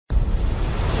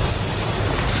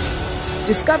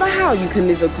Discover how you can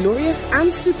live a glorious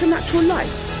and supernatural life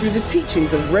through the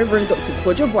teachings of Reverend Dr.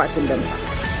 Kojo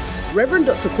Boateng-Bempah. Reverend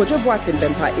Dr. Kojo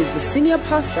Boateng-Bempah is the senior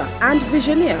pastor and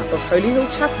visioneer of Holy Hill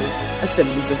Chapel,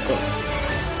 Assemblies of God.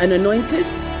 An anointed,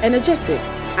 energetic,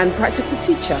 and practical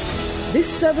teacher, this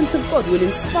servant of God will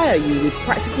inspire you with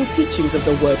practical teachings of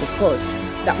the Word of God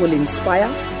that will inspire,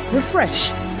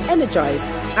 refresh, energize,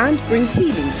 and bring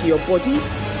healing to your body,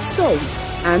 soul,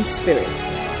 and spirit.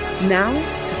 Now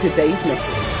to today's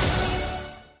message.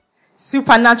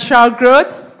 Supernatural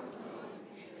growth.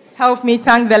 Help me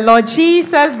thank the Lord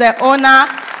Jesus, the owner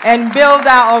and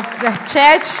builder of the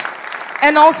church.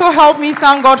 And also help me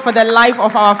thank God for the life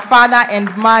of our father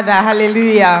and mother.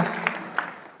 Hallelujah.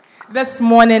 This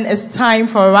morning is time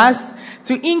for us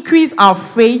to increase our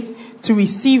faith, to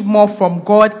receive more from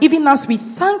God, even as we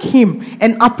thank Him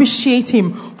and appreciate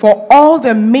Him for all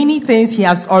the many things He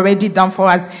has already done for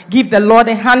us. Give the Lord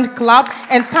a hand clap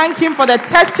and thank Him for the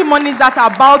testimonies that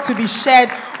are about to be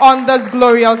shared on this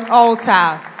glorious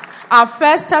altar. Our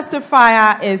first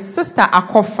testifier is Sister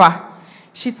Akofa.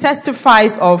 She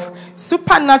testifies of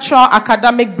supernatural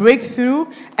academic breakthrough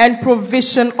and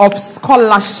provision of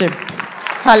scholarship.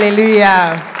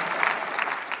 Hallelujah.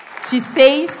 She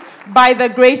says, by the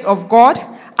grace of God,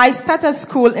 I started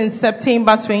school in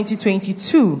September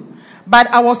 2022, but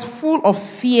I was full of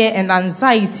fear and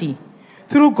anxiety.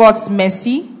 Through God's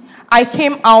mercy, I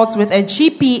came out with a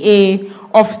GPA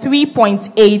of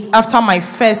 3.8 after my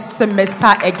first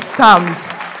semester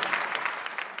exams.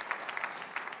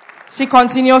 She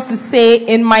continues to say,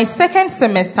 in my second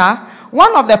semester,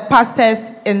 one of the pastors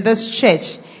in this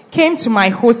church came to my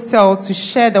hostel to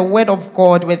share the word of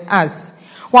God with us.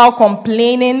 While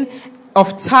complaining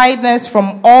of tiredness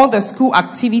from all the school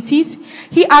activities,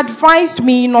 he advised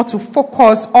me not to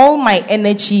focus all my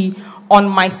energy on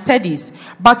my studies,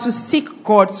 but to seek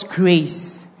God's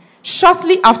grace.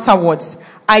 Shortly afterwards,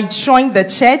 I joined the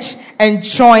church and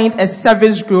joined a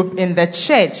service group in the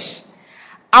church.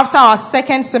 After our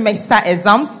second semester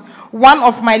exams, one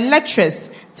of my lecturers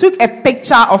took a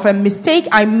picture of a mistake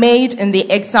I made in the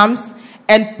exams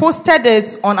and posted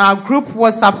it on our group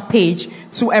WhatsApp page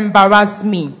to embarrass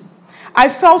me. I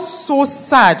felt so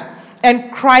sad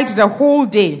and cried the whole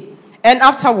day. And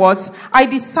afterwards, I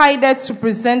decided to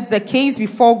present the case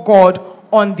before God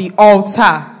on the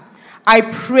altar. I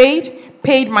prayed,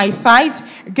 paid my tithes,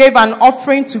 gave an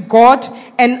offering to God,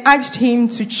 and asked Him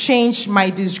to change my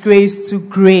disgrace to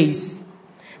grace.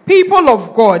 People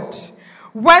of God,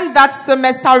 when that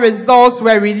semester results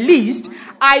were released,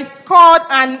 I scored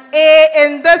an A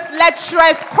in this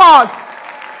lecturer's course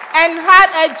and had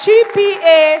a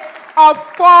GPA of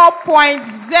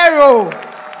 4.0,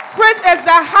 which is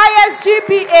the highest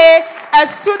GPA a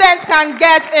student can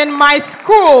get in my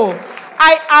school.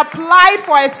 I applied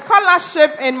for a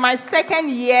scholarship in my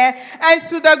second year, and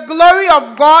to the glory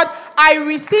of God, I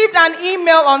received an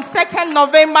email on 2nd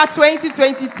November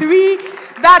 2023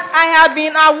 that I had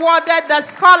been awarded the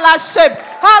scholarship.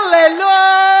 Hallelujah!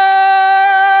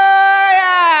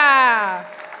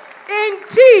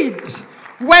 Indeed,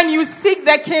 when you seek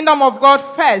the kingdom of God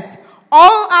first,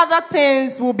 all other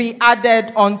things will be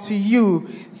added unto you.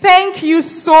 Thank you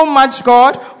so much,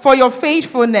 God, for your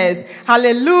faithfulness.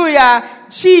 Hallelujah.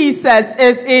 Jesus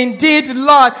is indeed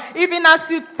Lord. Even as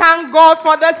you thank God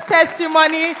for this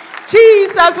testimony,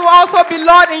 Jesus will also be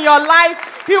Lord in your life.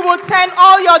 He will turn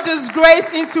all your disgrace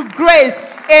into grace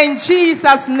in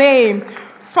Jesus' name.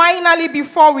 Finally,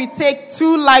 before we take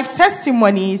 2 life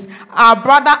testimonies, our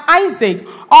brother Isaac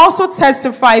also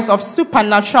testifies of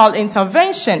supernatural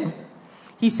intervention.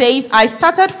 He says, I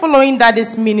started following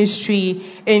Daddy's ministry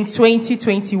in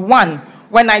 2021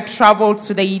 when I traveled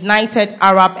to the United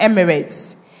Arab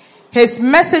Emirates. His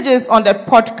messages on the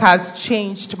podcast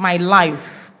changed my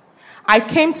life. I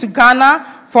came to Ghana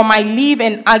for my leave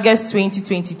in August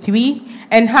 2023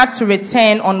 and had to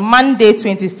return on Monday,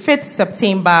 25th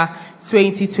September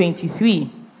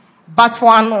 2023. But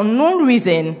for an unknown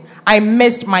reason, I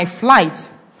missed my flight.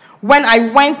 When I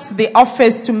went to the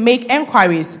office to make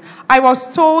enquiries, I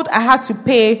was told I had to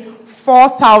pay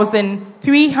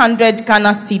 4,300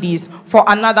 Ghana cedis for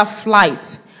another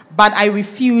flight, but I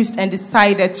refused and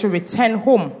decided to return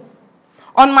home.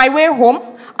 On my way home,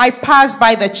 I passed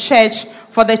by the church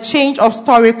for the Change of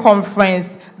Story conference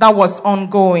that was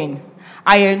ongoing.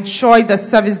 I enjoyed the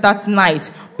service that night,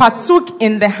 partook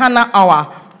in the Hannah hour,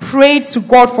 prayed to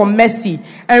God for mercy,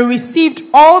 and received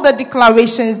all the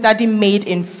declarations Daddy made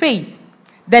in faith.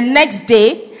 The next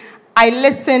day, I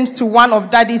listened to one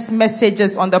of Daddy's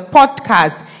messages on the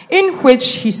podcast in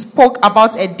which he spoke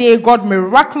about a day God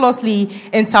miraculously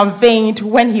intervened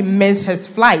when he missed his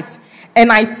flight,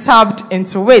 and I tapped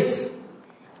into it.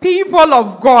 People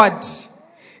of God,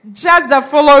 just the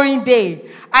following day,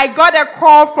 I got a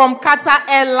call from Qatar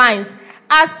Airlines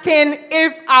asking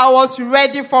if I was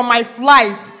ready for my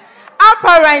flight.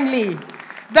 Apparently,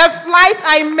 the flight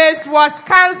I missed was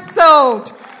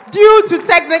cancelled due to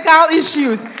technical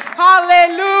issues.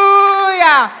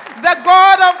 Hallelujah! The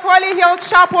God of Holy Hill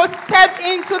Chapel stepped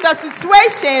into the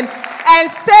situation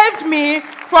and saved me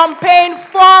from paying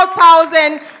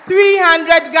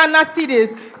 4,300 Ghana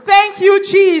cedis. Thank you,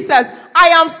 Jesus. I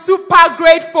am super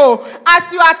grateful.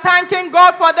 As you are thanking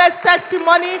God for this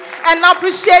testimony and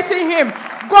appreciating Him,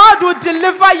 God will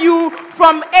deliver you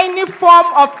from any form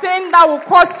of thing that will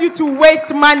cause you to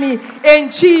waste money in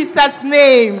Jesus'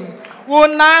 name.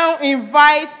 We'll now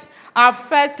invite our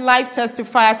first life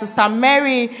testifier, Sister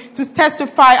Mary, to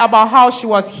testify about how she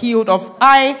was healed of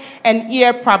eye and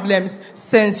ear problems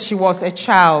since she was a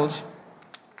child.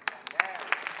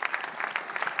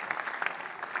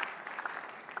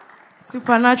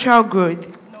 Supernatural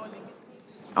growth.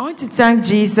 I want to thank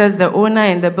Jesus, the owner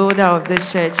and the builder of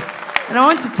this church. And I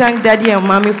want to thank Daddy and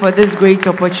Mommy for this great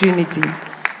opportunity.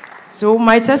 So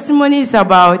my testimony is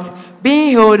about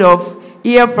being healed of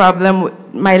ear problem,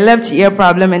 my left ear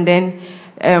problem, and then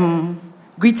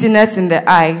grittiness in the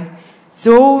eye.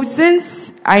 So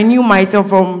since I knew myself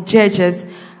from churches,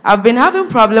 I've been having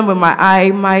problem with my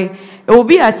eye. It will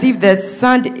be as if there's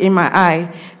sand in my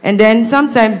eye. And then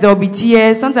sometimes there'll be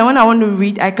tears. Sometimes when I want to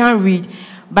read, I can't read.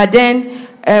 But then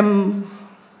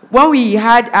when we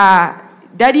had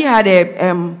Daddy had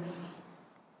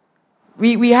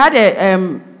we had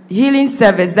a healing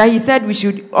service that he said we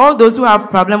should, all those who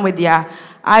have problem with their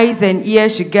eyes and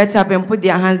ears should get up and put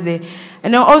their hands there.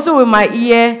 And then also with my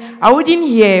ear, I wouldn't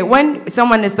hear. When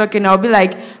someone is talking, I'll be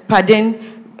like, pardon,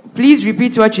 please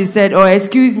repeat what you said, or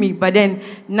excuse me. But then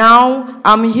now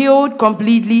I'm healed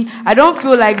completely. I don't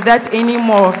feel like that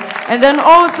anymore. And then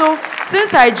also,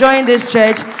 since I joined this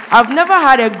church, I've never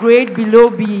had a grade below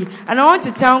B. And I want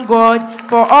to thank God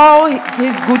for all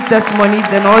His good testimonies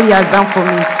and all He has done for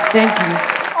me. Thank you.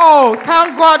 Oh,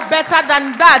 thank God, better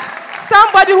than that.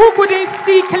 Somebody who couldn't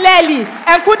see clearly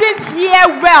and couldn't hear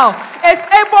well is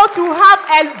able to have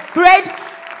a grade.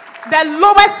 The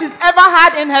lowest she's ever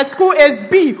had in her school is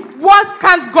B. What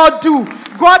can't God do?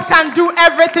 God can do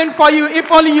everything for you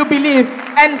if only you believe.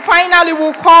 And finally,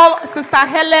 we'll call Sister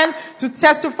Helen to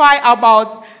testify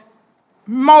about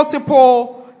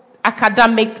multiple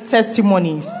academic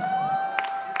testimonies.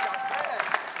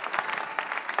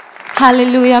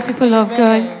 Hallelujah, people of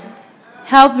God.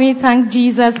 Help me thank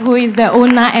Jesus, who is the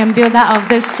owner and builder of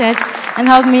this church, and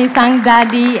help me thank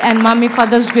Daddy and Mommy for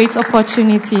this great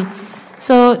opportunity.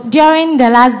 So during the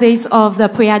last days of the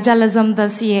prayer journalism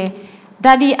this year,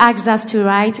 Daddy asked us to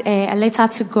write a letter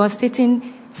to God stating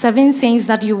 7 things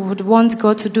that you would want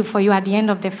God to do for you at the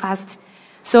end of the fast.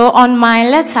 So on my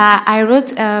letter, I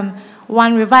wrote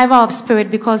 1, revival of spirit,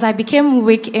 because I became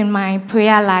weak in my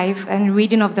prayer life and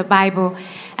reading of the Bible.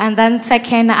 And then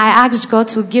 2nd, I asked God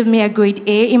to give me a grade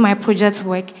A in my project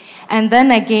work. And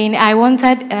then again, I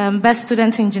wanted best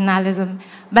student in journalism,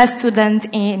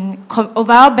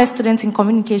 overall best student in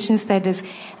communication studies,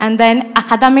 and then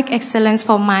academic excellence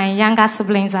for my younger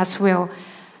siblings as well.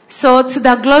 So to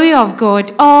the glory of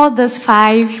God, all these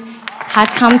 5 had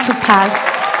come to pass.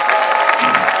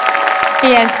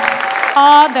 Yes,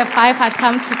 all the 5 had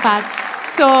come to pass.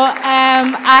 So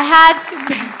I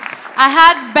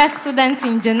had best student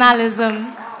in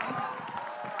journalism.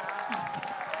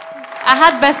 I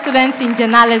had best students in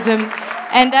journalism,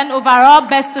 and then overall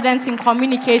best students in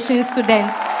communication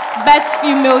student, best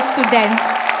female student.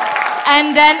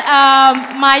 And then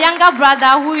my younger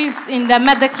brother, who is in the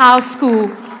medical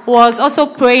school, was also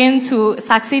praying to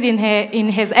succeed in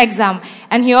his exam.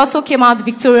 And he also came out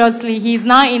victoriously. He's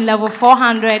now in level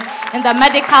 400 in the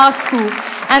medical school.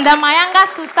 And then my younger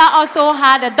sister also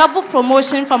had a double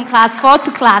promotion from class 4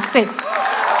 to class 6.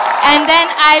 And then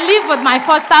I live with my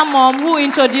foster mom, who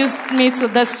introduced me to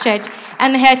this church.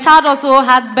 And her child also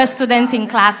had best student in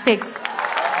class 6.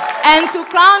 And to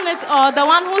crown it all, the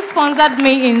one who sponsored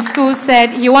me in school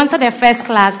said he wanted a first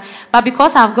class. But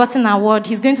because I've gotten an award,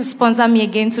 he's going to sponsor me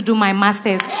again to do my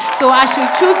master's. So I should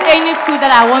choose any school that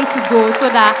I want to go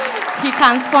so that he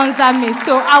can sponsor me.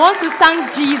 So I want to thank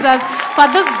Jesus for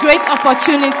this great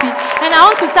opportunity. And I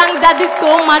want to thank Daddy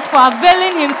so much for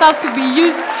availing himself to be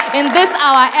used in this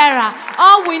our era.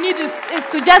 All we need is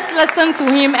to just listen to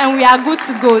him, and we are good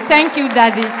to go. Thank you,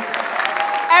 Daddy.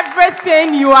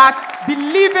 Everything you are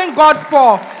believing God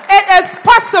for, it is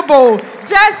possible.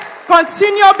 Just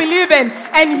continue believing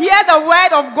and hear the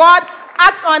word of God,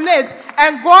 act on it,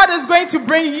 and God is going to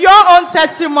bring your own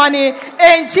testimony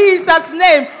in Jesus'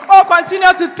 name. Oh,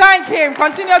 continue to thank him.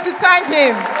 Continue to thank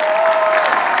him.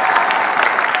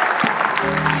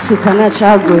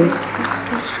 Supernatural growth.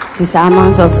 It is an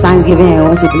amount of thanksgiving. I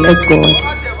want to bless God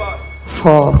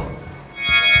for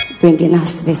bringing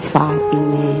us this far.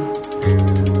 Amen.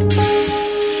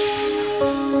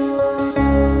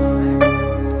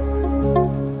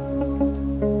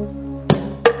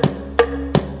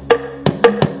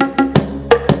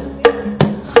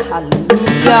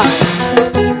 Hallelujah.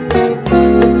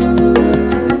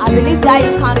 I believe that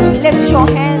you can lift your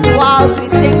hands whilst we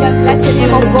sing and bless the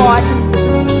name of God.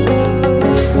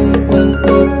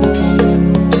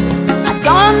 I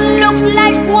don't look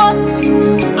like what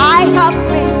I have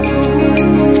been through.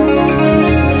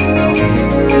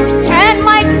 Turn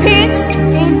my pit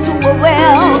into a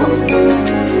well.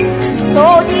 So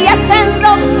the essence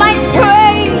of my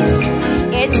praise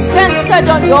is centered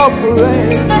on your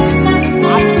grace.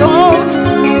 I don't.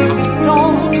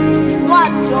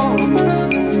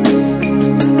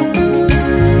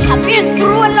 I've been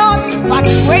through a lot, but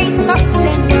grace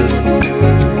sustained me.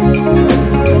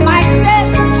 My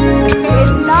test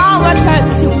is now a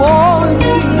testimony.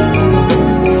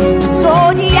 So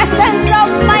the essence of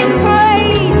my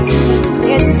praise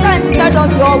is centered on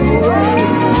your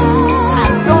grace. I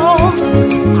don't.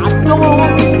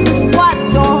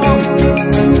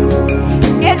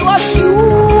 It was you,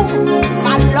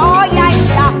 my lawyer in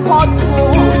the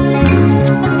courtroom.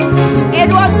 It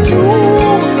was you,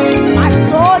 my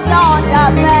soldier on the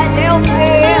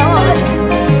battlefield.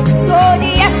 So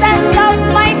the essence of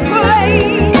my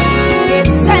praise is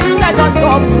centered on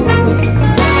your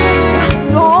praise.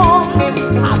 I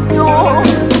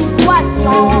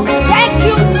don't. Thank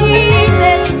you,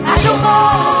 Jesus. I do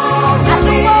more. I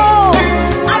do more.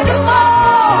 I do more.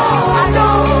 I do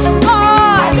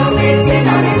more. I do it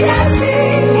on the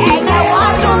testing. And I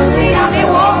don't see on the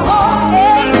wall.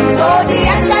 So the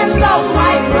essence of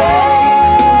my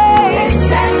praise is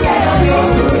centered on your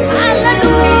praise.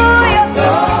 Hallelujah.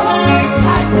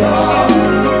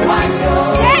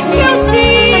 Thank you,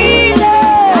 Jesus.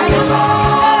 I do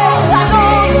more. I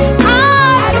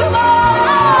do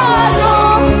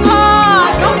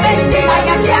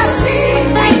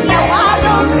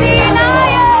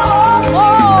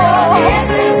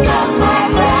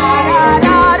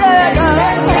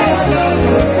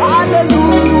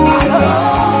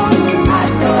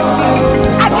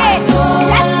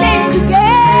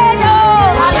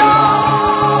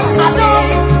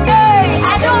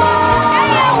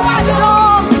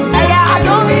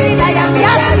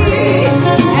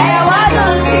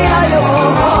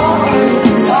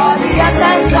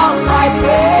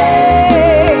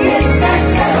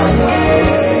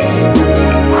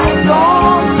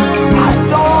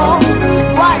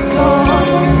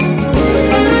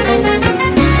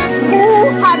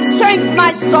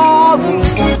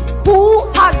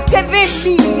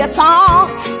a song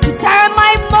to turn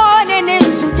my morning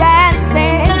into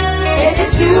dancing. It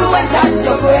is you and just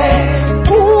your grace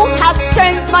who has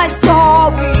changed my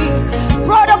story.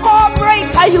 Protocol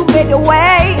breaker, you made a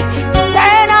way to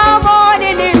turn our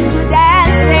morning into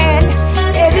dancing.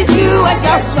 It is you and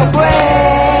just your grace.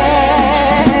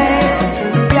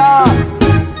 Yeah.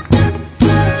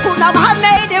 Could not have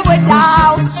made it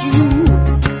without you.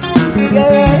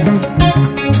 Yeah.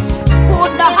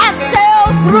 Could not have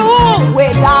sailed through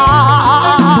without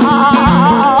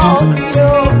you.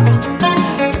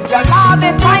 Your love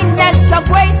and kindness, your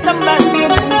grace and mercy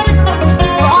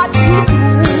brought me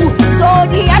through. So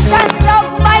the essence of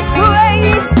my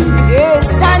praise is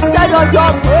centered on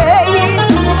your grace.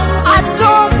 I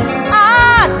don't.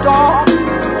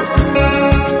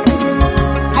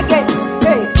 Again,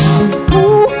 hey. Who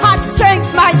has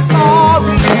changed my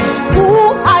story? Who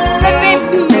has given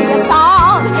me the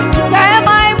song to turn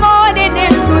my morning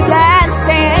into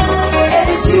dancing? It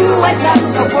is you and just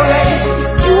your grace.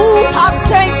 You have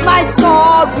changed my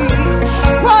story.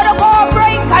 Protocol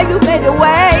breaker, you made a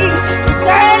way to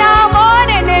turn our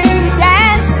morning into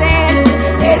dancing.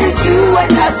 It is you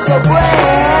and just your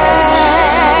grace.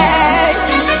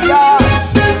 Yeah.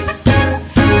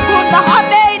 Could not have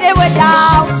made it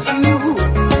without you.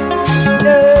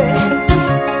 Yeah.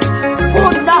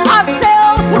 Could not have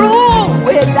sailed through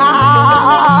without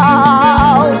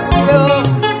you.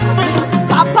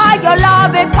 Papa, your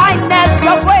love and kindness,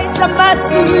 your grace and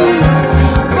mercies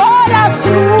brought us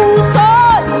through. So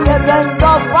the essence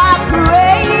of our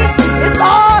praise is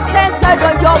all centered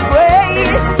on your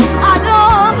grace. I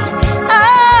don't.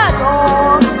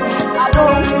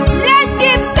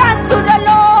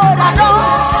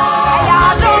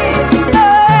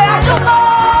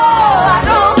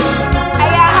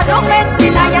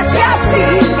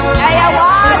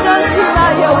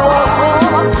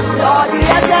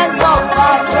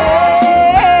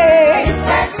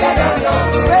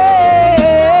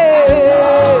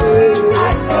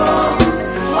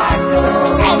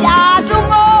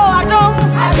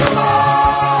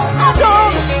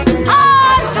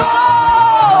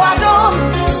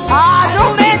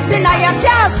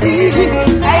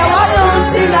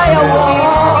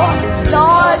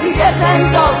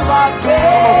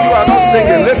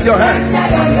 Lift your hands.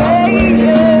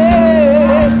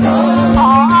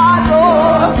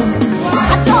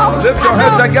 Lift your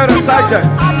hands and get excited.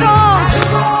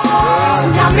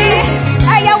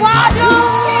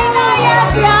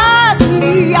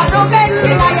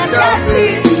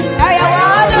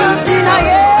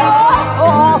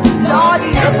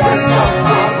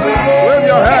 Wave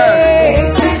your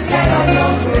hands.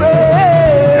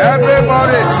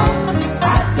 Everybody.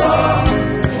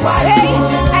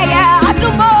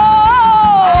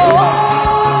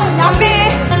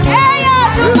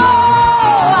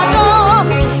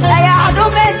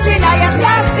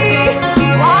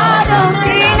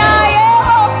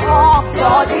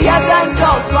 The essence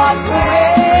of my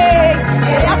praise,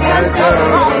 the essence of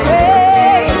my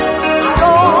praise.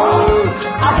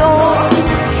 I don't,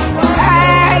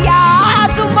 hey, I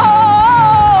do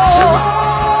more.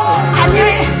 I do,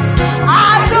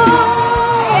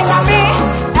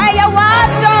 hey, what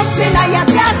don't see,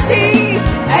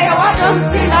 hey, what don't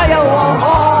see, the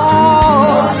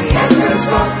essence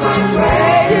of my praise.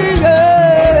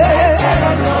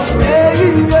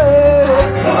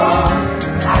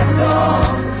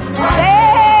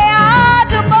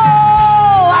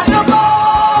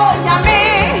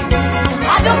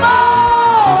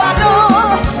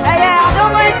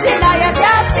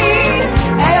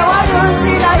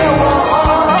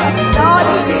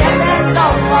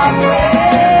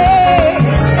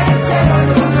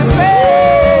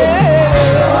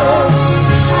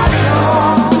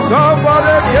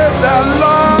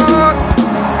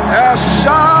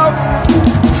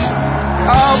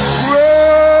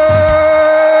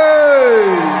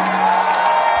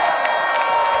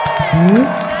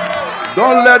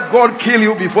 Don't let God kill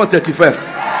you before 31st.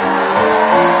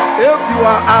 If you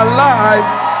are alive,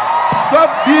 stop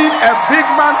being a big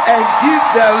man and give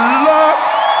the Lord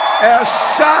a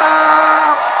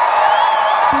shout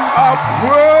of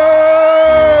praise.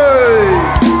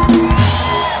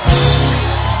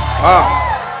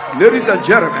 Ladies and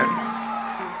gentlemen,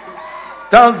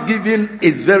 Thanksgiving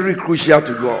is very crucial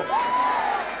to God.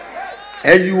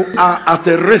 And you are at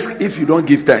a risk if you don't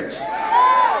give thanks.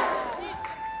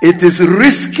 It is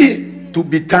risky to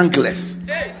be thankless.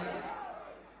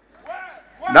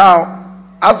 Now,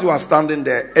 as you are standing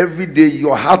there, every day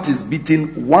your heart is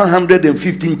beating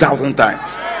 115,000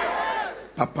 times.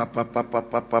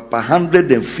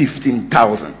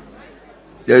 115,000.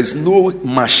 There is no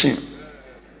machine.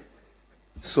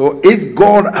 So if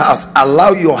God has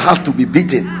allowed your heart to be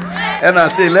beating, and I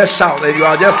say, let's shout, and you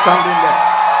are just standing there.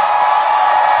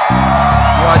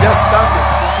 You are just standing.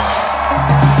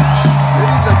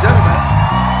 Ladies and gentlemen,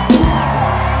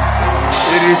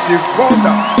 it is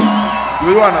important.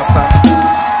 Do you understand?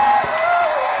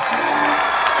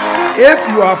 If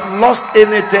you have lost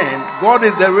anything, God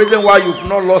is the reason why you've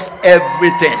not lost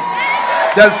everything.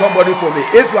 Tell somebody for me.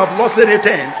 If you have lost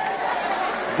anything,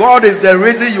 God is the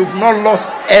reason you've not lost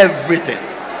everything.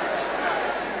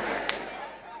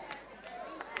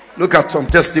 Look at some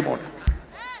testimony.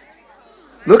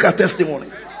 Look at testimony.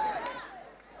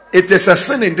 It is a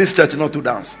sin in this church not to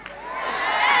dance.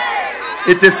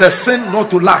 It is a sin not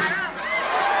to laugh.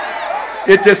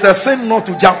 It is a sin not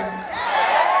to jump.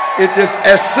 It is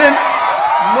a sin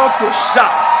not to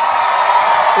shout.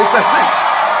 It's a sin.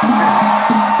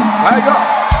 My God.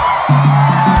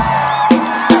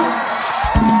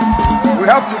 We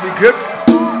have to be grateful.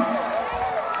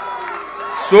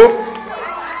 So,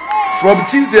 from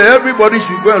Tuesday, everybody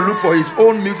should go and look for his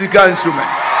own musical instrument.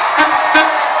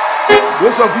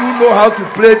 Those of you who know how to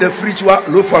play the frichwa,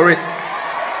 look for it.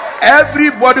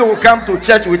 Everybody will come to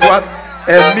church with what?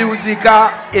 A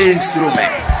musical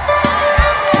instrument.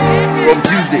 From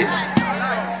Tuesday.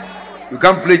 You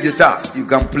can play guitar. You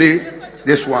can play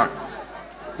this one.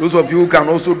 Those of you who can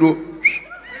also do.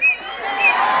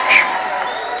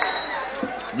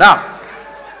 Now,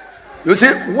 you see,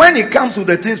 when it comes to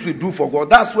the things we do for God,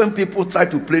 that's when people try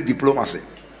to play diplomacy.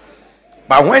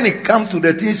 But when it comes to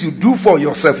the things you do for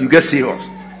yourself, you get serious.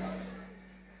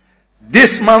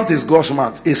 This month is God's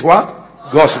month. Is what?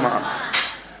 God's month.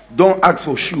 Don't ask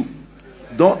for shoe.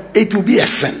 It will be a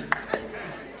sin.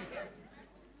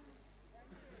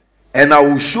 And I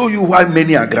will show you why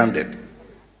many are grounded.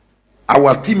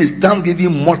 Our team is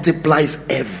Thanksgiving multiplies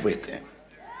everything.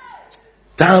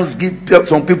 Thanksgiving,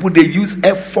 some people, they use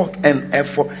effort and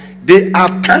effort. They are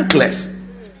thankless.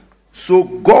 So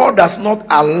God does not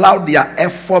allow their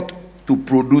effort to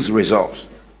produce results.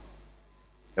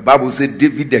 The Bible said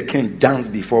David the king danced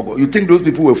before God. You think those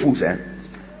people were fools, eh?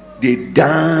 They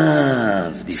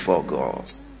dance before God.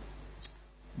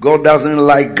 God doesn't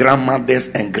like grandmothers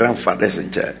and grandfathers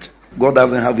in church. God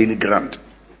doesn't have any grand.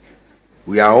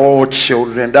 We are all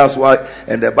children. That's why,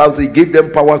 and the Bible says, he gave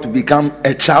them power to become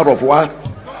a child of what?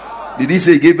 Did he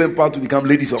say he gave them power to become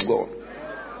ladies of God?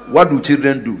 What do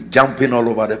children do? Jumping all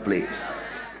over the place.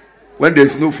 When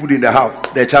there's no food in the house,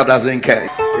 the child doesn't care.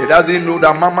 He doesn't know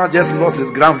that mama just lost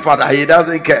his grandfather. He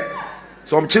doesn't care.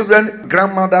 Some children,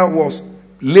 grandmother was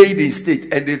laid in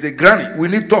state, and they say, "Granny, we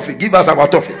need toffee. Give us our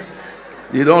toffee."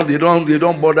 They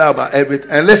don't bother about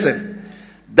everything. And listen,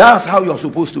 that's how you're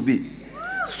supposed to be.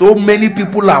 So many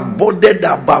people are bothered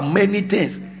about many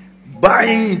things.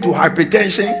 Buying into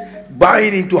hypertension,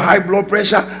 buying into high blood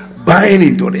pressure, buying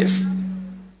into this.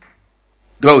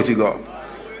 Glory to God.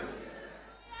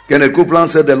 Kenneth Copeland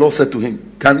said, the Lord said to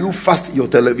him, can you fast your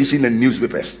television and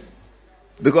newspapers?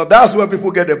 Because that's where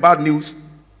people get the bad news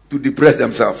to depress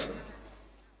themselves.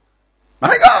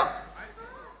 My God.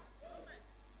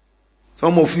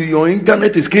 Some of you, your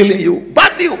internet is killing you.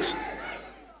 Bad news.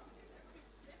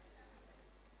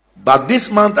 But this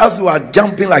month, as you are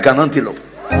jumping like an antelope,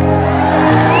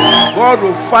 God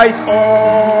will fight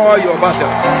all your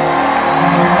battles.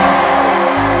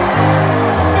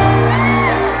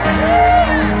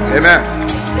 Amen.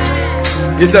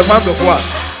 It's a month of what?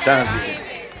 Dancing.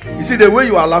 You see, the way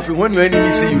you are laughing, when your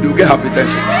enemies see you, they'll get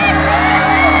hypertension.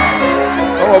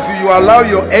 All of you allow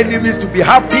your enemies to be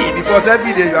happy because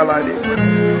every day you are like this.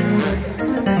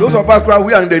 Those of us who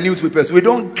are in the newspapers, we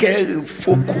don't care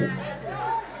focal.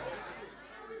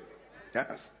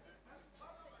 Yes.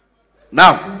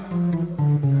 Now,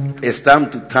 it's time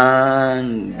to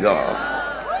thank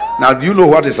God. Now, do you know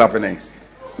what is happening?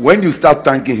 When you start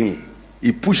thanking Him,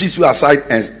 He pushes you aside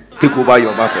and take over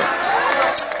your battle.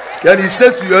 Then He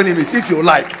says to your enemies, if you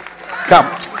like,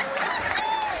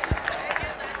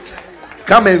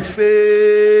 come and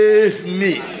face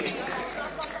me.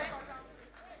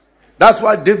 That's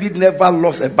why David never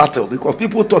lost a battle, because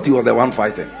people thought he was the one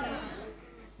fighting.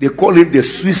 They call him the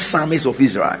Swiss psalmist of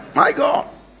Israel. My God.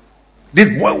 This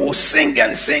boy will sing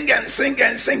and sing and sing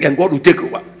and sing, and God will take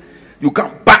over. You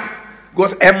come back.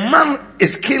 Because a man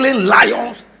is killing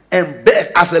lions and bears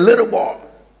as a little boy.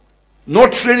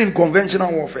 Not trained in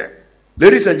conventional warfare.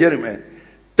 Ladies and gentlemen,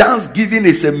 thanksgiving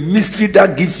is a mystery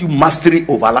that gives you mastery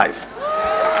over life.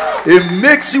 It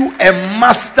makes you a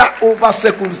master over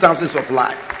circumstances of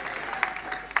life.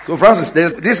 So Francis,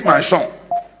 this is my song.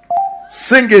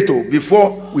 Sing it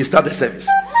before we start the service.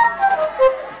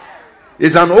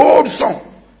 It's an old song.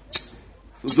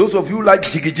 So those of you like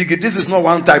jiggy jiggy, this is not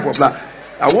one type of life.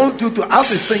 I want you to,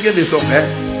 as he's singing this song,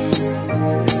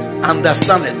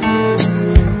 understand it.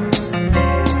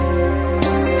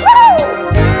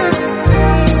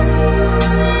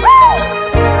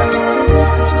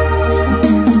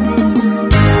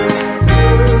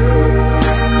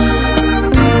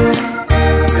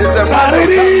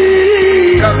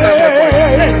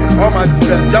 All my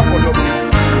students, jump on up.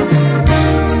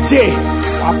 See,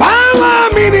 Obama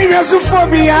mini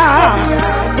resophobia.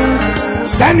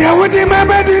 Sanya would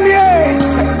remember the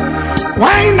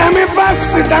why na me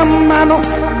fast mano,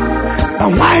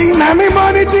 and why na me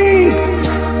money tea.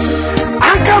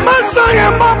 And come on, so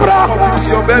your mobro.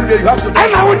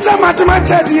 And I would jump at my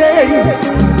chat,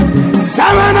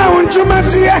 Savannah won't you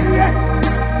matia.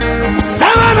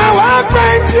 Savannah walk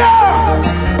right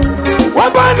here. What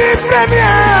about the friend?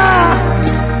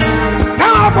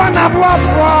 Now upon a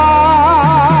boafra.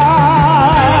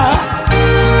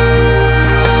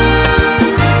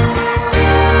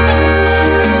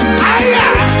 Aya.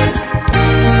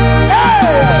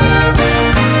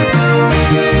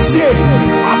 See,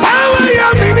 about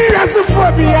your mini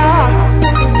resophobia.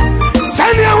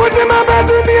 Sanya would remember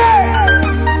the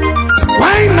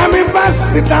why na me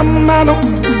fast mano?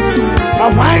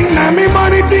 Why na me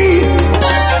money tea?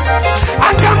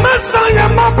 I come a son ya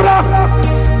mabra,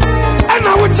 and I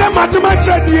would jam at my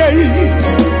chadie.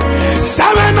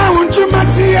 Savannah won't you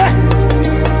matia?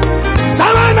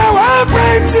 Savannah will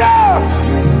paint you.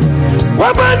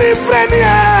 What bunny friend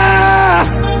ya?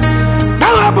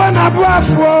 Now upon a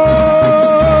buffalo.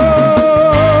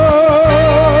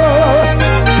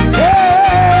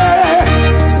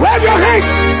 Wave your hands,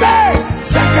 say,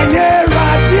 second year,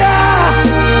 radia.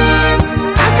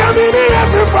 I come in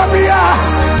here for me.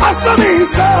 I saw me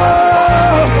so.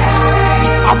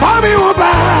 A mommy will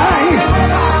buy.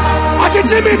 I did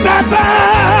Jimmy Tata.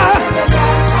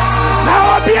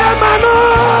 Now I'll be a mano.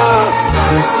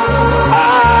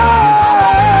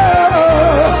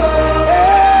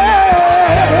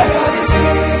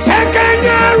 Second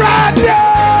year radio.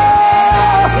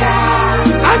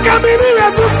 I come in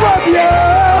here to phobia.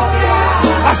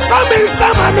 I saw me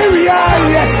some Ameria.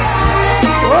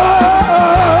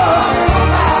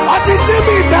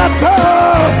 Jimmy Tato,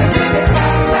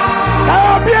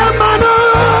 I'll be a man.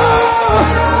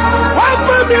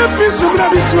 Fisumna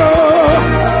Bisro,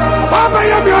 Papa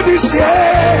Yamio this year,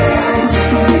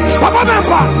 Papa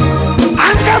Member,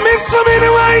 Anka Miss so many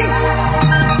way,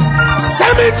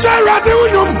 Cemetery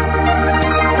Radunum,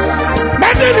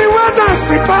 Medini Wada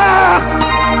Sipa,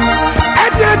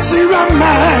 Edia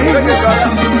Chiramai,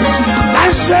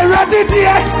 Nasra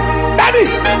Didia, Daddy,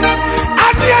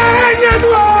 Adia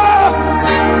Yanua,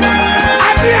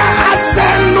 Adia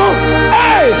Aseno,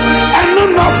 hey, and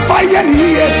no fire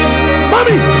here.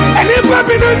 Mommy, and if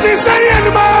we don't say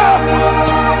anymore,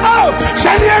 oh,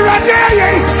 Shania Radia,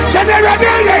 Sadia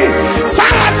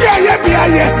Yabia,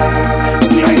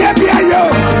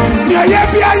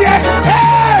 hey,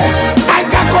 I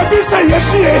got Kobisa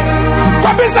Yafie,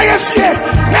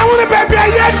 now the baby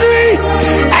Yadri,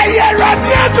 I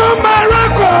Radia to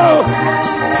Morocco,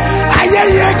 I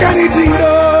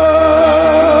Yakanidino.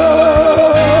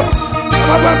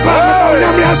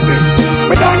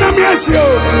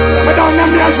 Madonna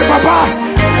Miasio, Papa.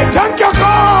 I thank your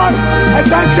God.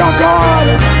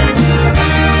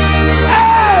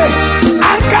 Hey,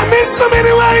 I'm coming so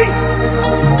many ways.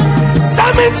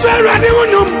 Summit to a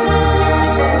radionum.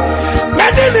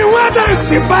 Medini Wada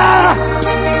Sipa.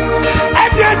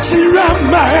 Adia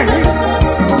Chiramai.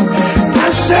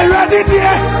 And Sarah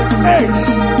Didia.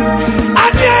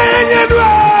 Adia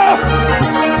Yanua.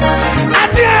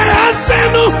 Adia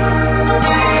Asenu.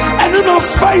 And no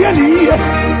fire here.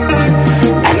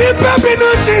 And the baby no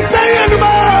say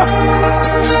anymore.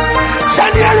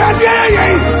 Shania Radia,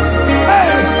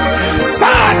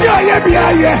 Sadia Yabia,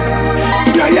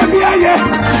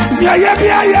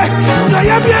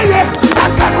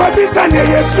 and Kakobisa,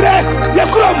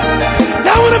 Yakrum.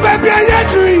 Now the baby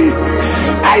Yadri,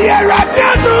 I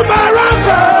Radia to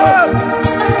Morocco.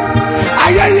 I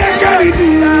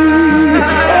Yakanidi,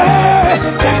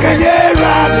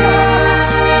 Takayera.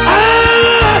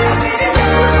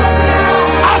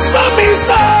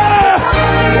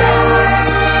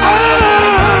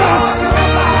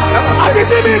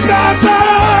 Tata,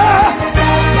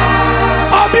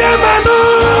 Obiemanu,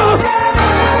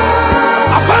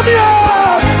 Afamio,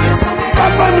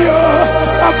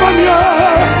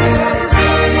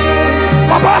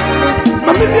 Papa,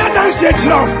 Mamma dance it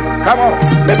long. Come on,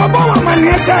 me Papa, my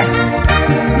niece,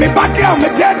 me back girl, me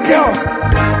dead girl,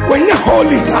 when you're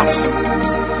holy heart.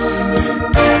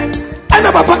 And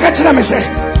the Papa catch them and say,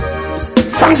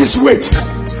 Francis, wait,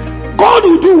 God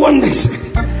will do wonders.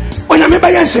 When I'm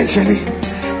essentially,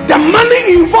 the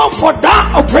money involved for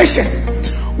that operation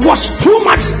was too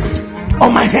much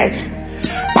on my head.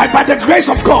 But by the grace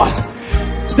of God,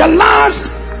 the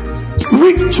last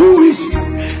week, 2 weeks,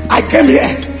 I came here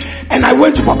and I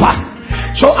went to Papa.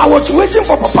 So I was waiting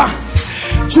for Papa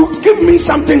to give me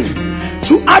something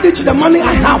to add it to the money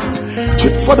I have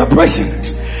for the operation.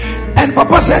 And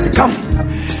Papa said, come,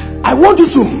 I want you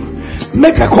to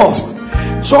make a call.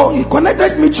 So he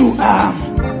connected me to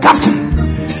Captain.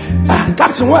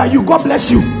 Captain, where are you? God bless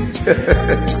you.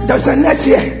 There's a next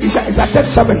year. It's at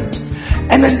 37.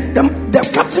 And then the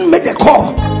captain made a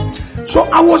call. So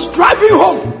I was driving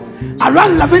home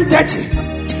around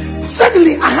 11:30.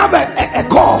 Suddenly I have a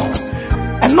call.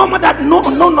 A number that no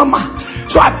number.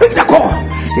 So I picked the call.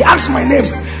 He asked my name.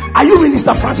 Are you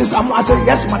Minister Francis? I said,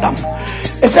 yes, madam.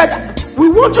 He said, we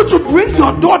want you to bring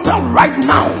your daughter right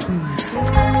now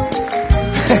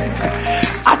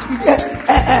at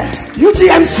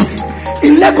UTMC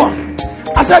in Lagos.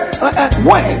 I said,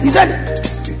 why? He said,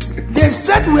 they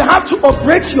said we have to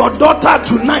operate your daughter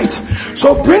tonight,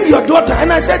 so bring your daughter.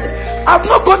 And I said, I've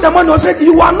not got the money. I said,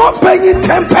 you are not paying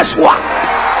 10 pesos.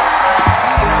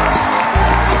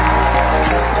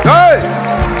 Hey.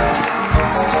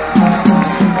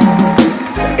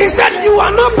 He said, you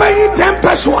are not paying 10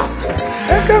 pesos.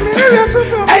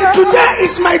 And today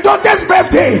is my daughter's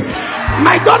birthday.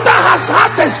 My daughter has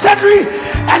had the surgery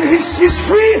and she's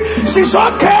free. She's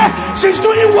okay. She's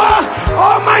doing well.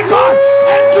 Oh my God.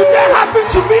 And today happens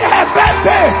to be her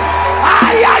birthday.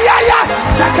 Hey,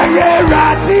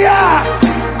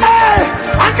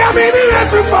 I come in here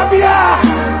to Fabia.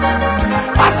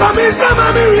 I saw me some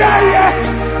Maria.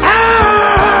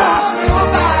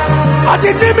 I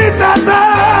did me tata.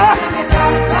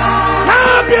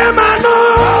 Now be a man.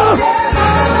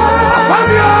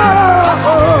 Fabia.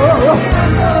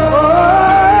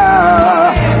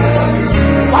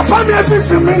 Family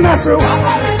is in Minnesota.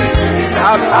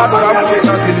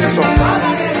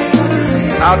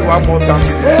 Add one more time.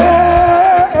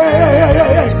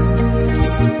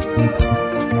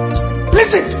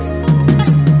 Listen.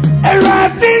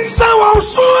 Everything someone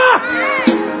saw.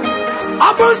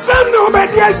 Upon some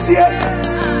obedience here.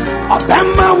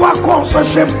 Obama wa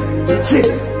consortium.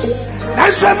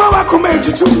 That's why my comment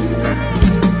to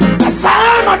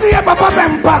Sana dear Papa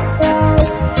Bempa.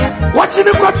 Watching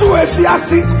the go to a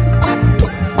fiasi.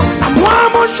 I'm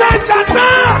one chata.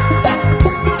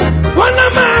 One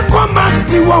of my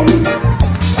command you won't.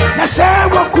 I say,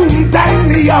 what couldn't dine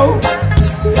me out.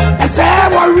 I say,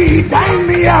 what read dine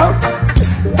me out.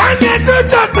 Can you do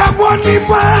just a one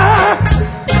more?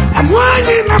 I'm one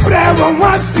in a brave one,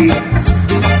 one seat.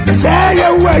 Say,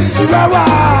 you wish you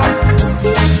were.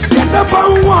 Get up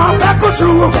on one back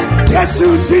to yes,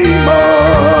 you demo.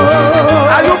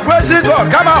 Are you praising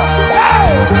God? Come on.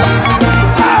 Hey,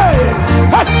 hey,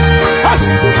 hush, hush,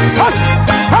 hush,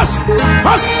 hush,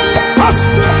 hush, hush.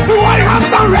 Do I have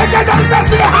some reggae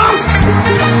dancers in the house?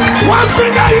 One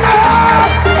finger in the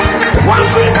air. One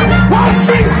finger, one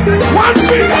finger, one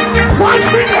finger, one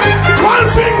finger, one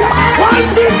finger, one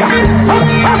finger.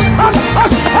 Hush, hush, hush,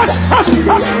 hush, hush,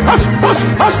 hush, hush, hush,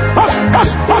 hush, hush, hush,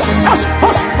 hush, hush, hush,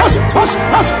 hush, hush, hush,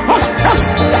 hush, hush, hush.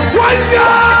 One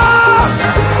year,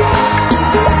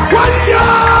 one year,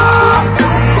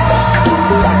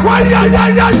 one year, yeah,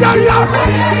 yeah, yeah, yeah, yeah,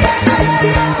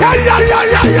 yeah, yeah,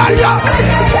 yeah, yeah, yeah,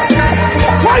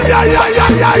 one year, yeah, yeah,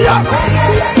 yeah, yeah.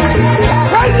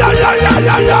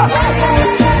 Yeah.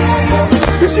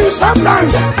 You see,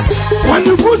 sometimes when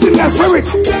you boost in the spirit,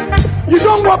 you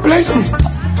don't want plenty.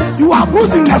 You are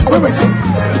boosting the spirit.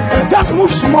 Just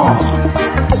move small.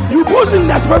 You boost in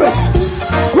the spirit.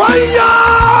 One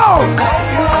yo!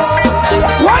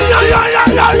 One yo, yo, yo,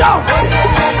 yo, yo!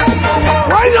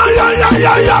 One yo, yo, yo,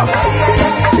 yo, yo!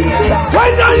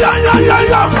 One yo, yo, yo, yo,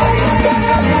 yo!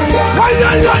 One yo,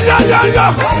 yo, yo, yo, yo!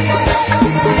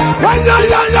 One yo,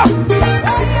 yo, yo!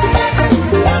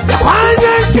 Why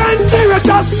can't you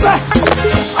just say,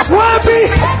 Wabi?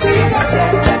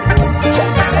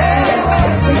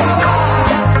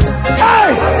 Hey!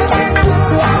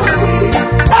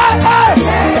 Hey, hey!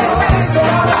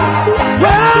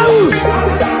 Well!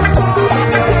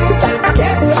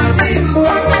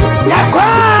 Yakwa!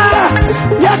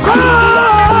 Yakwa!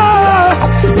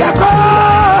 Yakwa!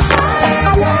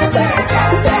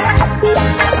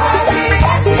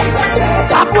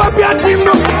 Apua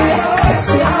Piachino!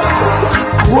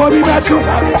 Abuobi Bachu.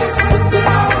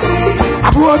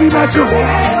 Abuobi Bachu.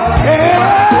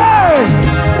 Hey!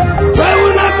 Well,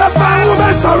 not a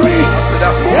fan, sorry.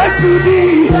 Yes, you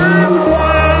did.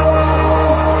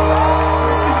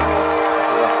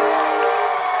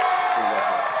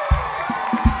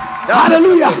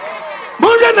 Hallelujah.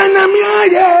 Monja na namia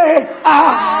ye.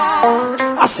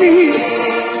 I see.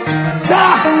 Da.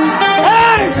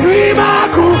 Hey, free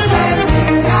Marco.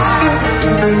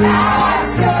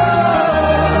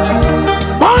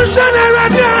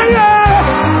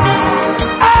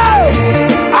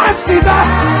 I see that.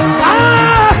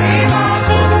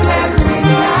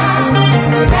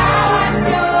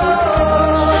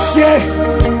 Say,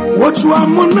 what you are,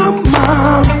 Monama?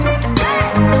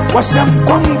 What's your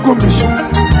commission?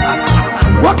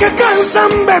 What can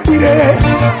some baby?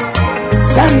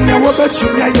 Send me over to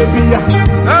me.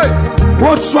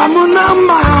 What you are,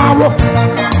 Monama?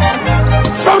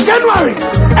 From January,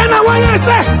 and I want to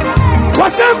say.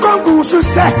 What's your conclusion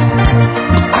say?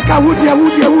 I would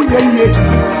you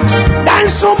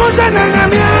dance so much and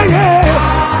I'm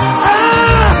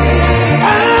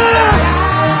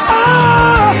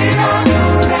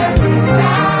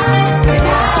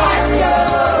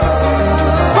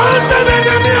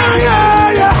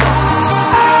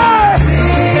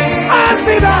I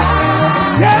see that.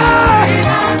 Yeah.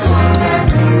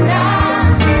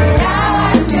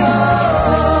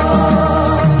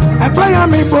 I buy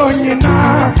me born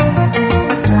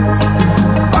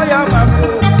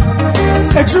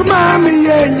Echumami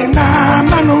yenyina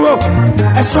manuo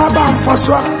eswaba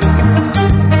mfoswa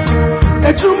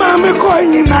Echumami ko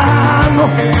nyina no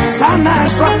sana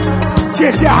eswa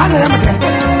tietie hana yemde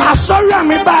asori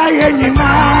me ba yenyina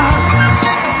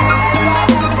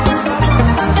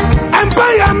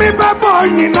empire me ba bo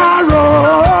nyina ro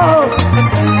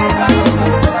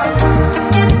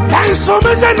dan so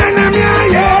me jana me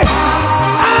aye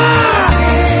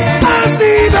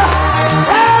asida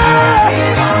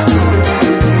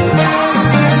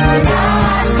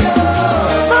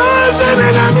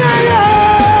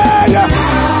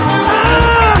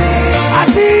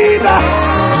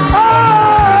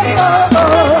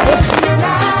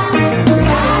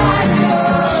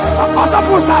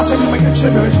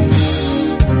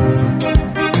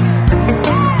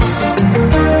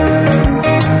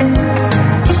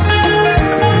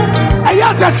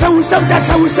That's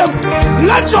how we say.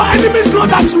 Let your enemies know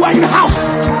that you are in the house.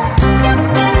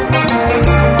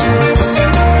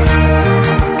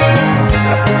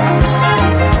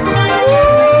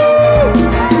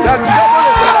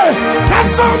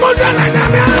 That's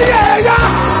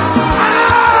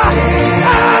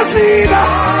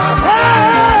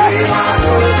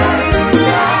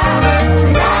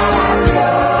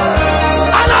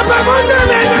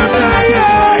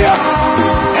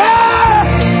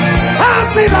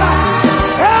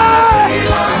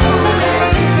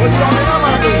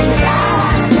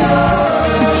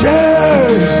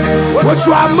What's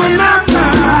wrong with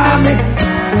me?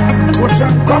 What's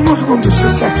wrong? Come on, go to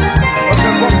say.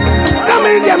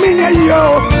 Somebody get me near you.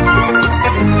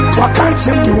 What can't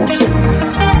say you so?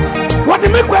 What the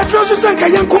make questions and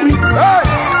can come?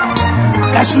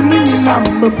 As you need me,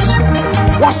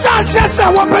 what's I says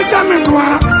I want Benjamin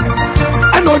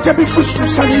and not to be for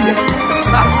Susan.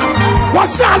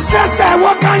 What's I says I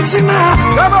want Cantina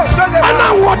and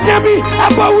I want to be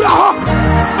about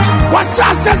what's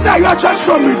I says I got just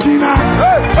from Medina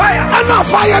and no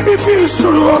fire be fused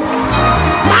through.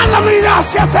 Malamina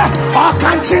says, or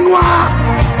continua,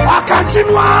 or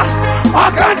continua, or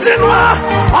continua,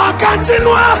 or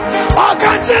continua, or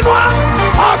continua,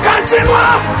 or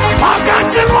continua, or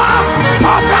continua,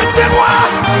 or continua,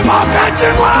 or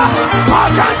continua, or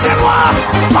continua,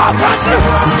 or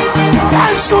continua,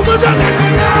 and so much of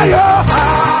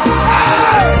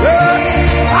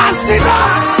I see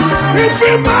that. If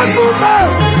you make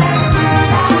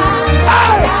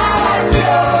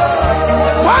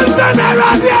one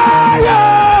generation,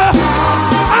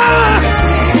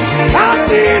 I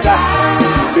see that.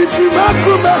 If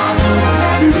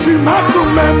you make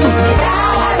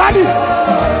Daddy,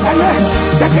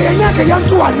 check a young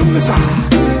to one, Miss.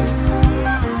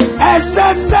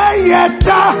 SSA,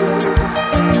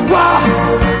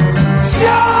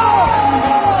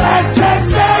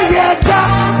 SSA,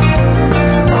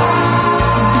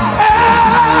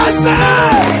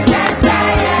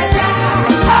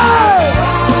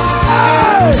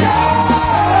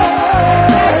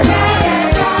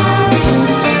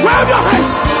 wave your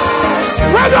hands.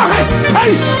 Wave your hands.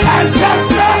 Hey,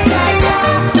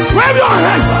 wave your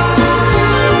hands.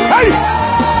 Hey,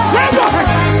 wave your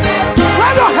hands.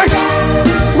 Wave your hands.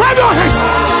 Wave your hands.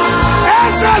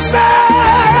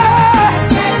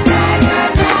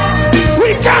 We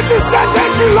got to say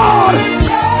thank you, Lord.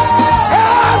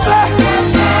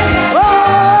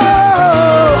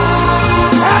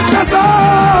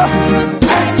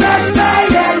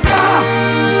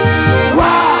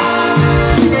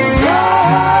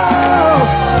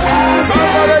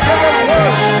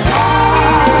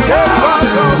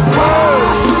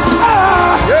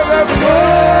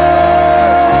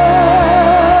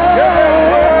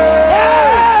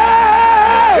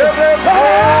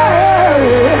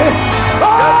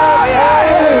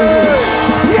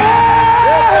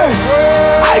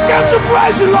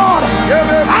 Praise you, Lord.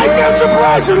 I came to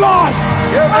praise you, Lord.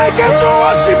 I came to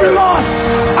worship you, Lord.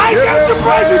 I came to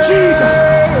praise you, Jesus.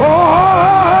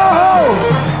 Oh,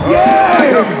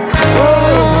 yeah.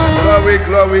 Oh. Glory,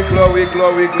 glory, glory,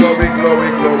 glory, glory,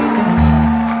 glory, glory.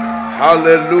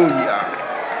 Hallelujah.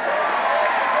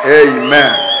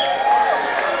 Amen.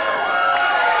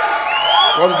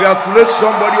 Congratulate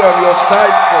somebody on your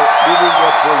side for giving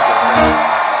God praise and glory.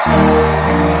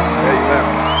 Amen.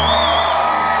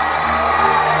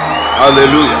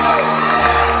 Hallelujah.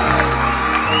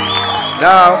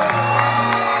 Now,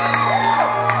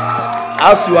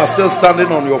 as you are still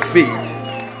standing on your feet,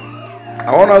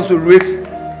 I want us to read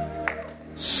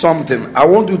something. I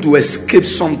want you to escape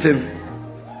something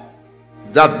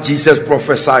that Jesus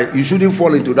prophesied. You shouldn't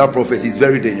fall into that prophecy. It's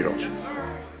very dangerous.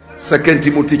 2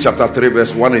 Timothy chapter 3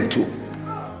 verse 1 and 2.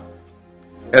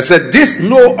 It said, this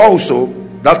know also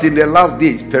that in the last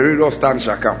days perilous times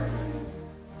shall come.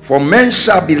 For men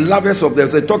shall be lovers of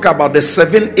themselves. They talk about the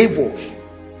 7 evils.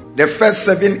 The first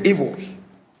 7 evils.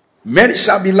 Men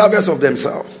shall be lovers of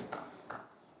themselves,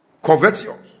 covetous,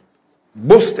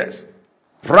 boasters,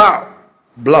 proud,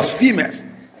 blasphemers,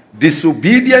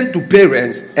 disobedient to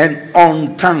parents, and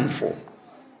unthankful.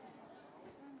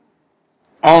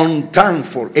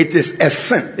 Unthankful. It is a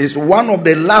sin. It's one of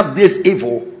the last days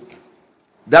evil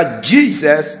that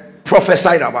Jesus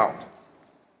prophesied about.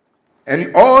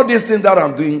 And all these things that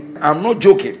I'm doing, I'm not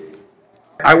joking.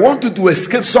 I want you to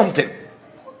escape something.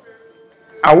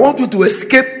 I want you to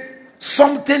escape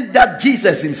something that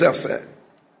Jesus himself said.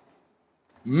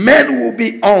 Men will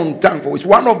be unthankful. It's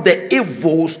one of the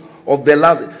evils of the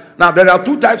last. Now, there are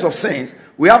 2 types of sins.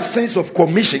 We have sins of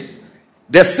commission.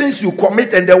 The sins you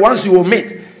commit and the ones you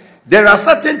omit. There are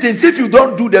certain things, if you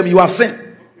don't do them, you have sinned.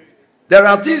 There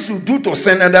are things you do to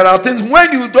sin, and there are things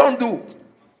when you don't do.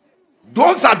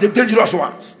 Those are the dangerous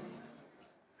ones.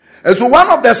 And so one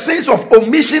of the sins of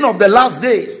omission of the last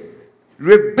days,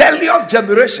 rebellious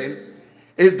generation,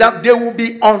 is that they will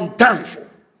be unthankful.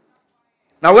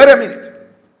 Now wait a minute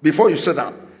before you sit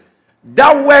down.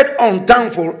 That word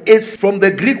unthankful is from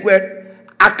the Greek word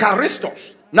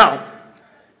akaristos. Now,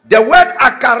 the word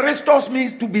akaristos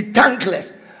means to be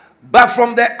thankless. But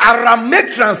from the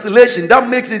Aramaic translation, that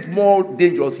makes it more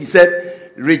dangerous. He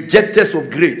said, rejecters of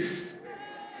grace.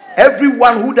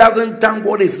 Everyone who doesn't thank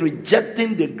God is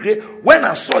rejecting the grace. When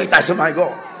I saw it, I said, my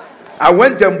God. I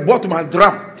went and bought my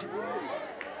drum.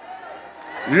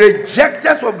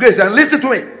 Rejecters of grace. And listen to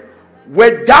me.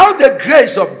 Without the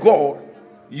grace of God,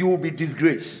 you will be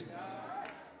disgraced.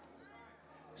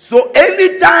 So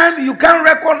anytime you can't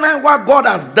recognize what God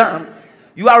has done,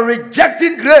 you are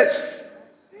rejecting grace.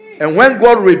 And when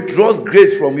God withdraws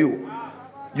grace from you,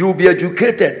 you will be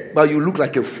educated, but you look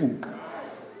like a fool.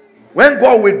 When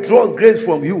God withdraws grace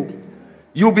from you,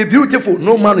 you'll be beautiful.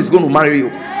 No man is going to marry you.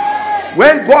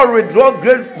 When God withdraws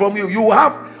grace from you, you will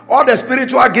have all the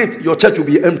spiritual gifts. Your church will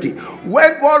be empty.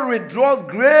 When God withdraws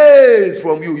grace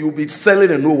from you, you'll be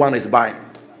selling and no one is buying.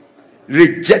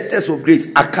 Rejecters of grace,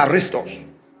 akaristos.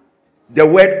 The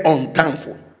word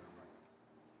unthankful.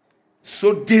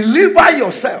 So deliver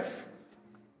yourself.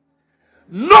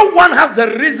 No one has the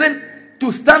reason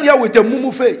to stand here with a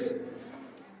mumu face.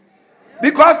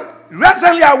 Because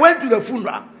recently I went to the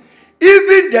funeral.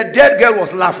 Even the dead girl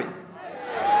was laughing.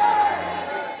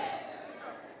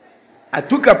 I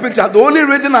took a picture. The only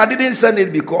reason I didn't send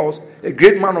it because a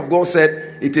great man of God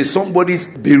said it is somebody's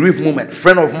bereaved moment.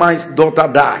 Friend of mine's daughter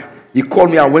died. He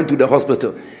called me. I went to the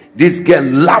hospital. This girl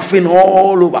laughing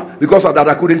all over. Because of that,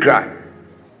 I couldn't cry.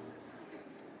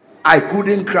 I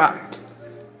couldn't cry.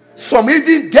 Some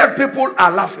even dead people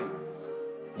are laughing.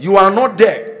 You are not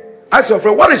dead. Ask your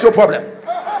friend, what is your problem?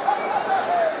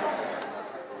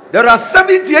 There are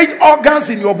 78 organs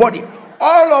in your body.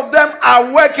 All of them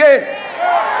are working.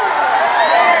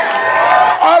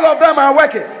 All of them are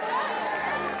working.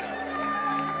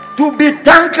 To be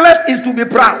thankless is to be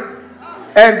proud.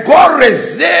 And God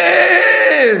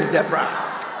resists the proud.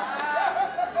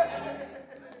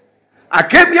 I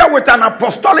came here with an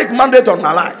apostolic mandate on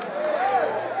my life.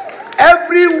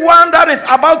 Everyone that is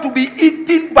about to be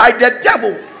eaten by the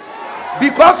devil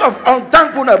because of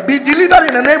unthankfulness, be delivered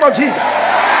in the name of Jesus.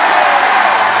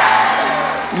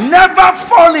 Never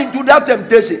fall into that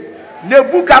temptation.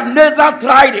 Nebuchadnezzar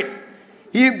tried it.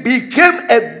 He became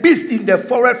a beast in the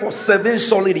forest for 7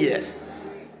 solid years.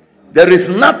 There is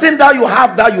nothing that you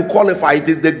have that you qualify. It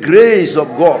is the grace of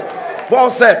God. Paul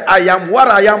said, I am what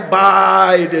I am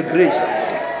by the grace of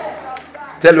God.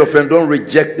 Tell your friend, don't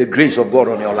reject the grace of God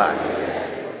on your life.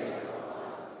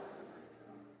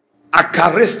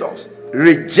 Akaristos,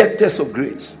 rejectors of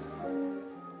grace.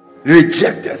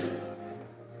 Rejectors.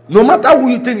 No matter who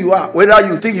you think you are, whether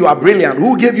you think you are brilliant,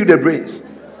 who gave you the brains?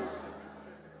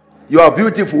 You are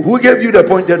beautiful. Who gave you the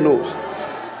pointed nose?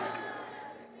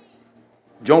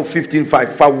 John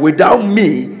 15:5. For without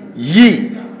me,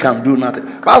 ye can do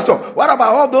nothing. Pastor, what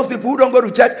about all those people who don't go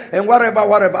to church and whatever?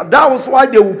 That was why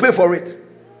they will pay for it.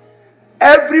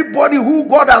 Everybody who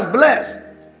God has blessed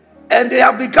and they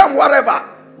have become whatever,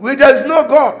 there is no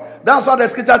God. That's what the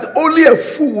scripture says. Only a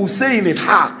fool will say in his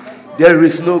heart, there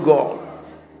is no God.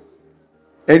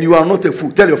 And you are not a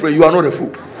fool. Tell your friend, you are not a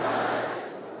fool.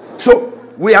 So,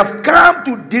 we have come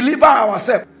to deliver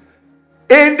ourselves.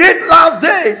 In these last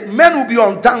days, men will be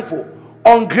unthankful,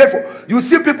 ungrateful. You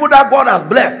see people that God has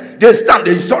blessed. They stand,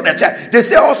 they saw the church. They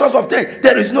say all sorts of things.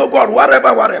 There is no God,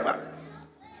 whatever.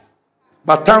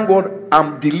 But thank God,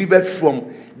 I'm delivered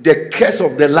from the curse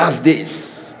of the last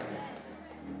days.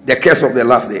 The curse of the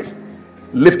last days.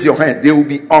 Lift your hands. They will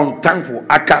be unthankful,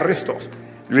 akaristos,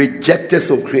 rejectors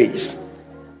of grace.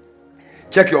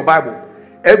 Check your Bible.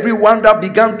 Everyone that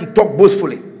began to talk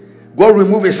boastfully, God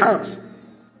remove his hands.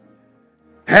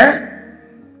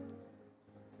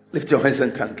 Lift your hands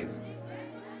and thank him.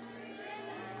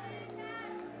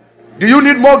 Do you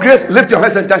need more grace? Lift your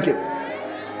hands and thank him.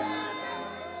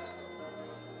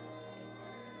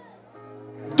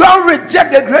 Don't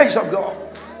reject the grace of God.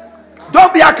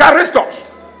 Don't be akaristos.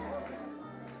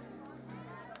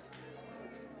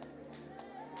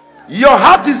 Your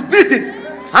heart is beating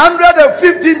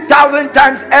 115,000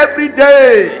 times every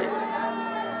day.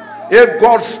 If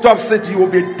God stops it, you will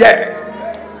be dead.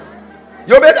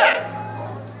 You'll be there.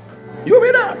 You'll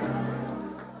be there.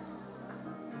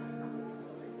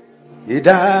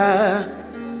 Ida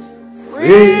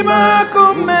Rima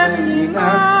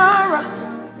kumeningara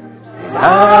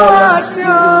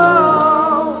Awasyo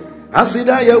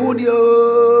Asida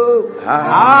Yahudio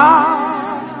Asida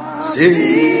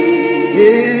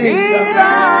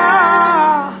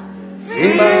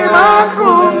Rima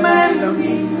kumeningara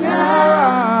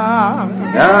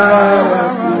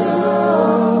Awasyo.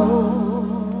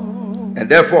 And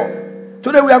therefore,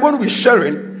 today we are going to be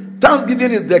sharing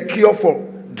thanksgiving is the cure for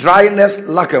dryness,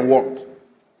 lack, and want.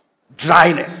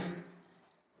 Dryness.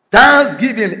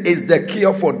 Thanksgiving is the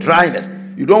cure for dryness.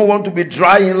 You don't want to be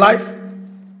dry in life?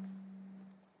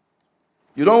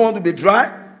 You don't want to be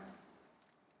dry?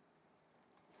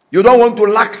 You don't want to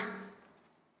lack?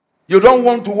 You don't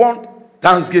want to want?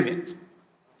 Thanksgiving.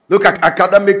 Look at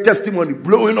academic testimony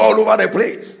blowing all over the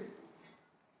place.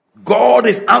 God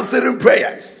is answering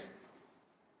prayers.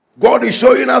 God is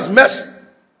showing us mercy.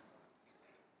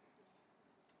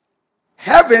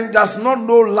 Heaven does not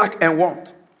know lack and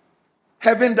want.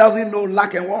 Heaven doesn't know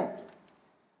lack and want.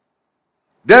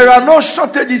 There are no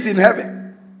shortages in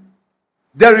heaven.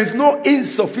 There is no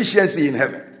insufficiency in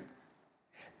heaven.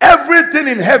 Everything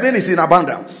in heaven is in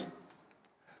abundance.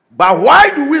 But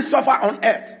why do we suffer on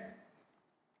earth?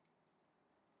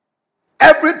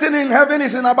 Everything in heaven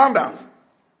is in abundance.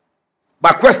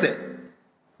 But question,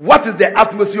 what is the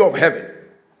atmosphere of heaven?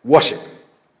 Worship.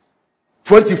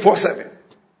 24/7.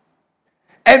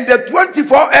 And the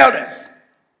 24 elders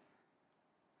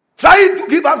trying to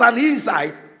give us an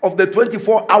insight of the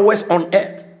 24 hours on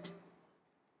earth.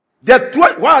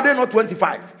 Why are they not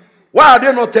 25? Why are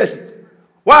they not 30?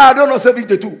 Why are they not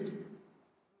 72?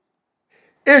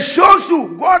 It shows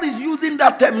you God is using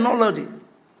that terminology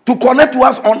to connect to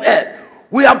us on earth.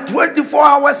 We have 24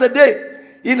 hours a day.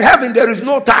 In heaven, there is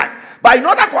no time. But in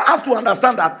order for us to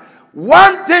understand that,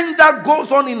 one thing that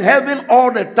goes on in heaven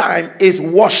all the time is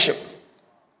worship,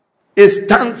 is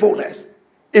thankfulness,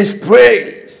 is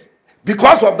praise.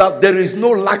 Because of that, there is no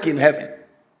lack in heaven.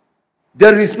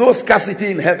 There is no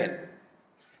scarcity in heaven.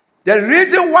 The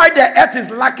reason why the earth is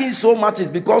lacking so much is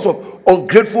because of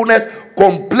ungratefulness,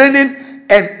 complaining,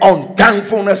 and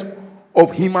unthankfulness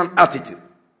of human attitude.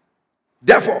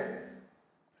 Therefore,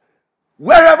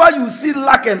 wherever you see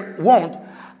lack and want,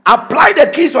 apply the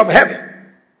keys of heaven,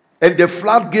 and the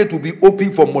floodgate will be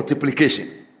open for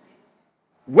multiplication.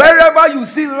 Wherever you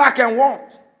see lack and want,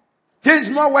 things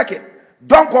not working,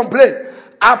 don't complain.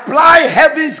 Apply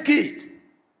heaven's key,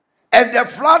 and the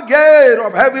floodgate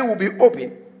of heaven will be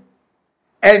open,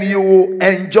 and you will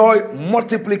enjoy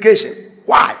multiplication.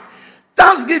 Why?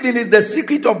 Thanksgiving is the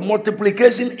secret of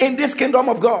multiplication in this kingdom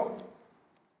of God.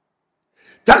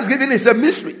 Thanksgiving is a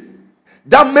mystery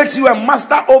that makes you a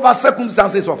master over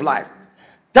circumstances of life.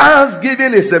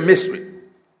 Thanksgiving is a mystery.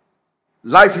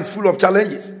 Life is full of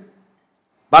challenges.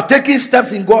 But taking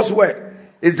steps in God's word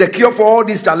is the cure for all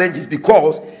these challenges,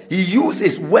 because He used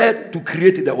His word to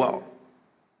create the world.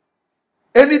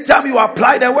 Anytime you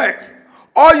apply the word,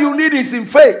 all you need is in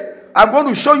faith. I'm going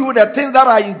to show you the things that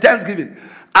are in thanksgiving.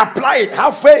 Apply it.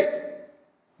 Have faith.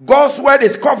 God's word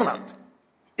is covenant.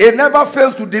 It never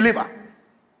fails to deliver.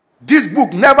 This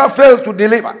book never fails to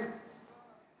deliver.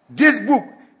 This book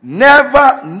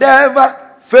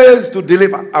never fails to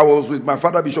deliver. I was with my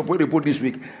father, Bishop Report this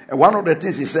week, and one of the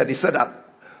things he said that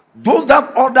those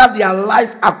that order their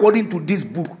life according to this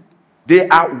book, they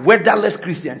are weatherless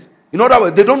Christians. In other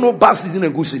words, they don't know bad season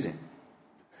and good season.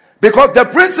 Because the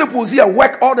principles here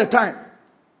work all the time.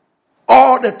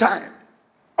 All the time.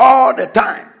 All the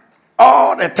time.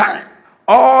 All the time.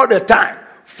 All the time.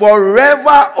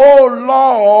 Forever, oh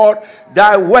Lord,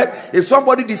 thy word. If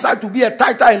somebody decides to be a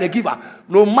tither and a giver,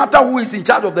 no matter who is in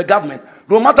charge of the government,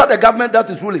 no matter the government that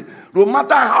is ruling, no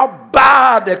matter how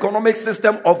bad the economic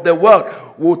system of the world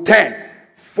will turn,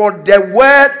 for the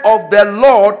word of the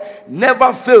Lord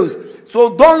never fails.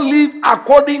 So don't live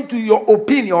according to your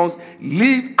opinions,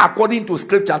 live according to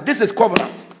scripture. This is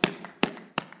covenant.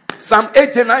 Psalm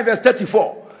 89 verse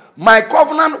 34. My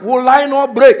covenant will I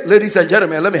not break. Ladies and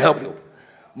gentlemen, let me help you.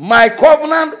 My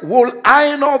covenant will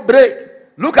I not break.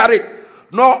 Look at it.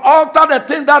 Nor alter the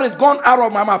thing that is gone out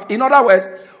of my mouth. In other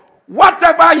words,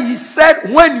 whatever He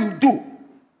said, when you do,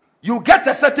 you get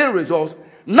a certain result.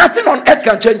 Nothing on earth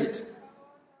can change it.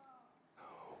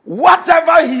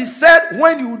 Whatever He said,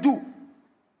 when you do,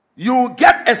 you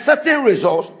get a certain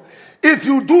result. If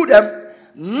you do them,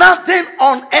 nothing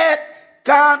on earth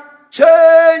can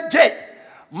change it.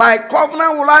 My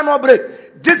covenant will I not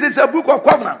break. This is a book of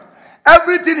covenant.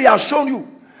 Everything He has shown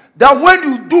you, that when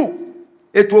you do,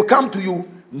 it will come to you.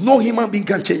 No human being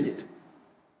can change it.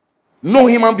 No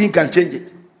human being can change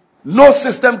it. No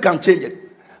system can change it.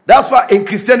 That's why in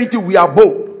Christianity we are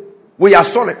bold. We are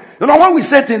solid. You know, when we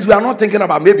say things, we are not thinking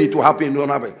about maybe it will happen.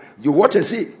 You watch and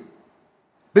see.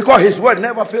 Because His word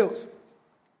never fails.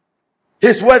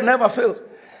 His word never fails.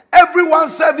 Everyone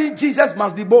serving Jesus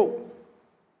must be bold.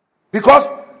 Because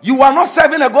you are not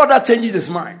serving a God that changes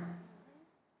His mind.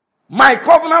 My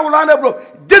covenant will not break.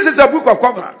 This is a book of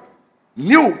covenant.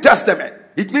 New Testament.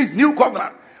 It means new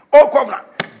covenant. Old covenant.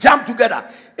 Jump together.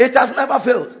 It has never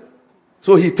failed.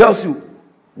 So he tells you,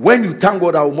 when you thank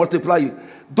God, I will multiply you.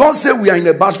 Don't say we are in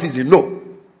a bad season. No.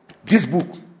 This book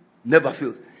never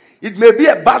fails. It may be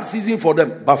a bad season for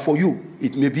them, but for you,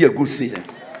 it may be a good season.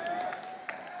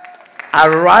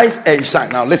 Arise and shine.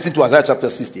 Now listen to Isaiah chapter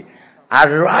 60.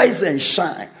 Arise and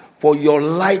shine, for your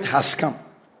light has come.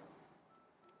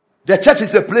 The church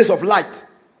is a place of light.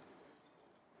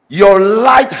 Your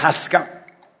light has come.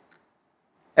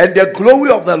 And the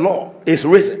glory of the Lord is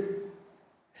risen.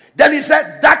 Then he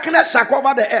said, darkness shall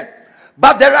cover the earth.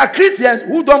 But there are Christians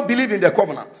who don't believe in the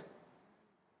covenant.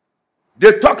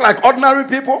 They talk like ordinary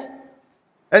people.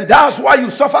 And that's why you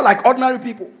suffer like ordinary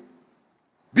people.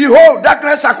 Behold,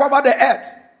 darkness shall cover the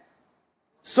earth.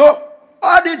 So,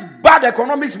 all this bad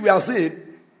economics we are seeing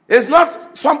is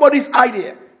not somebody's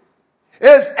idea.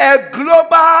 It's a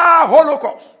global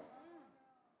holocaust.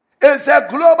 It's a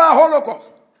global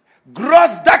holocaust.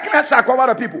 Gross darkness shall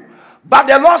cover the people. But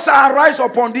the Lord shall arise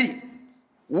upon thee.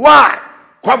 Why?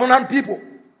 Covenant people.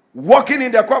 Walking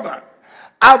in the covenant.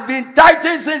 I've been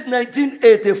tithing since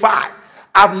 1985.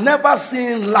 I've never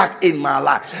seen lack in my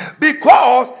life.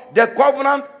 Because the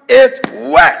covenant, it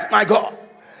works, my God.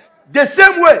 The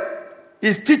same way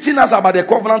he's teaching us about the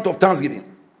covenant of thanksgiving.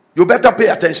 You better pay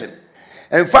attention.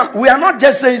 In fact, we are not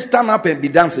just saying stand up and be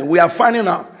dancing. We are finding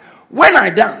out, when I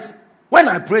dance, when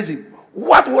I praise him,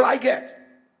 what will I get?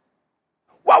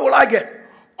 What will I get?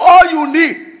 All you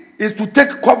need is to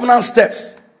take covenant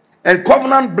steps. And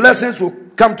covenant blessings will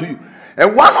come to you.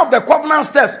 And one of the covenant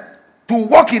steps, to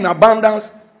walk in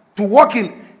abundance, to walk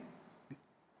in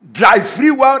dry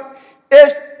free world,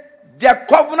 is the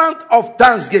covenant of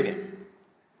thanksgiving.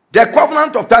 The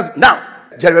covenant of thanksgiving. Now,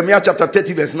 Jeremiah chapter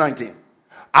 30 verse 19.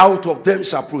 Out of them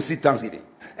shall proceed thanksgiving,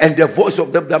 and the voice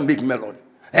of them that make melody,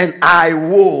 and I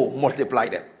will multiply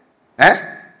them.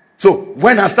 So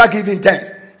when I start giving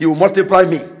thanks, he will multiply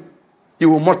me. He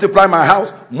will multiply my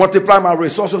house, multiply my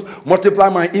resources, multiply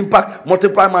my impact,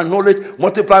 multiply my knowledge,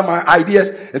 multiply my ideas.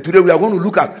 And today we are going to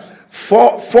look at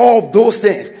four of those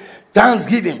things.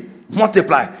 Thanksgiving,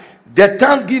 multiply. The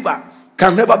thanksgiver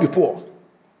can never be poor.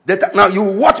 Now you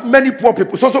watch many poor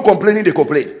people, so complaining, they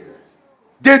complain.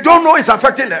 They don't know it's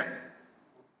affecting them.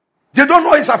 They don't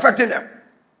know it's affecting them.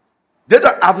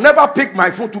 I've never picked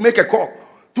my phone to make a call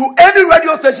to any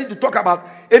radio station to talk about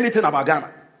anything about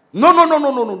Ghana. No.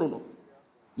 No.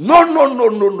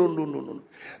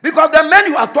 Because the men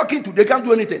you are talking to, they can't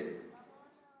do anything.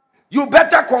 You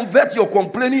better convert your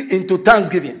complaining into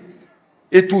thanksgiving.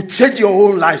 It will change your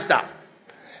whole lifestyle.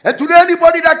 And today,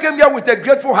 anybody that came here with a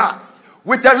grateful heart,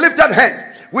 with a lifted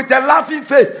hands, with a laughing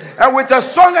face, and with a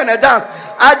song and a dance,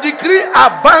 I decree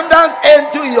abundance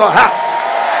into your house.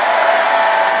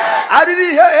 I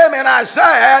didn't hear him, and I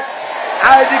said,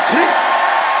 I decree.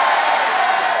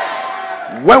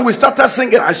 When we started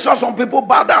singing, I saw some people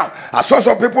bow down. I saw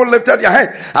some people lifted their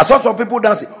hands. I saw some people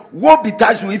dancing. What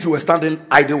betides you if you were standing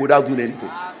idle without doing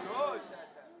anything?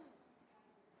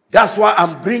 That's why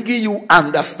I'm bringing you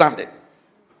understanding.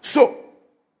 So,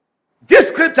 this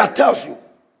scripture tells you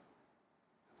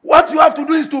what you have to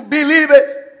do is to believe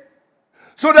it.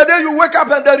 So the day you wake up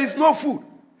and there is no food,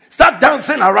 start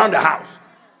dancing around the house.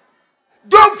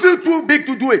 Don't feel too big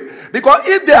to do it. Because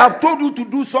if they have told you to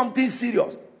do something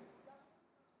serious,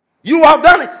 you have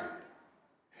done it.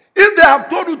 If they have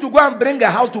told you to go and bring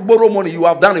a house to borrow money, you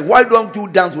have done it. Why don't you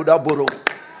dance without borrowing?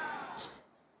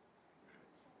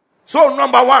 So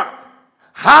number one,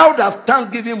 how does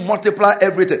thanksgiving multiply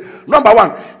everything? Number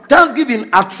one, thanksgiving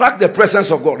attracts the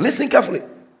presence of God. Listen carefully.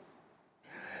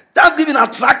 Thanksgiving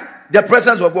attracts the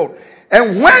presence of God.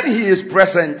 And when he is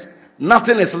present,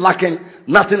 nothing is lacking,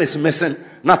 nothing is missing,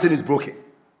 nothing is broken.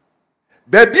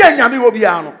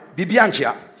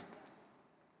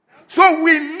 So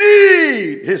we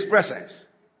need his presence.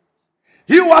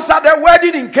 He was at the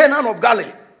wedding in Canaan of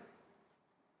Galilee.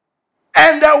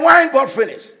 And the wine got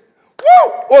finished.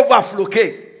 Overflow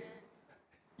came.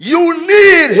 You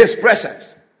need his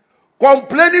presence.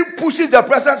 Complaining pushes the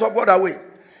presence of God away.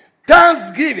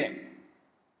 Thanksgiving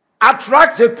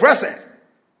attracts his presence.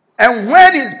 And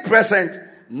when he's present,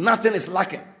 nothing is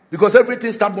lacking. Because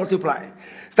everything starts multiplying.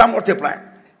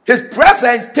 His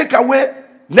presence takes away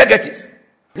negatives.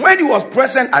 When he was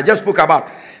present, I just spoke about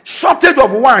shortage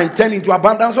of wine turned into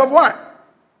abundance of wine.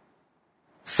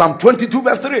 Psalm 22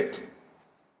 verse 3.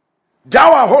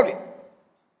 Thou art holy.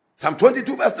 Psalm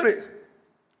 22 verse 3.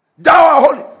 Thou art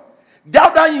holy. Thou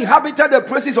that inhabited the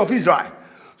praises of Israel.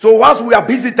 So whilst we are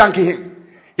busy thanking him,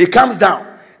 he comes down.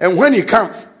 And when he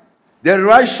comes, the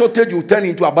rice shortage will turn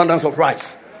into abundance of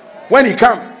rice. When he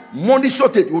comes, money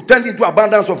shortage will turn into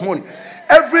abundance of money.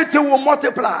 Everything will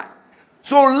multiply.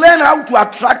 So learn how to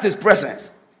attract his presence.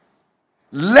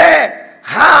 Learn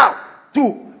how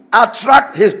to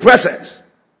attract his presence.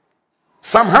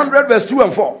 Psalm 100 verse 2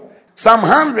 and 4. Psalm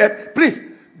 100, please,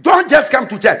 don't just come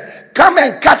to church. Come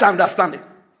and catch understanding.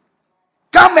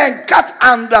 Come and catch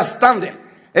understanding.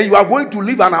 And you are going to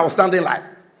live an outstanding life.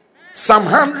 Psalm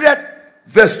 100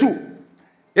 verse 2.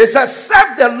 It says,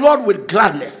 serve the Lord with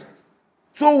gladness.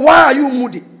 So why are you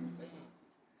moody?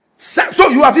 So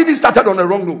you have even started on the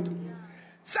wrong note.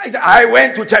 I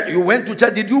went to church. You went to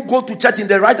church. Did you go to church in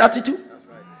the right attitude?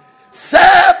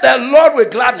 Serve the Lord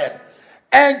with gladness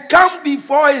and come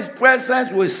before his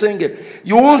presence with singing.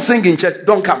 You won't sing in church.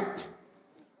 Don't come.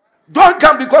 Don't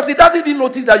come because he doesn't even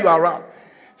notice that you are around.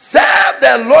 Serve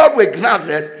the Lord with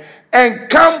gladness and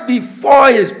come before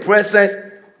his presence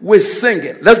with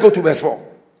singing. Let's go to verse 4.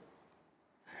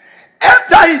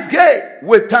 Enter his gate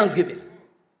with thanksgiving.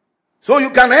 So you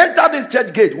can enter this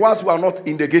church gate whilst you are not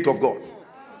in the gate of God.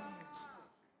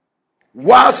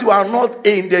 Whilst you are not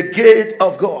in the gate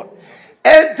of God.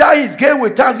 Enter his gate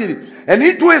with thanksgiving. And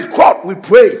into his court with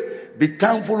praise. Be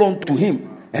thankful unto him.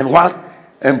 And what?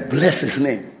 And bless his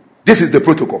name. This is the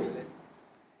protocol.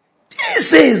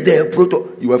 This is the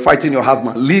protocol. You were fighting your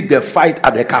husband. Leave the fight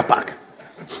at the car park.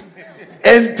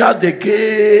 Enter the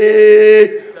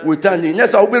gate with thanksgiving.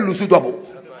 Yes, I will lose double.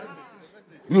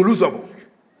 You lose double.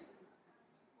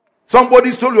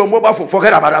 Somebody stole your mobile phone.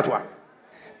 Forget about that one.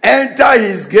 Enter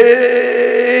his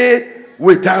gate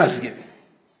with thanksgiving.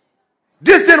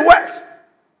 This thing works.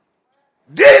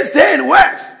 This thing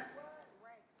works.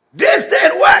 This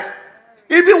thing works.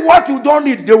 Even what you don't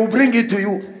need, they will bring it to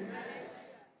you.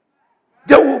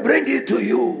 They will bring it to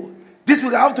you. This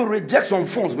week I have to reject some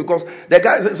phones because the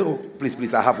guy says, oh,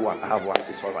 please, I have one.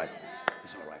 It's all right.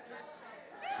 It's all right.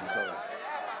 It's all right.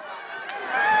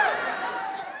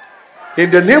 In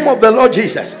the name of the Lord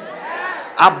Jesus,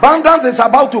 abundance is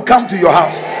about to come to your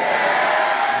house.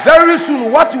 Very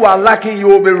soon, what you are lacking, you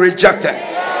will be rejected.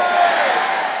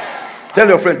 Tell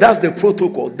your friend, that's the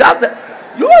protocol. That's the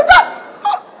you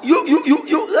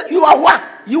are what?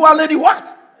 You are lady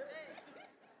what?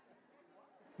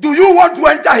 Do you want to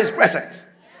enter his presence?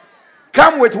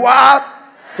 Come with what?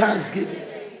 Thanksgiving.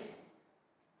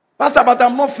 Pastor, but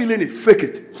I'm not feeling it. Fake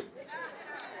it.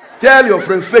 Tell your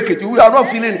friend, fake it. You are not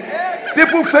feeling it.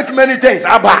 People fake many things.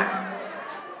 Abba.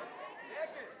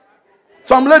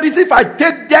 Some ladies, if I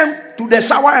take them to the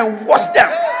shower and wash them,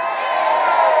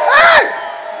 hey!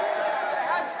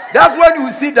 That's when you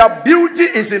see that beauty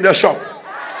is in the shop.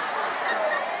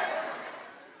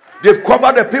 They've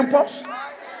covered the pimples.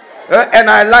 And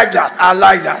I like that. I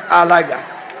like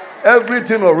that.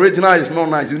 Everything original is not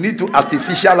nice. You need to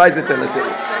artificialize it a little.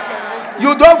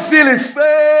 You don't feel it.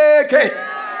 Fake it.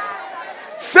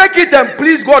 Fake it and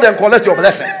please God and collect your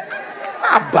blessing.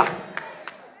 Abba.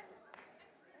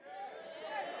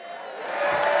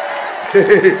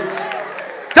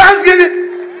 Thanksgiving.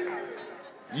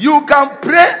 You can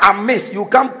pray amiss. You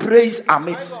can praise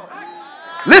amiss.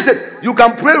 Listen, you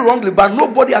can pray wrongly, but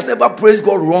nobody has ever praised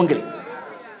God wrongly.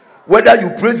 Whether you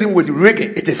praise him with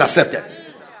reggae, it is accepted.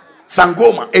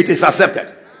 Sangoma, it is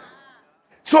accepted.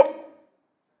 So,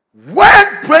 when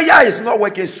prayer is not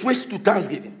working, switch to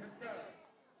thanksgiving.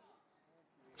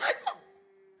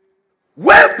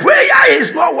 When prayer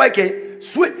is not working,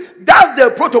 switch. That's the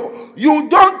protocol. You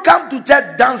don't come to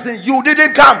church dancing. You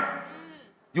didn't come.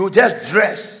 You just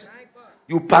dress.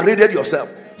 You paraded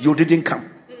yourself. You didn't come.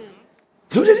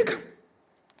 You didn't come.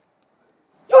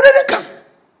 You didn't come.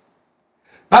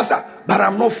 Pastor, but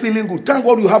I'm not feeling good. Thank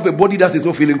God you have a body that is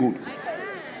not feeling good.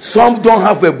 Some don't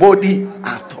have a body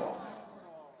at all.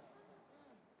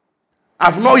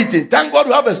 I've not eaten. Thank God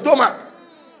you have a stomach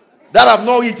that I've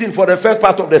not eaten for the first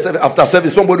part of the service. After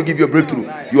service, somebody will give you a breakthrough.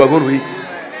 You are going to eat.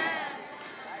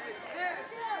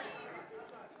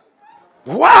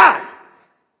 Why?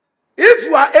 If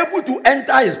you are able to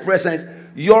enter his presence,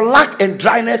 your lack and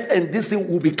dryness and this thing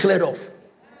will be cleared off.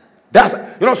 That's,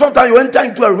 sometimes you enter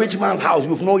into a rich man's house,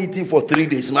 you've not eaten for 3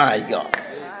 days. My God.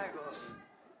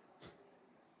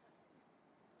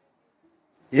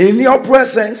 In your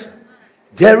presence,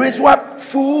 there is what?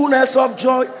 Fullness of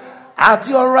joy. At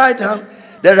your right hand,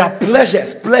 there are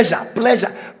pleasures. Pleasure.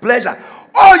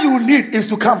 All you need is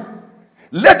to come.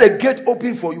 Let the gate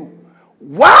open for you.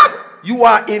 Whilst you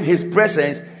are in his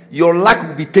presence, your lack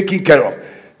will be taken care of.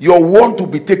 Your want to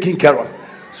be taken care of.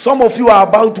 Some of you are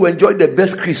about to enjoy the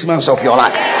best Christmas of your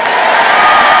life.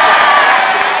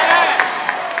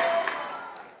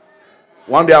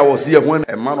 One day I was here when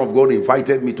a man of God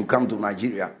invited me to come to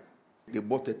Nigeria. They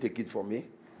bought a ticket for me.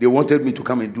 They wanted me to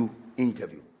come and do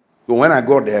interview. So when I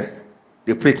got there,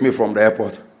 they picked me from the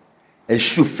airport and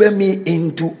chauffeured me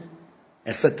into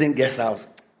a certain guest house.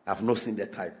 I've not seen the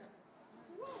type.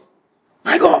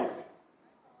 My God.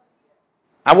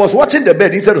 I was watching the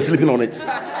bed instead of sleeping on it.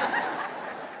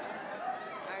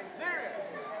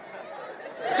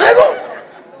 My God.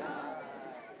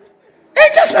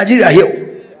 It's just Nigeria here.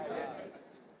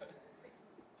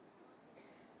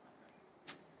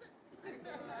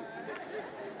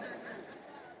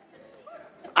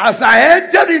 As I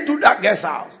entered into that guest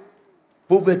house,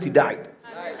 poverty died.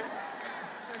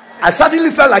 I suddenly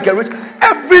felt like a rich.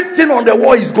 Everything on the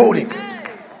wall is golden.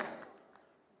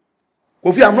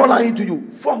 Kofi, I'm not lying to you.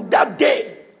 From that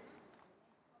day,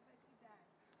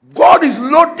 God is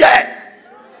loaded.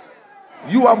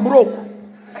 You are broke.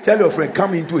 Tell your friend,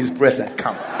 come into his presence.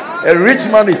 Come. A rich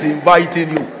man is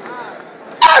inviting you.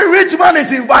 A rich man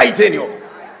is inviting you.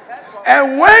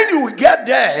 And when you get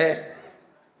there,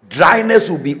 dryness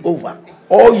will be over.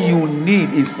 All you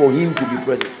need is for him to be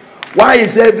present. Why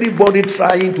is everybody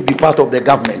trying to be part of the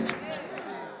government?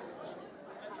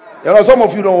 There are some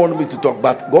of you don't want me to talk,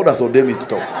 but God has ordained me to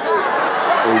talk.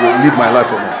 I will live my life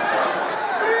for me.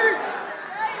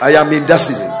 I am in that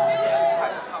season.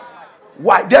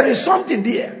 Why? There is something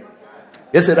there.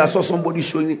 Yesterday I saw somebody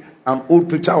showing an old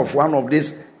picture of one of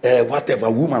this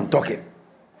whatever woman talking.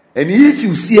 And if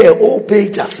you see an old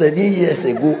picture 7 years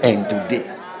ago and today,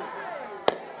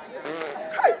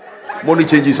 money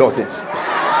changes all things.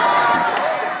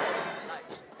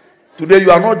 Today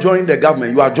you are not joining the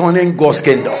government, you are joining God's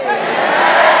kingdom.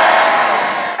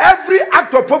 Every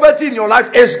act of poverty in your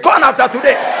life is gone after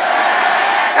today.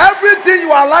 Everything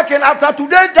you are lacking after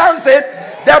today, dance it.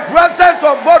 The presence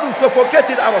of God will suffocate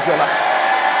it out of your life.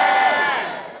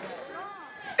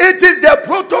 It is the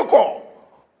protocol.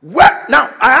 Now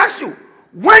I ask you,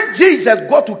 when Jesus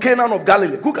got to Canaan of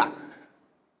Galilee, Kuka,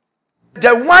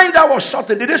 the wine that was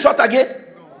shortened, did they short again?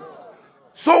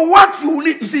 So what you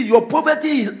need, you see, your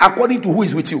poverty is according to who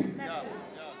is with you.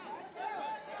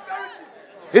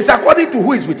 It's according to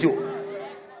who is with you.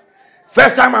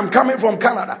 First time I'm coming from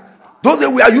Canada, those days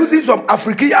we are using some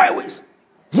African Airways.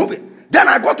 Moving. Then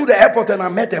I go to the airport and I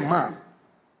met a man.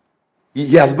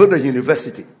 He has built a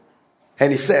university.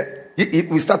 And he said,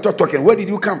 we started talking, where did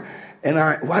you come? And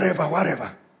I,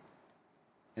 whatever.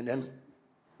 And then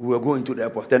we were going to the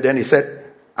airport. And then he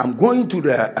said, I'm going to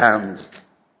the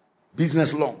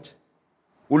business lounge.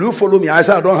 Will you follow me? I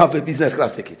said, I don't have a business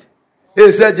class ticket.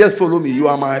 He said, just follow me. You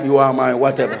are my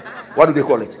whatever. What do they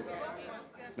call it?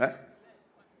 Eh?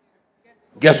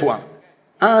 Guess what?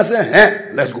 I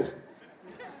said, let's go.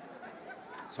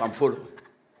 So I'm following.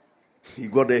 He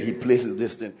got there, he places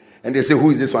this thing. And they say, who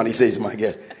is this one? He says, it's my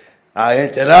guest. I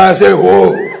enter. I say,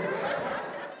 whoa.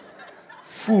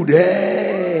 Food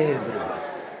everywhere.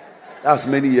 That's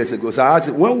many years ago. So I asked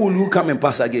him, when will you come and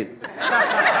pass again?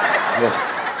 Yes.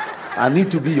 I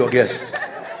need to be your guest.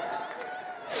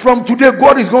 From today,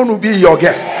 God is going to be your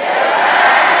guest.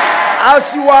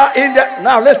 As you are in the...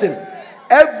 Now listen.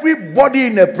 Everybody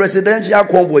in a presidential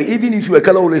convoy, even if you are a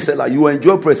Kalawole seller, you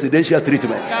enjoy presidential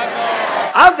treatment.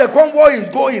 As the convoy is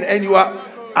going and you are...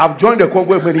 I've joined the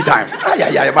convoy many times.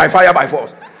 By fire, by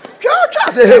force.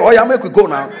 I say, hey, make we go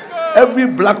now. Every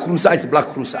black cruiser is black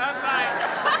cruiser.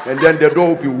 And then the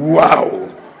door open. Wow.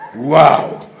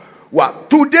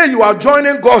 Today you are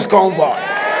joining God's convoy.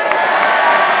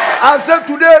 I said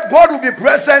today God will be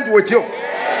present with you.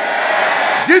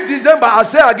 This December, I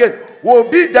say again, will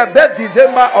be the best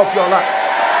December of your life.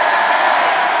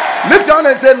 Lift your hand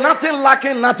and say, nothing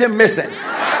lacking, nothing missing.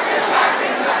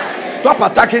 Stop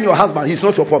attacking your husband. He's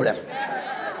not your problem.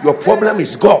 Your problem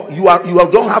is God. You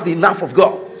don't have enough of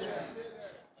God.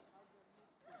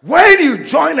 When you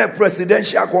join a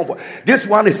presidential convoy, this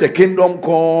one is a kingdom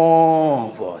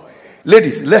convoy.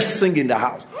 Ladies, let's sing in the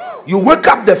house. You wake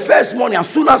up the first morning, as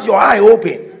soon as your eye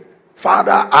open,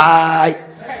 Father, I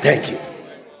thank you.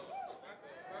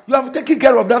 You have taken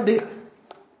care of that day.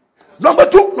 Number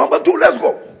two, let's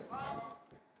go.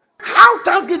 How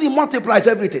Thanksgiving multiplies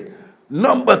everything.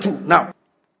 Number two,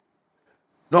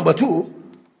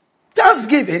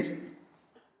 Thanksgiving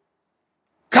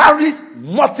carries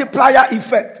multiplier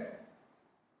effect.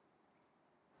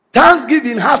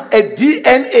 Thanksgiving has a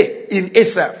DNA in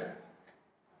itself.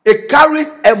 It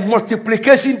carries a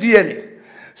multiplication DNA.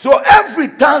 So every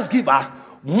Thanksgiver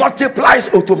multiplies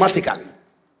automatically.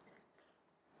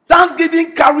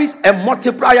 Thanksgiving carries a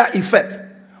multiplier effect.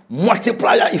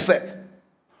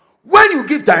 When you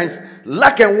give thanks,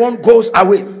 lack and want goes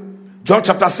away. John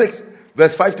chapter 6,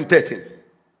 verse 5 to 13.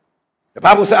 The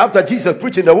Bible says after Jesus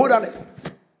preached in the wilderness,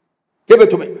 give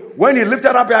it to me. When he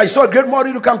lifted up, I saw a great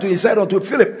multitude come to him. He said unto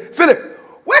Philip,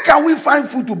 where can we find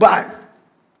food to buy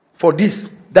for this,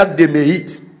 that they may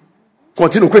eat?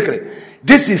 Continue quickly.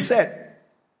 This he said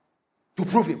to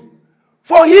prove him.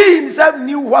 For he himself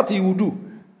knew what he would do.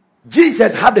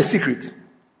 Jesus had the secret.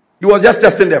 He was just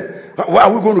testing them. Where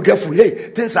are we going to get food? Hey,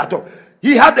 things are tough.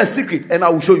 He had the secret, and I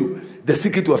will show you. The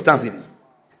secret was thanksgiving.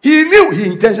 He knew. He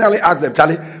intentionally asked them,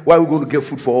 Charlie, where are we going to get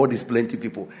food for all these plenty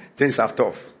people? Things are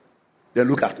tough. Then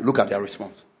look at their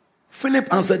response.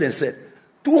 Philip answered and said,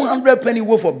 200 penny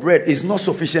worth of bread is not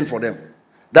sufficient for them,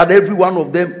 that every one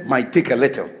of them might take a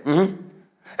little. Mm-hmm.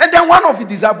 And then one of his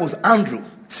disciples, Andrew,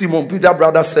 Simon Peter's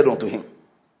brother, said unto him,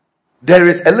 there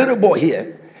is a little boy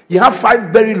here. He have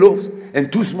 5 berry loaves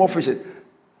and 2 small fishes.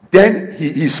 Then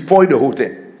he spoiled the whole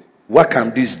thing. What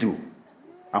can this do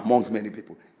among many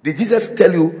people? Did Jesus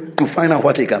tell you to find out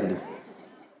what he can do?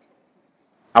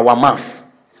 Our mouth.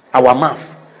 Our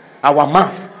mouth. Our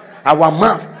mouth. Our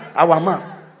mouth. Our mouth.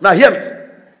 Now hear me.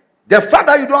 The fact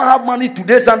that you don't have money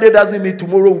today, Sunday, doesn't mean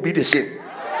tomorrow will be the same.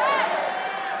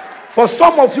 For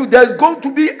some of you, there's going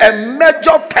to be a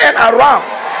major turnaround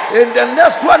in the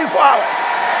next 24 hours.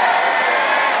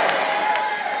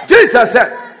 Jesus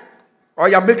said, oh,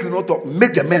 you're making note of,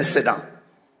 make the men sit down.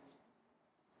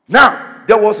 Now,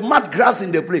 there was much grass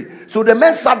in the place. So the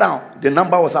men sat down. The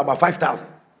number was about 5,000.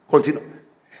 Continue.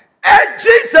 And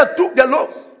Jesus took the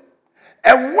loaves.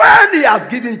 And when he has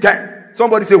given thanks,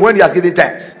 somebody say, when he has given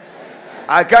thanks.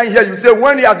 I can't hear you say,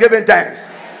 when he has given thanks.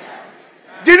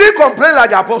 Did he complain like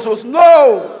the apostles?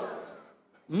 No.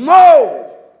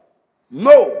 No.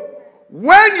 No.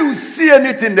 When you see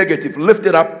anything negative, lift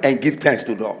it up and give thanks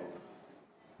to God.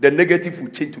 The negative will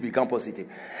change to become positive.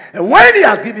 And when he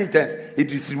has given thanks, he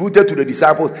distributed to the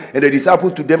disciples, and the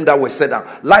disciples to them that were set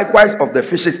down. Likewise of the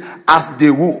fishes as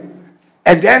they would.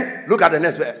 And then, look at the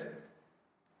next verse.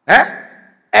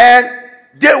 And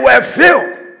they were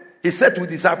filled. He said to his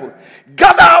disciples,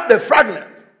 gather up the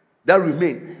fragments that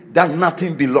remain, that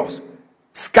nothing be lost.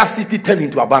 Scarcity turned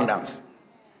into abundance.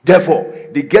 Therefore,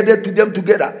 they gathered to them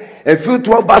together and filled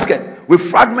 12 baskets with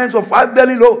fragments of 5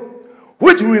 barley loaves,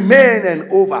 which remained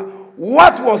and over.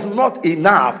 What was not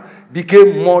enough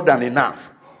became more than enough.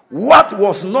 What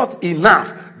was not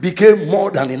enough became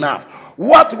more than enough.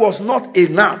 What was not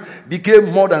enough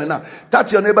became more than enough.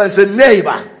 Touch your neighbor and say,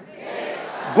 neighbor.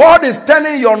 God is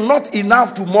turning your not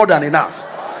enough to more than enough.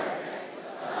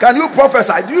 Can you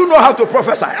prophesy? Do you know how to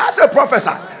prophesy? I say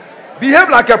prophesy. Behave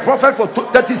like a prophet for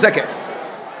 30 seconds.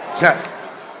 Yes.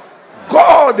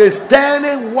 God is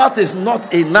turning what is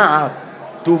not enough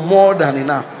to more than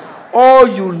enough. All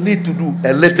you need to do,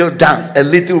 a little dance, a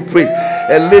little praise,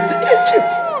 a little, it's cheap.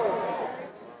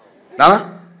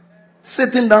 Now,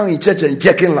 sitting down in church and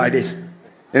checking like this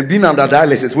and being under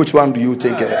dialysis, which one do you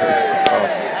think is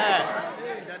powerful?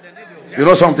 You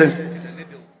know something?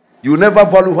 You never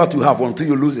value what you have until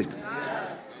you lose it.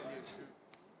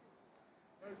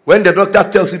 When the doctor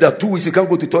tells you that 2 weeks you can't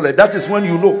go to the toilet, that is when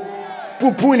you know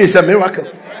poo-pooing is a miracle.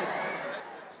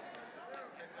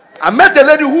 I met a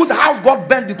lady whose house got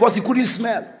burnt because he couldn't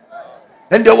smell.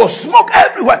 And there was smoke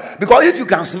everywhere. Because if you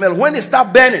can smell, when it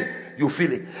starts burning, you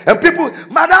feel it. And people,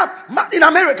 madam, in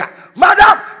America,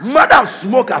 madam,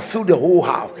 smoke has filled the whole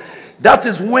house. That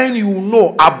is when you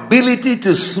know ability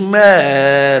to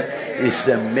smell is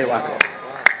a miracle.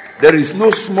 There is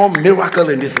no small miracle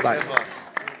in this life.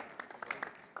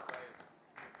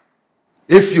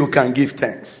 If you can give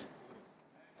thanks.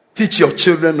 Teach your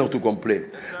children not to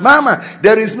complain. Mama,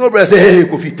 there is no bread. Say, hey,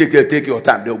 Kofi, take your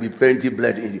time. There will be plenty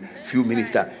blood in a few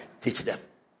minutes time. Teach them.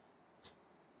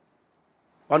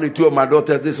 Only 2 of my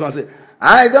daughters, this one said,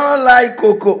 I don't like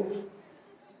cocoa.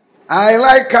 I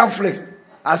like cornflakes.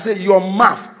 I said, your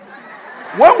mouth.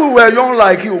 When we were young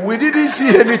like you, we didn't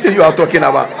see anything you are talking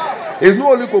about. It's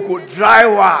not only cocoa, dry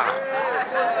wire.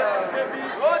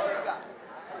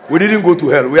 We didn't go to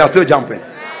hell. We are still jumping.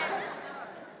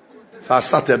 So I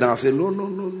sat there and I said, no,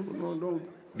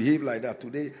 don't behave like that.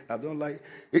 Today, I don't like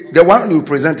it. The one you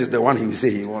present is the one he will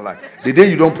say he won't like. The day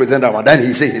you don't present that one, then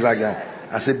he say he like that.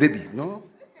 I said, baby, no.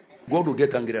 God will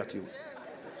get angry at you.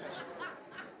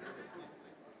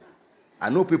 I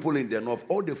know people in the north,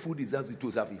 all the food deserves it to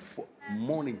have it.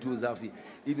 Morning to have it.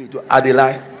 Even to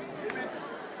Adelaide.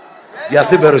 They are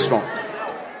still very strong.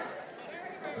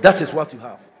 That is what you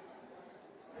have.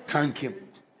 Thank him.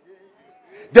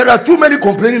 There are too many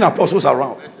complaining apostles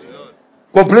around.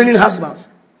 Complaining husbands.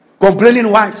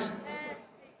 Complaining wives.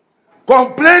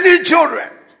 Complaining children.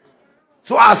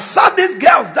 So I sat these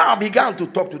girls down and began to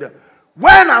talk to them.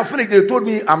 When I finished, they told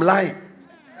me I'm lying.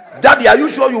 Daddy, are you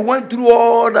sure you went through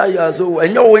all that years? So,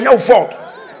 and your fault.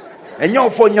 And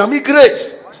your fault, Nyami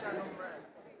grace.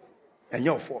 And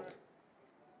your fault.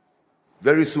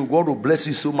 Very soon, God will bless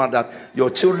you so much that your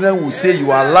children will say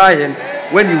you are lying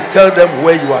when you tell them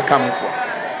where you are coming from.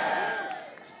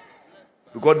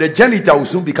 Because the janitor will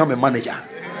soon become a manager.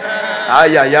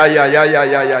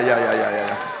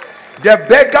 The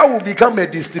beggar will become a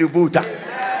distributor.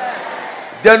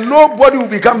 Then nobody will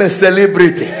become a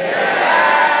celebrity.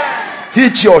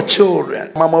 Teach your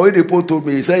children. Mama Oedipo told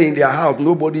me, he said in their house,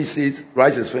 nobody says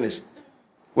rice is finished.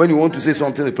 When you want to say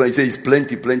something, you say it's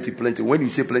plenty, plenty, plenty. When you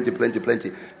say plenty, plenty,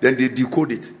 plenty, then they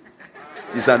decode it.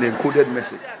 It's an encoded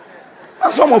message.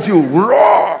 And some of you,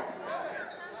 raw.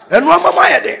 And one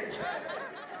mama there.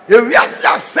 You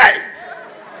just say,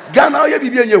 Ghana,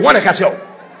 you want to catch you.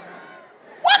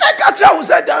 When I catch you,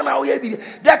 say Ghana,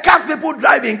 the cars people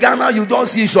drive in Ghana, you don't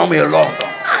see some in London.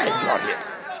 I got it.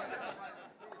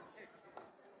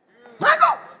 My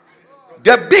God.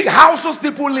 The big houses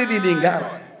people live in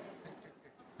Ghana.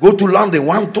 Go to London,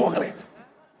 one toilet.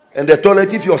 And the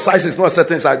toilet, if your size is not a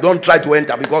certain size, don't try to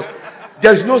enter because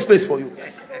there's no space for you.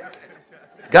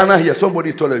 Ghana here,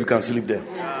 somebody's toilet, you can sleep there.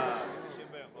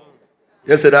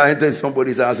 Yesterday I entered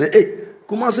somebody's house. I said, hey,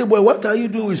 Kumasi boy, what are you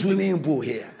doing with swimming pool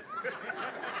here?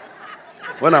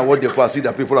 When I walk the pool, I see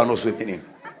that people are not swimming in.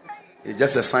 It's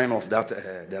just a sign of that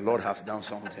the Lord has done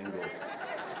something.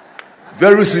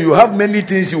 Very soon you have many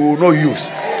things you will not use.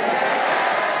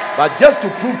 But just to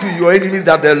prove to your enemies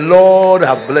that the Lord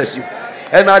has blessed you.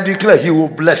 And I declare he will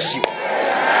bless you.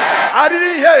 I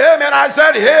didn't hear him and I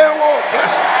said he will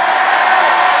bless you.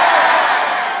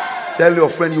 Tell your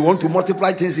friend you want to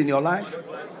multiply things in your life.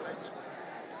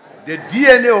 The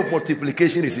DNA of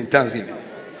multiplication is in thanksgiving.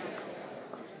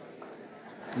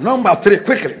 Number 3,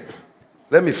 quickly.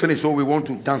 Let me finish so we want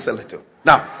to dance a little.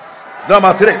 Now,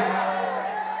 number 3.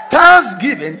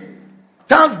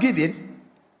 Thanksgiving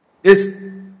is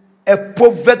a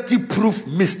poverty-proof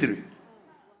mystery.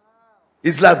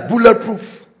 It's like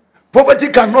bulletproof. Poverty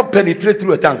cannot penetrate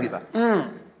through a thanksgiver.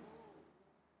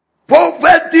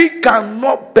 Poverty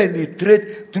cannot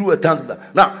penetrate through a thanksgiver.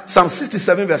 Now, Psalm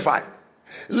 67 verse 5.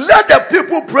 Let the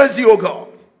people praise you, O God,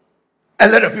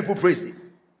 and let the people praise thee.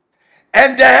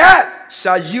 And the earth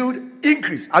shall yield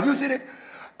increase. Have you seen it?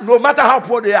 No matter how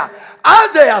poor they are,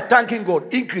 as they are thanking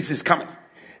God, increase is coming.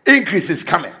 Increase is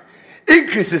coming.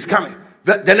 Increase is coming.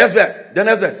 The next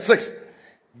verse, 6.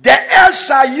 The earth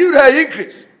shall yield her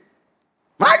increase.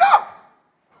 My God.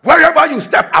 Wherever you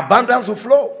step, abundance will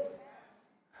flow.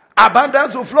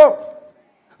 Abundance will flow.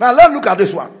 Now let's look at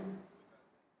this one.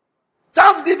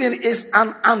 Thanksgiving is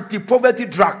an anti-poverty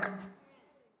drug.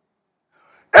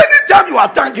 Anytime you are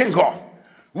thanking God,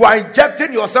 you are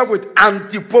injecting yourself with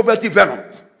anti-poverty venom.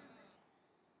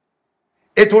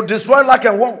 It will destroy lack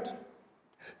and want.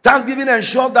 Thanksgiving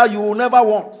ensures that you will never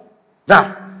want.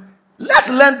 Now, let's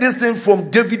learn this thing from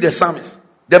David the psalmist,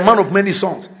 the man of many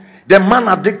songs, the man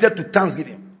addicted to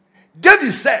thanksgiving.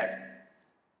 David said,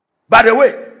 by the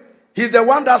way, he's the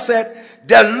one that said,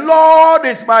 the Lord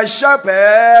is my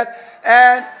shepherd,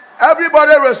 and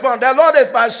everybody respond, the Lord is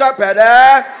my shepherd.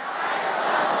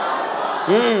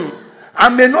 I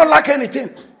may not lack anything.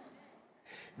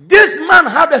 This man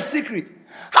had a secret.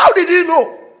 How did he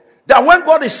know that when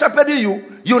God is shepherding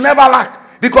you, you never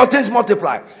lack? Because things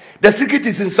multiply. The secret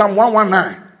is in Psalm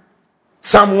 119.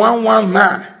 Psalm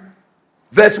 119,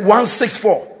 verse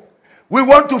 164. We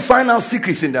want to find out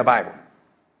secrets in the Bible.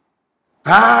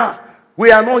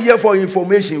 We are not here for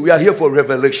information. We are here for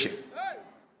revelation.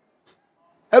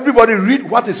 Everybody read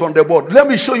what is on the board. Let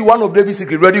me show you one of David's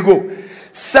secrets. Ready, go.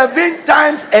 7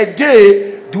 times a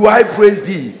day do I praise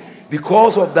thee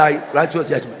because of thy righteous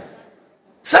judgment.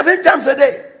 7 times a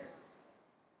day.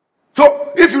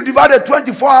 So if you divide the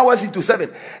 24 hours into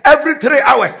 7, every 3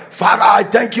 hours, Father, I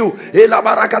thank you.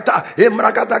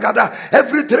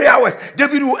 Every 3 hours,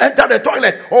 David will enter the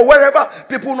toilet or wherever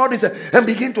people notice and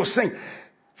begin to sing.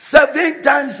 7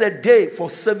 times a day for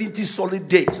 70 solid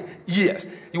days. Years.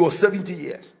 It was 70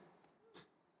 years.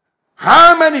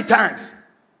 How many times?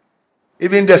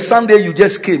 Even the Sunday you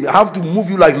just came, I have to move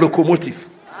you like locomotive.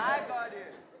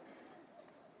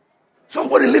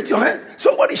 Somebody lift your hand.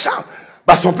 Somebody shout.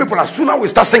 But some people, as soon as we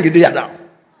start singing, they are down.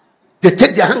 They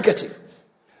take their handkerchief.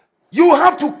 You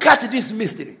have to catch this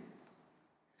mystery.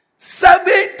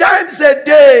 7 times a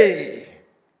day,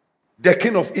 the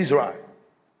king of Israel.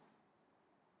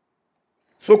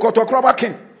 So Kotokraba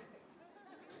king.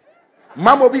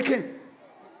 Mamobi king.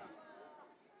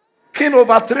 King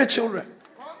over 3 children.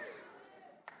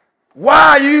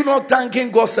 Why are you not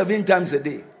thanking God 7 times a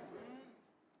day?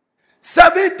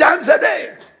 7 times a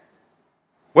day.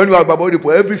 When you are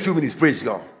Babodipo, every few minutes, praise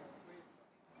God.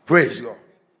 Praise God.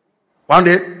 One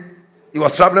day, he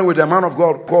was traveling with a man of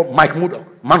God called Mike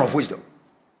Murdoch, man of wisdom.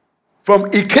 From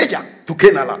Ikeja to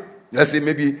Kenaland. Let's say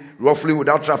maybe roughly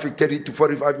without traffic, 30 to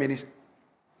 45 minutes.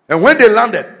 And when they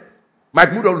landed,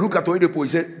 Mike Murdoch looked at Oedipo. He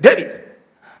said, David,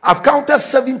 I've counted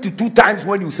 72 times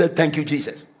when you said thank you,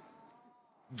 Jesus.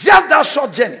 Just that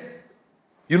short journey.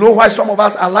 You know why some of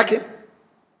us are lacking?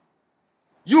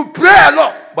 You pray a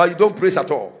lot, but you don't praise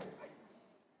at all.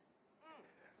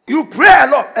 You pray a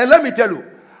lot, and let me tell you,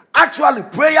 actually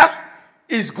prayer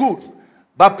is good,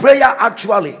 but prayer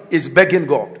actually is begging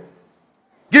God.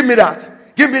 Give me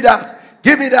that, give me that,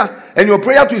 give me that, and your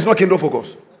prayer too is not kingdom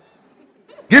focus.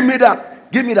 Give me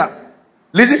that, give me that.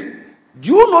 Listen, do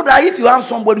you know that if you have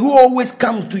somebody who always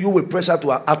comes to you with pressure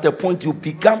to at a point you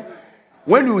become,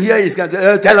 when you hear his can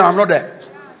say, tell him I'm not there.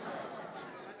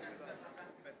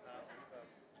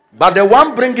 But the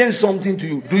one bringing something to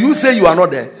you, do you say you are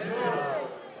not there?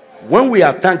 When we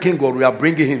are thanking God, we are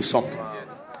bringing him something.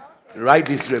 Write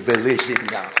this revelation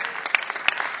down.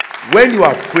 When you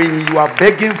are praying, you are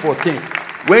begging for things.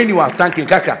 When you are thanking,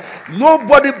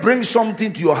 nobody brings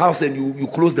something to your house and you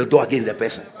close the door against the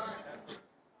person.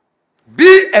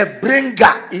 Be a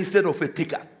bringer instead of a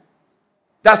taker.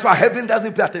 That's why heaven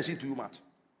doesn't pay attention to you much.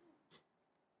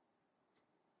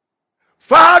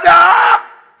 Father,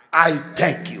 I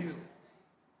thank you.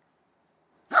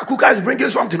 Now, Kuka is bringing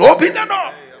something. Open the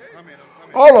door.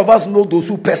 All of us know those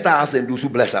who pester us and those who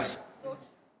bless us.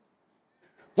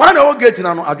 When I get in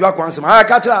an adwa kwansem, I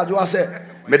catch adwa say,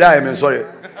 "Meda I'm sorry."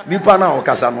 Nipa na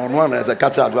okasa no one as a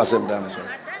catch adwa say, "Meda I'm sorry."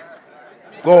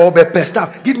 Go over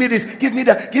pester. Give me this. Give me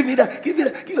that. Give me that. Give me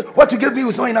that. Give me that. What you gave me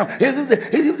was not enough. Heaven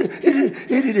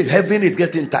is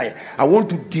getting tired. I want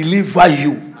to deliver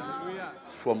you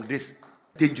from this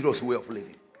dangerous way of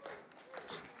living.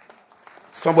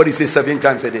 Somebody say 7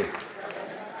 times a day.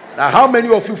 Now, how many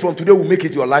of you from today will make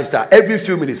it your lifestyle? Every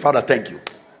few minutes, Father, thank you.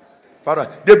 Father,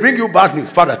 they bring you bad news.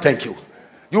 Father, thank you.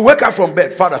 You wake up from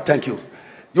bed. Father, thank you.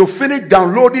 You finish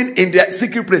downloading in the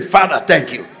secret place. Father,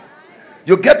 thank you.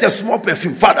 You get a small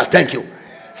perfume. Father, thank you.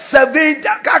 7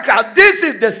 times. This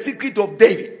is the secret of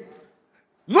David.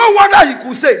 No wonder he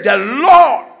could say, the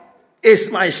Lord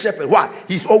is my shepherd. Why?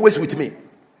 He's always with me.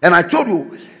 And I told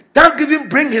you, Thanksgiving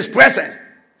bring his presence.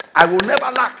 I will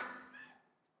never lack.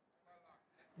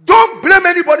 Don't blame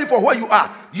anybody for where you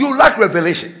are. You lack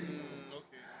revelation.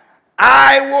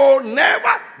 I will never.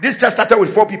 This just started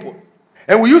with 4 people.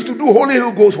 And we used to do Holy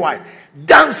Hill Goes Wide.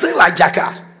 Dancing like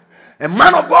jackass. A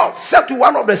man of God said to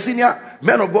one of the senior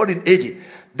men of God in AG,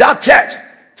 that church,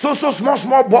 so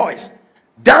small boys,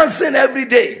 dancing every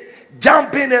day,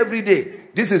 jumping every day.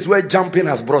 This is where jumping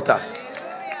has brought us.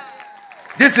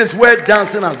 This is where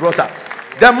dancing has brought us.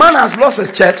 The man has lost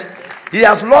his church. He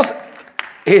has lost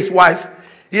his wife.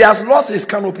 He has lost his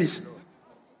canopies.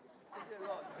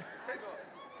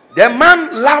 The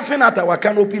man laughing at our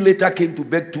canopy later came to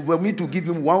beg for me to give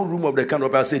him 1 room of the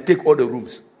canopy. I said, take all the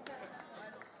rooms.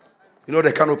 You know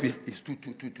the canopy is 2.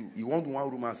 You want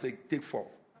 1 room, I say, take 4.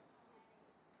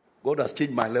 God has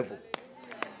changed my level.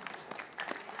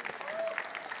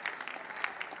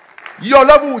 Your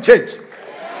level will change.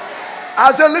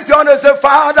 I said, lift your hand and say,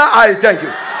 Father, I thank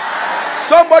you.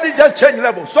 Somebody just change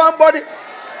level. Somebody.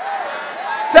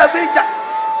 7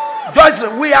 times.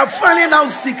 Joycelyn, we are finding out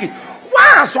secret.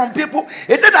 Why are some people?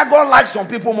 Is it that God likes some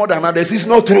people more than others? It's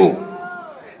not true.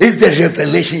 It's the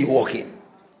revelation you walk in.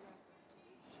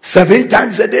 7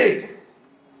 times a day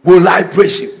will I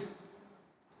praise you.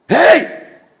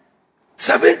 Hey,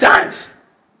 7 times.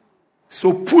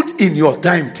 So put in your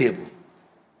timetable.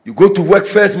 You go to work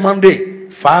first Monday.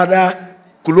 Father,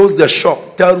 close the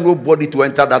shop. Tell nobody to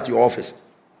enter that your office.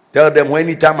 Tell them,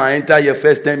 anytime I enter your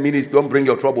first 10 minutes, don't bring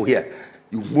your trouble here.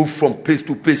 You move from pace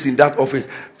to pace in that office.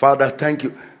 Father, thank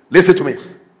you. Listen to me.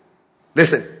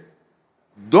 Listen.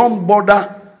 Don't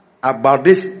bother about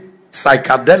this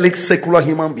psychedelic secular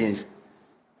human beings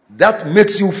that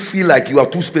makes you feel like you are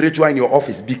too spiritual in your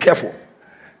office. Be careful.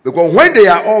 Because when they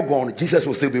are all gone, Jesus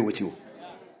will still be with you.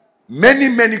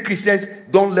 Many Christians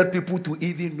don't let people to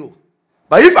even know.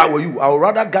 But if I were you, I would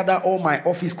rather gather all my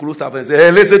office close staff and say,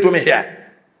 hey, listen to me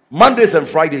here. Mondays and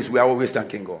Fridays, we are always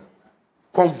thanking God.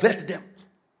 Convert them.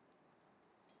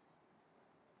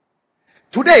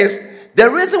 Today, the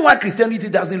reason why Christianity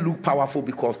doesn't look powerful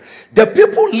because the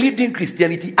people leading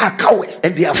Christianity are cowards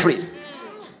and they are afraid.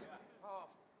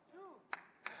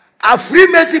 Are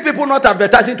Freemason people not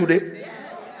advertising today? Yes.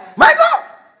 My God.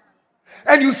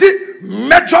 And you see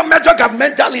major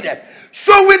governmental leaders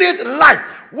showing it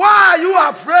live. Why are you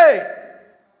afraid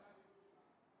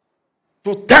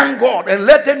to thank God and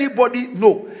let anybody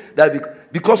know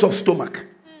that because of stomach?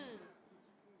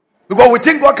 Because we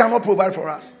think God cannot provide for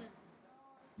us.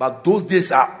 But those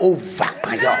days are over.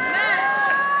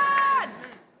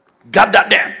 Gather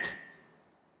them.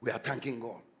 We are thanking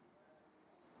God.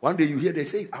 One day you hear they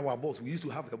say, our boss, we used to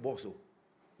have a boss. So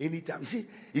anytime, you see,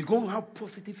 it's going to have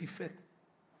positive effect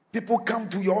People come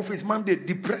to your office Monday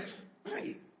depressed.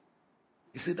 Hey.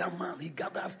 He said, that man, he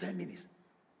gathers 10 minutes.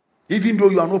 Even though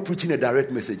you are not preaching a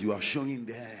direct message, you are showing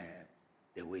them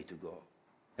the way to go.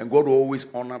 And God will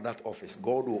always honor that office.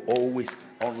 God will always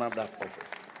honor that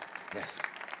office. Yes.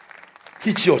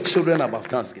 Teach your children about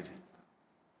Thanksgiving.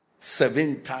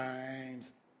 7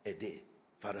 times a day.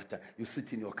 Father, thank you. You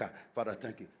sit in your car. Father,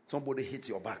 thank you. Somebody hits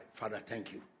your back. Father,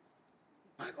 thank you.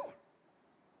 My God.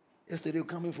 Yesterday,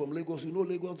 coming from Lagos, you know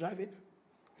Lagos driving?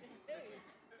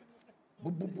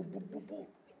 Boop, boop, boop, boop, boop, boop.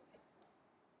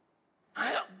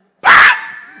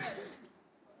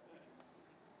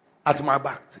 At my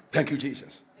back. Thank you,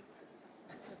 Jesus.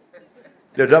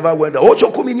 The driver went, oh,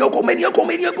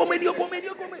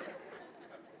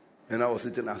 and I was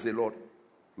sitting, I said, Lord,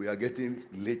 we are getting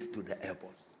late to the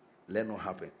airport. Let not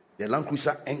happen. The Land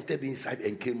Cruiser entered inside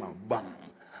and came out. Bam.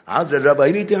 I asked the driver,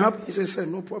 anything happen? He said,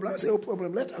 no problem. I said, no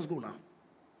problem. Let us go now.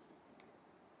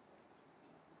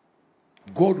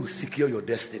 God will secure your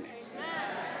destiny.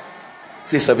 Amen.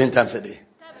 Say 7 times a day. 7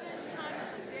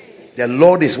 times a day. The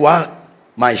Lord is what?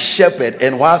 My shepherd,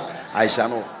 and what? I shall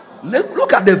know.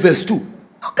 Look at the verse 2.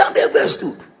 Look at the verse 2.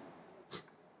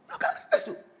 Look at the verse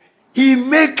 2. He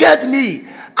maketh me,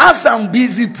 as I'm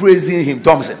busy praising him,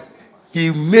 Thompson,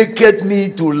 he maketh me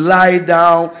to lie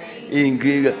down in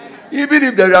green. Even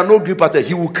if there are no green patterns,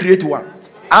 he will create one.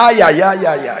 And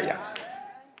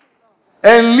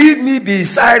lead me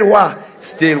beside what?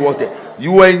 Still water.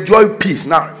 You will enjoy peace.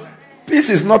 Now, peace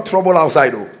is not trouble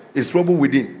outside, though. It's trouble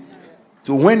within.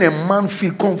 So when a man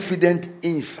feels confident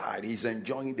inside, he's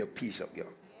enjoying the peace of God.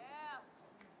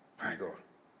 My God.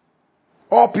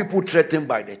 All people threatened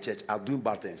by the church are doing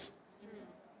bad things.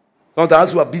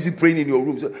 Sometimes you are busy praying in your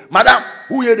room. So, Madam,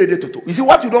 who here the day to? You see,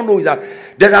 what you don't know is that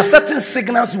there are certain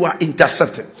signals you are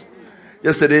intercepting.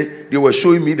 Yesterday, they were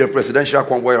showing me the presidential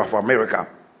convoy of America,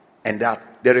 and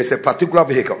that there is a particular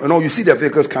vehicle. You know, you see the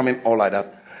vehicles coming all like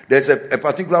that. There's a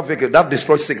particular vehicle that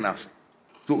destroys signals.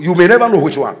 So you may never know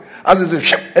which one. As I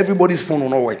say, everybody's phone will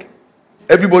not work.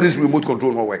 Everybody's remote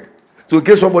control will not work. So in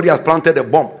case somebody has planted a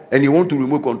bomb and you want to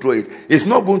remote control it, it's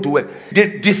not going to work.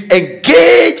 They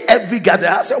disengage every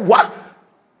gathering. I said, what?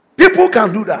 People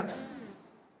can do that.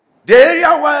 The area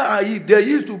where I live, there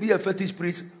used to be a fetish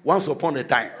priest once upon a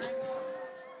time.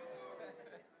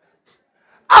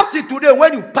 Up to today,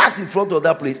 when you pass in front of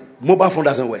that place, mobile phone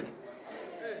doesn't work.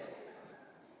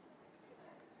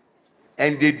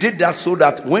 And they did that so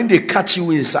that when they catch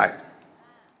you inside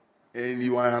and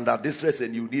you are under distress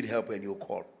and you need help and you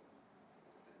call.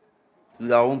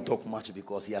 I won't talk much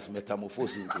because he has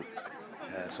metamorphosed into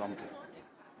something.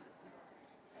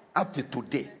 Up to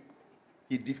today,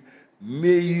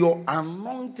 may your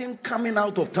anointing coming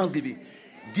out of Thanksgiving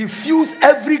diffuse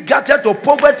every gadget of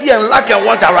poverty and lack and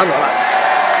want around your life.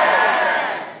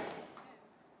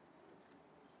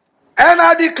 And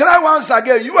I declare once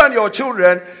again, you and your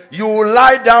children, you will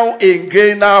lie down in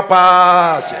greener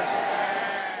pastures.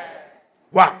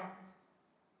 Wow.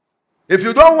 If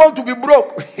you don't want to be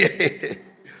broke, if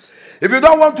you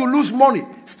don't want to lose money,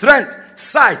 strength,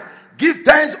 size, give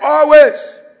thanks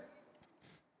always.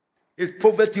 It's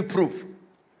poverty proof.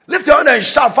 Lift your hand and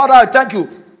shout, Father, I thank you.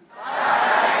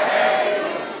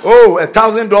 Oh,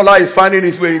 $1,000 is finding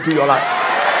its way into your life.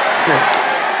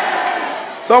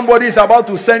 Somebody is about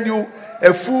to send you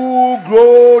a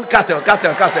full-grown cattle.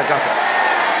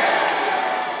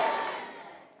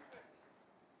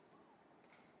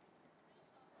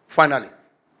 Finally,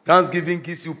 Thanksgiving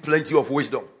gives you plenty of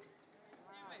wisdom,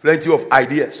 plenty of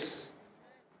ideas.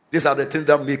 These are the things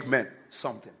that make men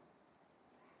something.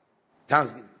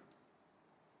 Thanksgiving.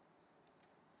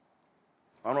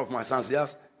 One of my sons, he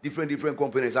has different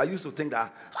companies. I used to think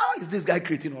that, how is this guy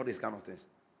creating all these kind of things?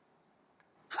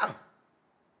 How?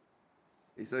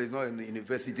 He said it's not in the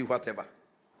university, whatever.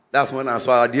 That's when I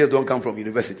saw ideas don't come from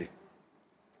university.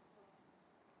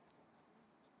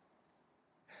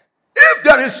 If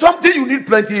there is something you need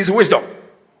plenty, is wisdom.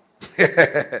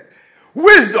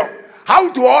 Wisdom.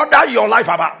 How to order your life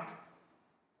about.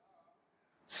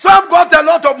 Some got a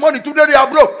lot of money. Today they are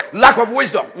broke. Lack of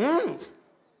wisdom.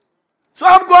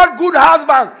 Some got good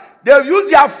husbands. They've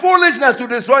used their foolishness to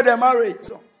destroy their marriage.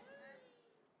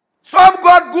 Some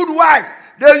got good wives.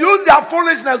 They use their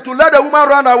foolishness to let the woman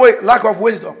run away. Lack of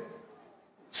wisdom.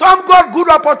 Some got good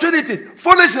opportunities.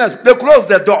 Foolishness. They close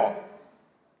the door.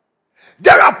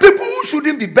 There are people who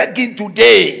shouldn't be begging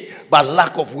today, but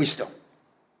lack of wisdom.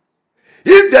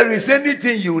 If there is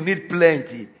anything you need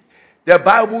plenty, the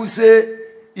Bible says,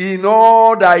 in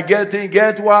all thy getting,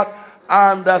 get what?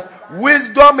 Understand.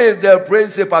 Wisdom is the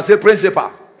principal. Say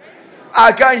principal.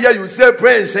 I can't hear you say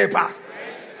principal.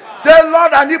 Say,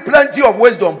 Lord, I need plenty of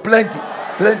wisdom. Plenty.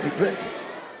 Plenty.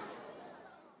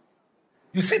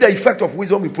 You see the effect of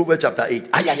wisdom in Proverbs chapter 8.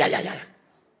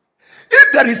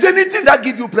 If there is anything that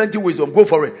gives you plenty wisdom, go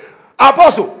for it.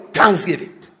 Apostle,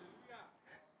 thanksgiving.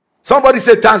 Somebody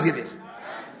say thanksgiving.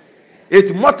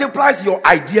 It multiplies your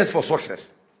ideas for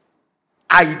success.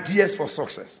 Ideas for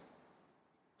success.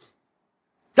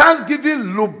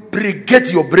 Thanksgiving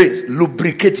lubricates your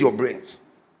brains.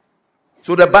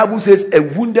 So the Bible says a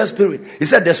wounded spirit. It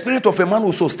said the spirit of a man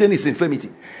will sustain his infirmity.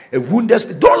 A wounded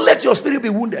spirit. Don't let your spirit be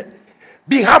wounded.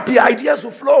 Be happy. Ideas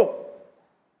will flow.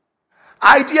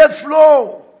 Ideas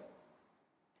flow.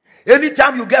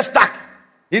 Anytime you get stuck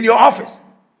in your office,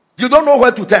 you don't know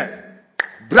where to turn.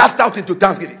 Blast out into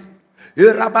thanksgiving.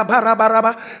 Lord,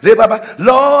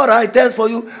 I thank for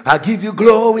you. I give you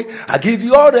glory. I give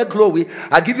you all the glory.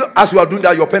 I give you, as you are doing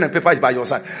that, your pen and paper is by your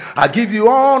side. I give you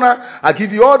honor. I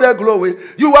give you all the glory.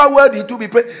 You are worthy to be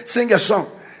praised. Sing a song.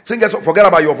 Sing a song. Forget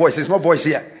about your voice. It's not voice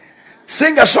here.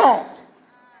 Sing a song.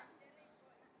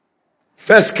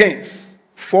 1 Kings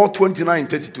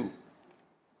 4:29-32.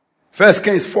 1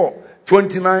 Kings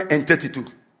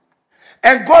 4:29-32.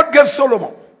 And God gave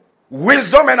Solomon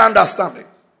wisdom and understanding,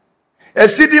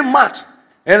 exceeding much,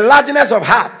 and largeness of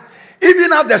heart,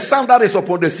 even as the sand that is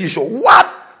upon the seashore. What?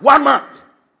 One man.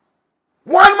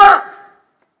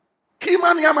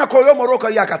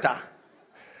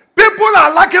 People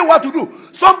are lacking what to do.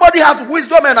 Somebody has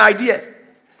wisdom and ideas,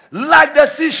 like the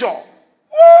seashore.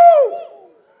 Woo!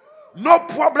 No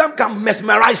problem can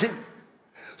mesmerize him.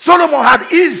 Solomon had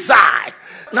insight.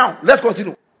 Now, let's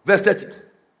continue. Verse 30.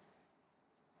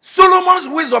 Solomon's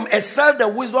wisdom excelled the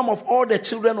wisdom of all the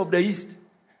children of the East.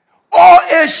 All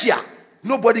Asia,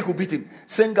 nobody could beat him.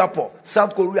 Singapore,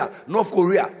 South Korea, North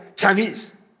Korea,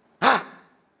 Chinese.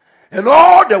 And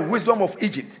all the wisdom of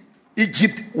Egypt.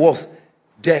 Egypt was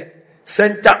the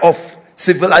center of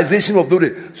civilization of those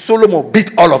days. Solomon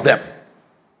beat all of them.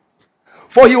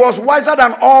 For he was wiser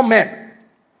than all men.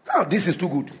 Oh, this is too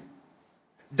good.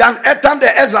 Than Ethan the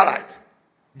Ezrahite,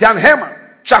 than Heman,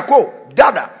 Chako,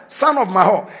 Dada, son of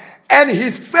Mahor. And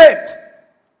his fame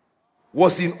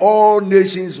was in all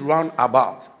nations round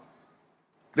about.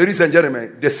 Ladies and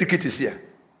gentlemen, the secret is here.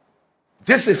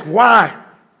 This is why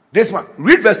this man,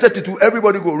 read verse 32,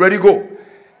 everybody go, ready, go.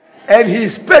 And he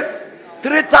spake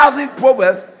 3,000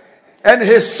 proverbs, and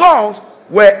his songs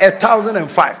were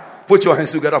 1,005. Put your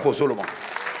hands together for Solomon.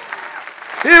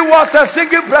 He was a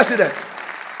singing president.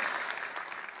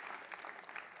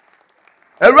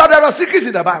 And rather, there are secrets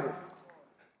in the Bible.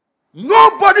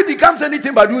 Nobody becomes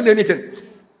anything by doing anything.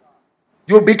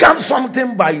 You become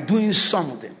something by doing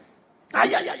something.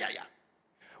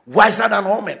 Wiser than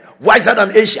all men, wiser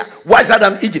than Asia, wiser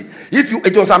than Egypt. If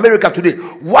it was America today,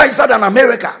 wiser than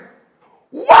America.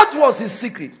 What was his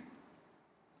secret?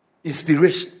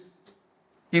 Inspiration.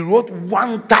 He wrote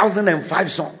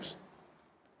 1,005 songs.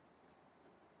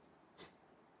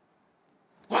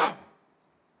 Wow.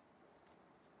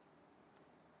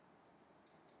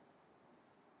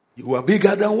 You are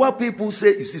bigger than what people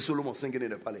say. You see Solomon singing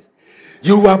in the palace.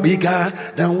 You are bigger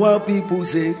than what people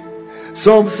say.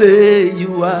 Some say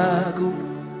you are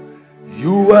good.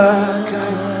 You are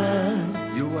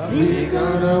kind. You are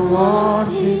bigger than what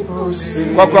people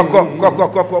say.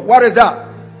 What is that?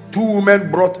 2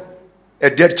 women brought a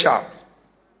dead child.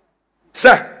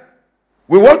 Sir,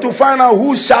 we want to find out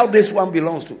whose child this one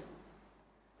belongs to.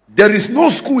 There is no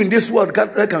school in this world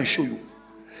that can show you.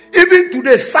 Even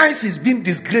today, science is being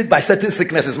disgraced by certain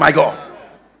sicknesses, my God.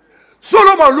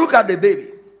 Solomon looked at the baby.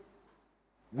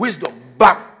 Wisdom,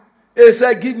 bam. He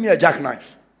said, give me a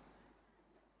jackknife.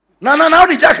 Now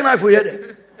the jackknife we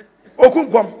had.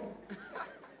 Okunkwam.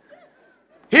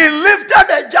 He lifted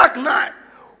the jackknife.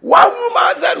 One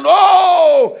woman said,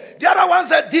 no. The other one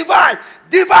said, divide.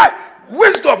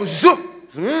 Wisdom,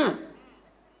 zoom.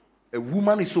 A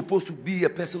woman is supposed to be a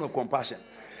person of compassion.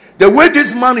 The way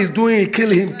this man is doing it,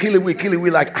 kill him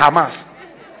like Hamas.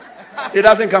 It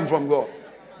doesn't come from God.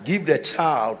 Give the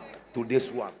child to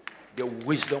this one. The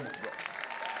wisdom of God.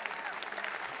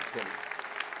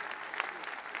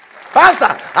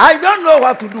 Pastor, I don't know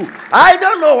what to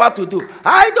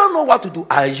do.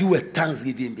 Are you a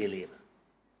Thanksgiving believer?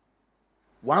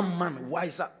 One man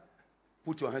wiser.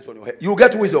 Put your hands on your head. You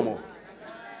get wisdom.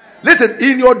 Listen,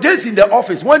 in your days in the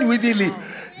office, when you even leave,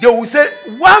 they will say,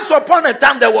 once upon a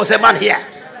time there was a man here.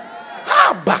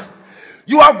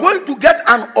 You are going to get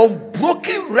an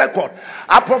unbroken record.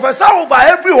 I prophesy over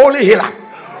every holy healer.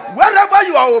 Wherever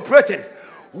you are operating,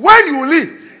 when you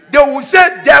leave, they will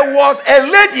say there was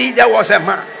a lady, there was a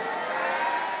man.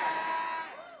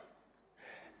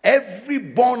 Every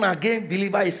born again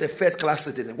believer is a first class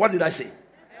citizen. What did I say?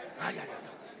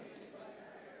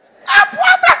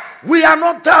 We are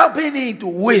not tapping into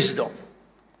wisdom.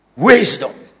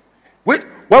 Wisdom. When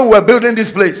we were building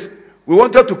this place, we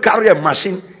wanted to carry a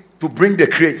machine to bring the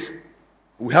crates.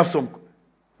 We have some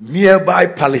nearby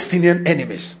Palestinian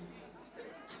enemies.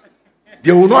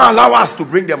 They will not allow us to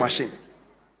bring the machine.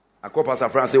 I call Pastor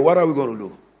Frank and say, what are we going to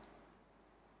do?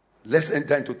 Let's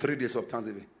enter into 3 days of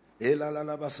thanksgiving.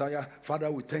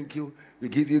 Father, we thank you. We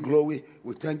give you glory.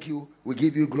 We thank you. We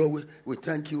give you glory. We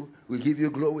thank you. We give you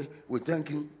glory. We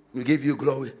thank you. We give you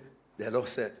glory. The Lord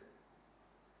said,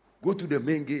 go to the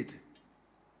main gate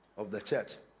of the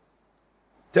church.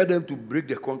 Tell them to break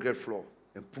the concrete floor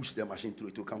and push the machine through.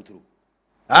 It will come through.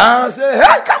 I say,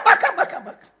 hey, come back, come back, come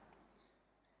back.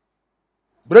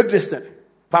 Break this thing.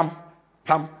 Pam,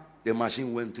 pam. The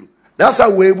machine went through. That's how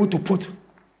we're able to put.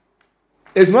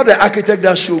 It's not the architect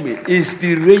that showed me.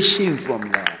 Inspiration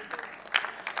from now.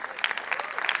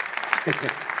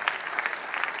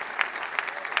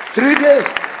 3 days.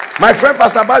 My friend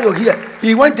Pastor Bayo here,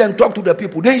 he went and talked to the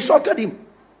people. They insulted him.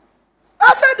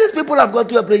 I said, these people have got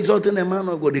to a place insulting a man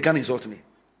of God. They can't insult me.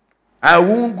 I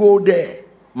won't go there.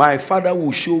 My father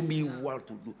will show me what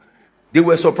to do. They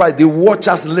were surprised. They watch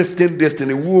us lifting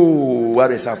destiny. Whoa,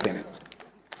 what is happening?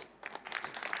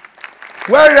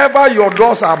 Wherever your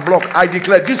doors are blocked, I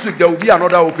declare this week there will be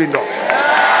another open door.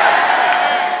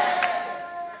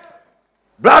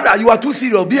 Brother, you are too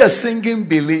serious. Be a singing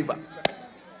believer.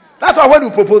 That's why when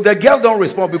you propose, the girls don't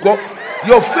respond because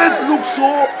your face looks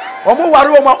so.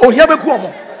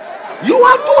 You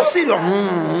are too serious.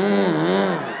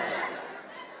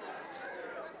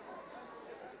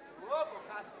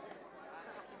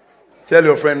 Tell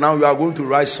your friend now you are going to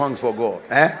write songs for God.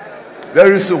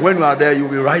 Very soon when you are there, you'll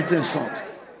be writing songs.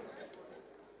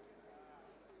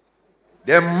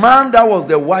 The man that was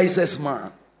the wisest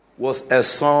man was a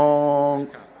song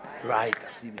writer.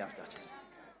 See me after church.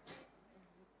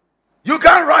 You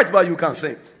can't write, but you can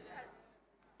sing.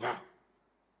 Wow.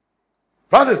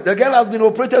 Francis, the girl has been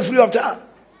operated free of charge.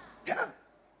 Yeah.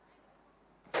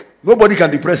 Nobody can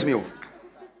depress me.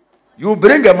 You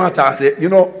bring a matter, I say,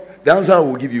 the answer I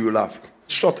will give you, you laugh.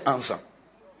 Short answer.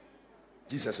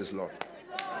 Jesus is Lord.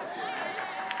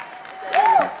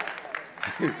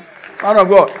 Man of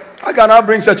God, how can I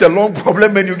bring such a long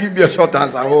problem when you give me a short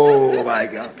answer? Oh my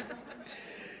God.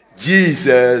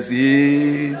 Jesus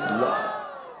is Lord.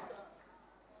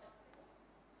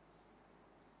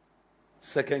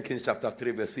 2 Kings chapter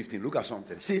 3 verse 15. Look at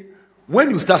something. See,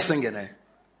 when you start singing,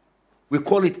 we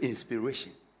call it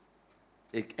inspiration.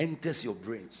 It enters your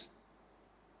brains.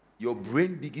 Your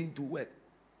brain begins to work.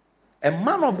 A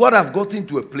man of God has gotten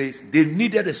to a place, they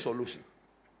needed a solution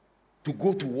to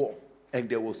go to war, and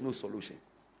there was no solution.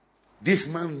 This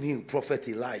man named Prophet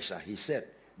Elisha, he said,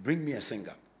 bring me a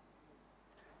singer.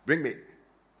 Bring me.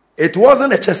 It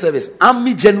wasn't a church service.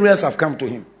 Army generals have come to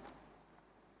him.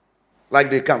 Like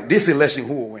they come. This election,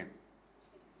 who will win?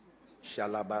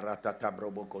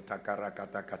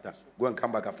 Go and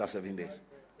come back after 7 days.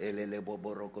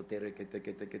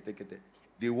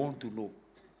 They want to know.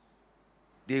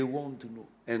 They want to know.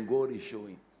 And God is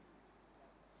showing.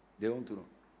 They want to know.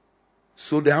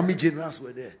 So the army generals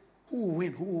were there. Who will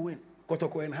win? Who will win?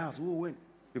 Kotoko and House, who will win?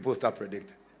 People start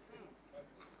predicting.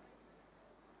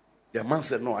 The man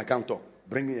said, no, I can't talk.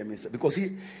 Bring me a minister. Because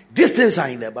these things are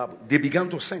in the Bible. They began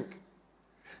to sing.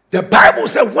 The Bible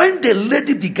said when the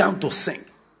lady began to sing,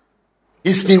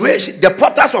 inspiration, the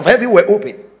portals of heaven were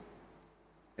open.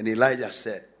 And Elijah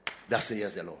said, thus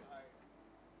says the Lord.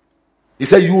 He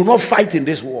said, you will not fight in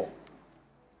this war.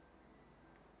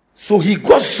 So he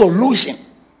got solution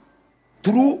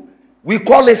through, we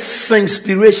call it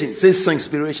singspiration. Say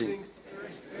singspiration.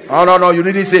 Oh, no, you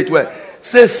didn't say it well.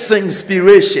 Say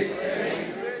singspiration.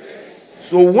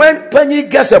 So when Penny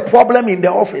gets a problem in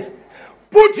the office,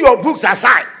 put your books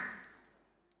aside.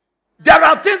 There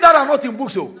are things that are not in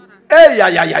books. So,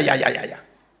 yeah.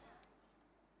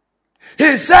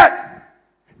 He said,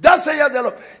 thus saith the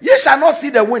Lord, ye shall not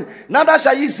see the wind, neither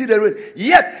shall ye see the rain.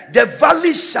 Yet the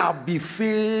valley shall be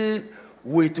filled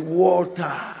with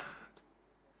water.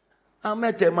 I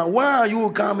met a man, where are you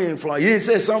coming from? He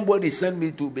said, somebody sent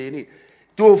me to Benin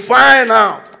to find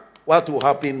out what will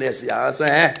happen next year. I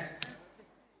said,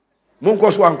 You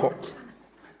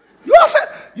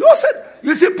said,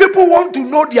 you see, people want to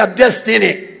know their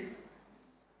destiny.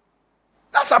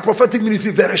 That's a prophetic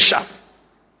ministry, very sharp.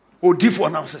 Oh,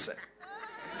 different announces it.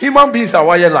 Human beings are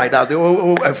wired like that. They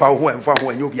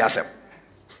and you'll be asem.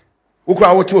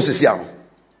 Ukra what you say am.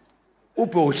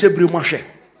 Upo chebri mashe.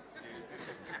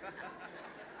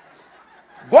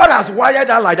 God has wired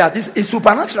that like that. It's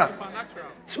supernatural.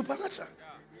 Supernatural.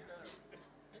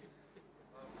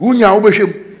 Unya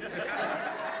ubeshem.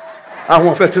 I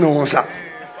want 15 on one side.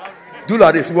 Do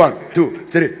like this. 1, 2,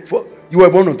 3, 4. You were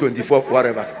born on 24,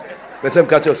 whatever. But some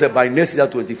catcher said by next year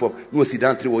 24. You will sit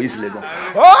down 3 or easily.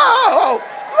 Oh,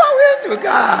 glory to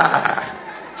God.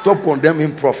 Stop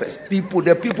condemning prophets.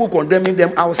 The people condemning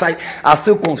them outside are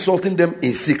still consulting them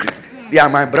in secret. They are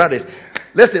my brothers.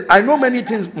 Listen, I know many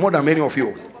things more than many of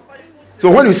you. So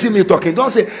when you see me talking, don't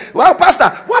say, well, pastor,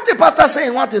 what is pastor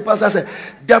saying? What is pastor saying?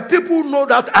 The people know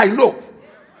that I know.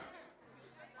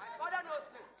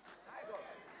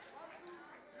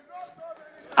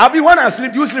 Abi, when I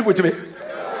sleep, you sleep with me.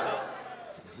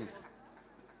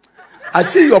 I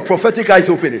see your prophetic eyes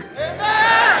opening.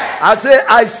 I say,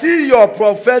 I see your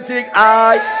prophetic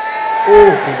eye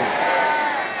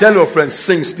opening. Tell your friends,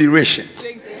 sing inspiration.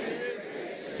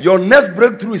 Your next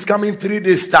breakthrough is coming 3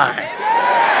 days' time.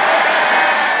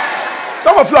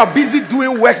 Some of you are busy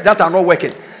doing works that are not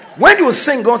working. When you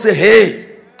sing, God say,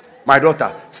 hey, my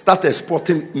daughter, start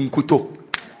exporting Nkuto.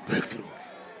 Breakthrough.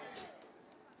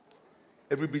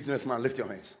 Every businessman, lift your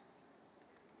hands.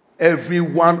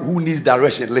 Everyone who needs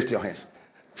direction, lift your hands.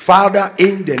 Father,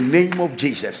 in the name of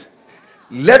Jesus,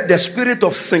 let the spirit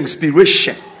of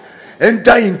inspiration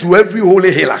enter into every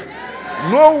holy healer.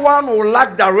 No one will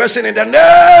lack direction in the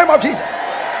name of Jesus.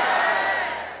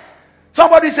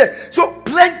 Somebody said, so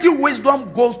plenty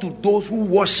wisdom goes to those who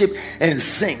worship and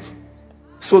sing.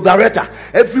 So director,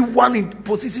 everyone in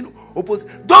position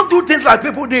opposite. Don't do things like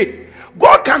people did.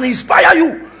 God can inspire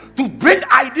you to bring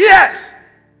ideas.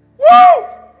 Woo!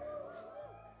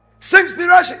 Sing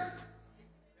inspiration.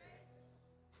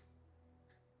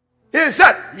 He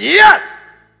said, yet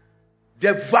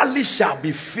the valley shall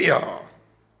be filled.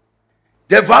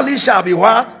 The valley shall be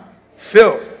what?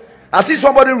 Filled. I see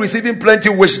somebody receiving plenty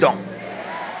wisdom.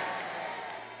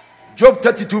 Job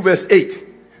 32 verse 8.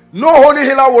 No holy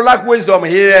healer will lack wisdom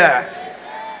here.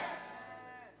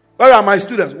 Where are my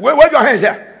students? Wave your hands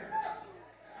here.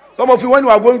 Some of you, when you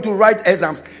are going to write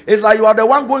exams, it's like you are the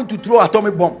one going to throw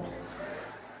atomic bomb.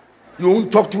 You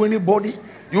won't talk to anybody.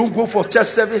 You won't go for church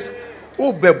service.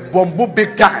 Oh, be bombo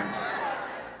big time.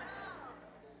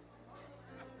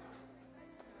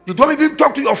 You don't even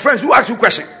talk to your friends who ask you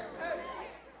questions.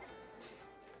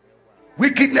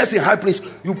 Wickedness in high place.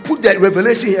 You put the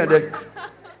revelation here. There.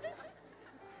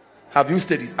 Have you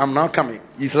studied? I'm now coming.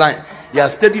 He's lying. He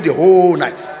has studied the whole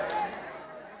night.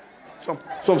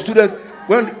 Some students,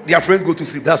 when their friends go to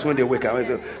sleep, that's when they wake up and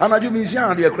say, "Anna, you mean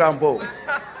and they cram ball."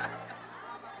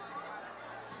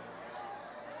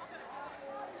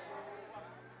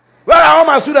 Where are all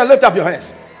my students? Lift up your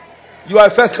hands. You are a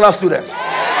first class student.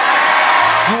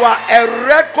 You are a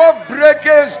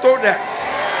record-breaking student.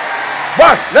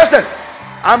 But listen,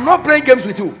 I'm not playing games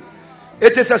with you.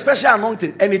 It is a special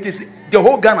anointing, and it is the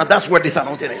whole Ghana. That's where this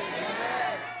anointing is.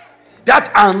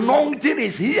 That anointing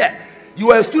is here.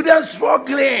 You are a student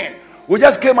struggling. We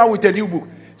just came out with a new book,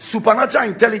 Supernatural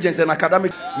Intelligence and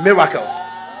Academic Miracles.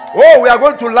 Oh, we are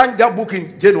going to launch that book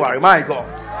in January. My God.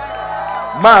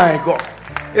 My God.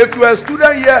 If you are a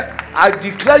student here, I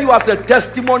declare you as a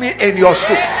testimony in your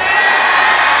school.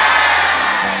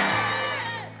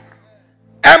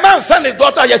 A man sent his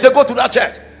daughter years ago to that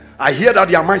church. I hear that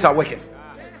their minds are working.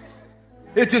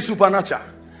 It is supernatural.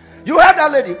 You heard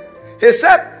that lady? He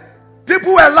said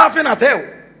people were laughing at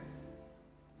her.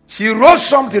 She wrote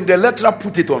something, the lecturer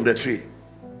put it on the tree.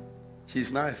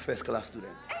 She's now a first class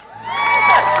student.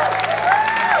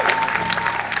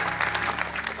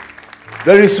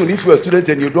 Very soon, if you're a student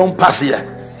and you don't pass here,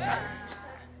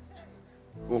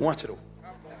 we'll watch it.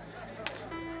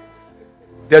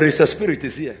 There is a spirit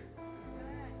is here.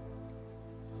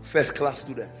 First class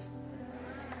students.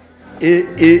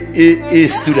 A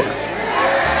students.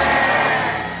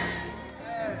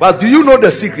 But do you know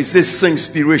the secret? It says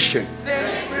inspiration.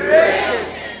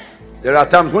 There are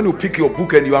times when you pick your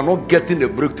book and you are not getting a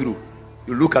breakthrough.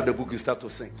 You look at the book, you start to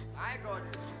sing.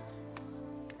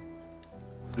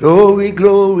 Glory,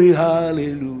 glory,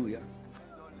 hallelujah.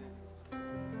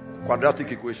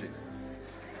 Quadratic equation.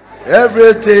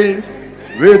 Everything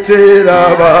written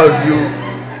about you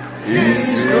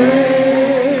is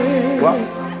great. Wow.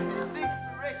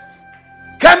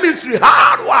 Chemistry,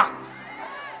 hard one.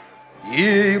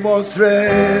 He must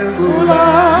tremble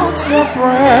out your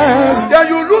presence. Then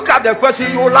you look at the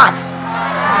question, you laugh.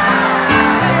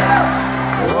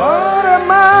 What a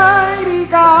mighty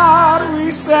God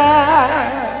we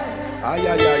serve.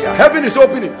 Heaven is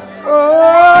opening.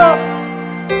 Oh,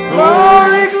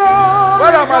 glory, glory,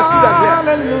 Where are my students here?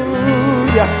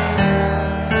 hallelujah.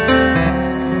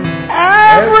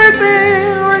 Everything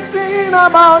written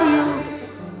about you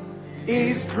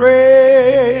is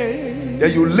great.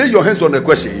 Then you lay your hands on the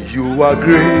question. You are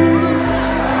great.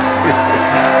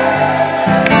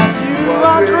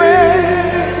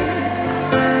 great.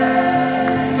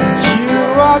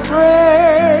 You are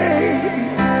great.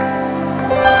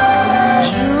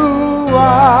 You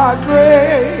are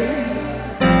great.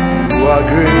 You are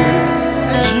great.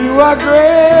 You are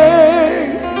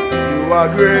great. You are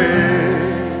great.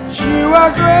 You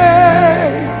are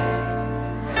great.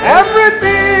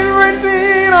 Everything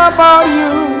written about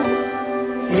you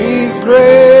is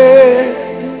great.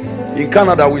 In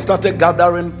Canada, we started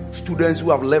gathering students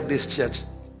who have left this church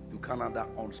to Canada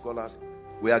on scholars.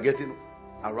 We are getting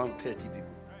around 30 people.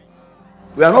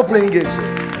 We are not playing games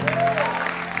here.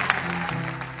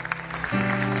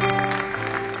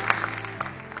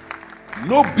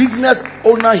 No business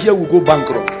owner here will go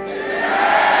bankrupt.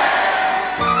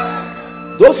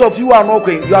 Those of you who are not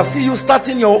going, I see you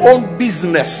starting your own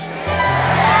business.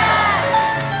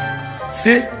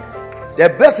 See, the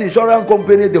best insurance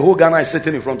company the whole Ghana is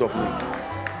sitting in front of me.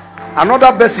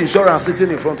 Another best insurance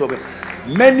sitting in front of me.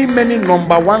 Many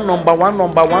number one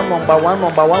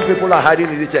people are hiding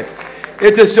in the church.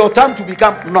 It is your time to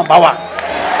become number one.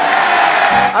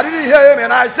 I didn't hear him,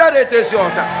 and I said it is your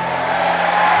time.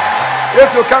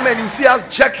 If you come and you see us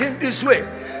checking this way,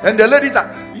 and the ladies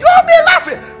are, you'll be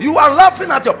laughing. You are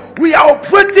laughing at you. We are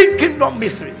operating kingdom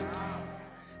mysteries.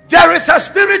 There is a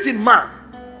spirit in man,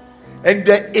 and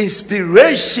the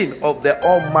inspiration of the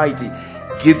Almighty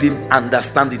give him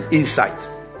understanding, insight.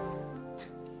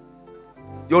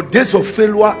 Your days of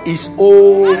failure is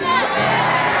over.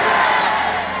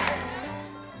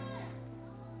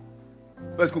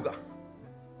 Where's Kuka?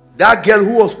 That girl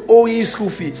who was owing school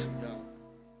fees,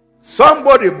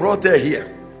 somebody brought her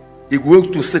here. He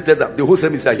went to sit there. The whole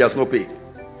semester he has not paid.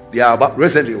 They are about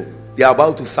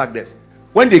to sack them.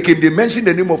 When they came, they mentioned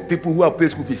the name of people who have paid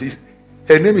school fees.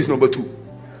 Her name is number 2.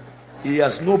 He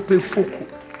has not paid Foku.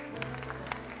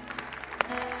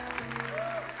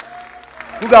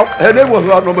 Look out, her name was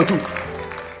number 2.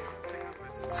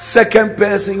 Second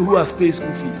person who has paid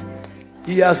school fees.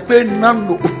 He has paid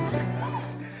Nando.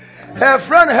 Her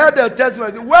friend heard the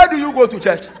testimony. Where do you go to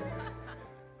church?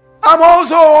 I'm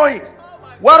also owing.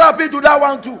 What happened to that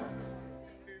one too?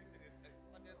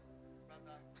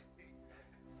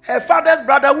 Her father's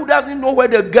brother, who doesn't know where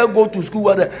the girl go to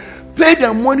school, pay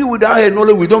the money without her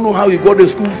knowledge. We don't know how he got the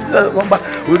school number.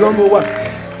 We don't know what.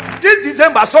 This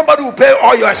December, somebody will pay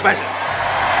all your expenses.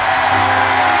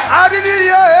 I didn't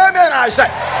hear amen. I said,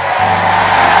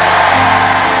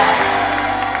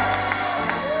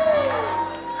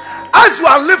 as you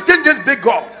are lifting this big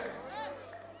God,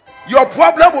 your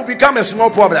problem will become a small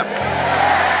problem.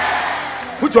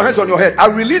 Put your hands on your head. I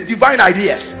release divine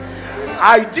ideas.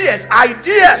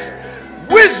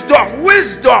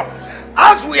 Wisdom.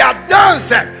 As we are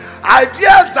dancing,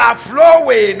 ideas are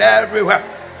flowing everywhere.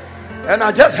 And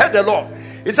I just heard the Lord.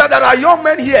 He said that our young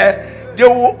men here, they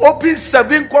will open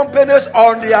 7 companies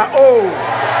on their own.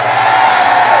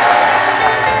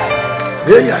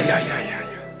 Yeah.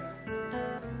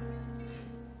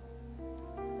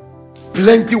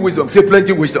 Plenty wisdom. Say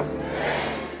plenty wisdom.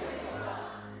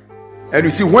 And you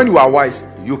see, when you are wise,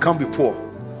 you can't be poor.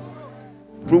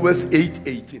 Proverbs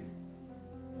 8:18.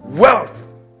 Wealth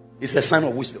is a sign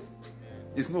of wisdom.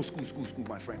 It's no school,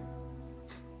 my friend.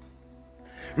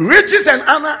 Riches and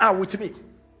honor are with me.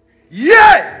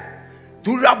 Yeah.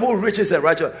 Durable riches and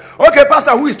righteousness. Okay,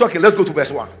 Pastor, who is talking? Let's go to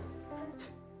verse 1.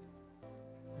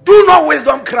 Do not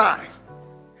wisdom cry,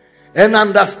 and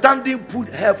understanding put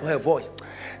her voice.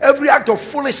 Every act of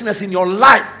foolishness in your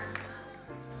life,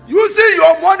 using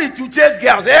your money to chase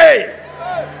girls, hey,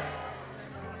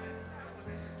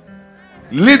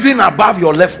 living above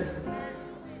your level.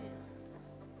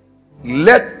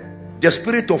 Let the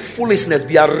spirit of foolishness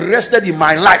be arrested in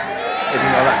my life and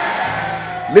in your life.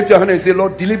 Lift your hand and say,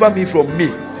 Lord, deliver me from me,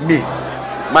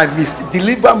 my mistake.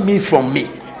 Deliver me from me.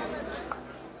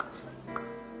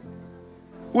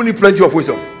 Who need plenty of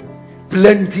wisdom?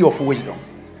 Plenty of wisdom.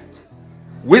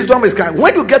 Wisdom is kind.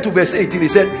 When you get to verse 18, he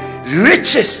said,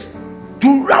 riches,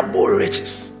 durable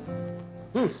riches.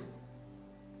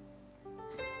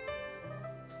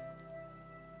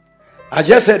 I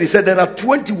just said, he said there are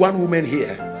 21 women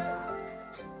here.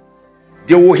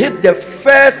 They will hit the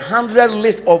first 100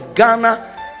 list of Ghana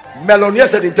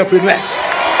millionaires and entrepreneurs.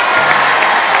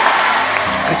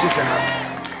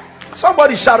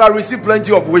 Somebody shout, I receive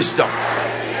plenty of wisdom.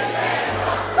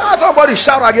 Somebody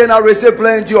shout again, I receive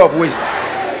plenty of wisdom.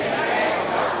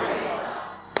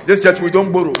 This church, we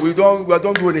don't borrow. We don't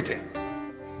do anything.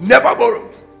 Never borrow.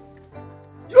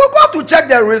 You got to check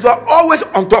the result. Always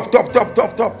on top.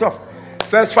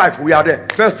 First 5, we are there.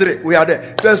 First 3, we are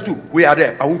there. First 2, we are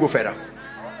there. I won't go further.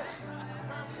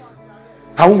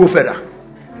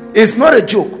 It's not a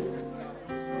joke.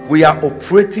 We are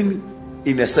operating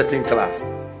in a certain class.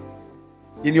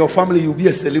 In your family, you'll be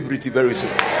a celebrity very soon.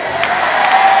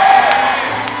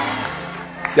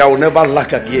 See, I will never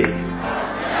lack again.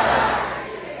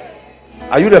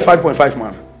 Are you the 5.5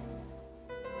 man?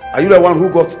 Are you the one who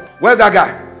got? Where's that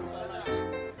guy?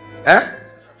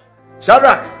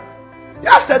 Shadrach.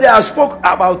 Yesterday I spoke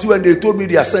about you and they told me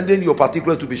they are sending your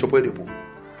particulars to Bishop Oedipo.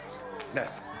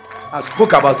 Yes. I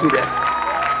spoke about you there.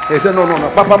 They said, no.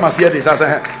 Papa must hear this. I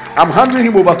said, I'm handing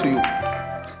him over to you.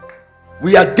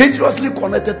 We are dangerously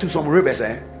connected to some rivers.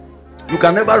 You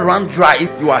can never run dry if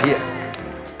you are here.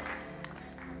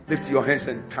 Lift your hands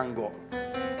and thank God.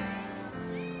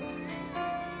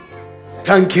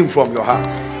 Thank him from your heart.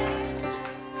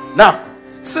 Now,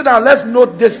 sit down. Let's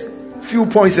note this few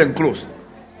points and close.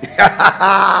 They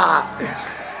thought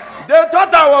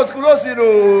I was close,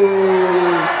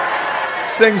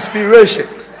 It's inspiration.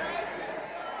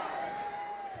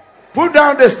 Put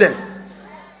down this thing.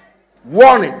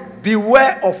 Warning.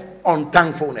 Beware of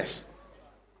unthankfulness.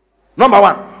 Number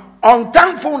one,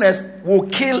 unthankfulness will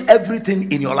kill everything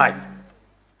in your life.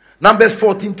 Numbers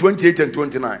 14, 28 and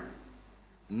 29.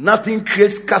 Nothing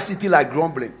creates scarcity like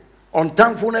grumbling.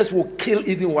 Unthankfulness will kill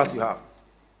even what you have.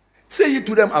 Say it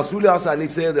to them, as truly as I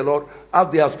live, says the Lord, as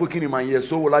they have spoken in my ear,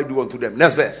 so will I do unto them.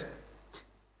 Next verse.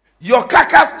 Your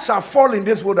carcass shall fall in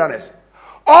this wilderness.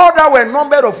 All that were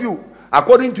numbered of you,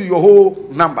 according to your whole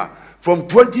number, from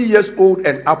 20 years old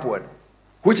and upward,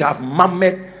 which have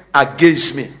murmured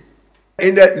against me.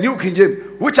 In the New King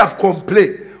James, which have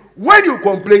complained. When you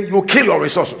complain, you kill your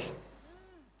resources.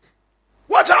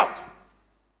 Watch out.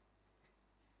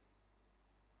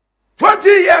 20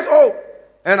 years old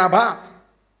and above.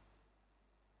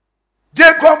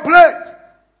 They complain.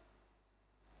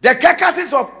 The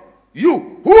carcasses of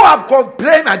you who have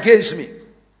complained against me.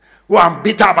 Who I'm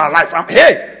bitter about life.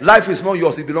 Hey, life is not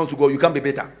yours. It belongs to God. You can't be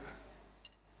bitter.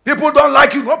 People don't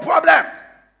like you. No problem.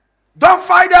 Don't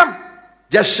fight them.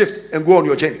 Just shift and go on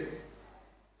your journey.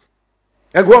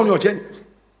 And go on your journey.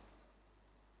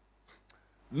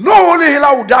 No holy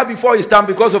healer will die before his time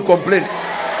because of complaining.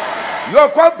 Your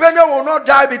company will not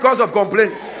die because of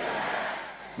complaining.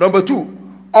 Number two,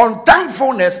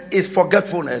 unthankfulness is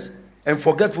forgetfulness, and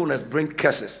forgetfulness brings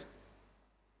curses.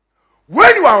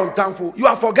 When you are unthankful, you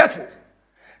are forgetful.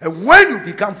 And when you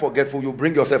become forgetful, you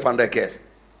bring yourself under curse.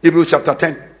 Hebrews chapter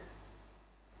 10,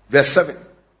 verse 7.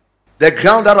 The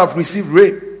ground that have received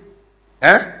rain,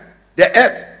 the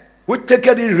earth which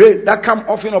taketh in rain that come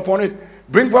often upon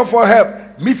it, bring forth for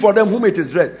help, meet for them whom it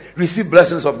is dressed, receive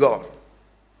blessings of God.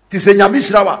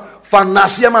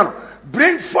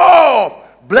 Bring forth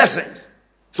blessings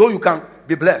so you can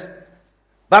be blessed.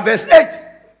 But verse 8,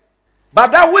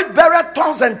 but that which beareth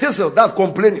thorns and thistles, that's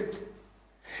complaining,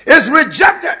 is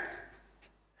rejected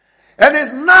and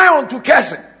is nigh unto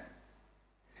cursing.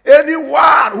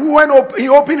 Anyone who when he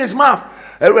open his mouth,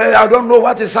 I don't know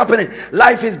what is happening,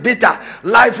 life is bitter,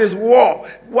 life is war,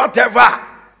 whatever,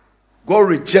 God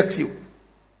rejects you.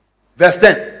 Verse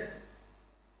 10,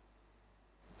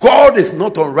 God is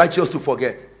not unrighteous to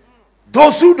forget.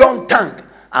 Those who don't thank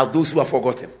are those who are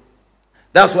forgotten.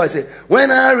 That's why I say, when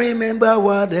I remember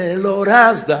what the Lord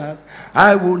has done,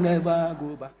 I will never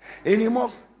go back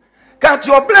anymore. Count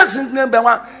your blessings, number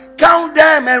one. Count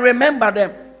them and remember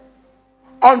them.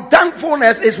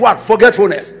 Unthankfulness is what?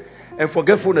 Forgetfulness. And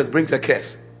forgetfulness brings a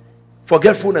curse.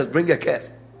 Forgetfulness brings a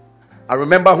curse. I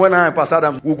remember when I and Pastor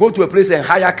Adam, we'll go to a place and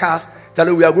hire cars, tell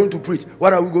them we are going to preach.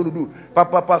 What are we going to do?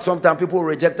 Papa, sometimes people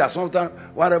reject us. Sometimes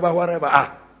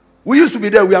whatever. We used to be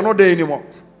there. We are not there anymore.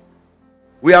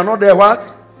 We are not there what?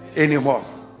 Anymore.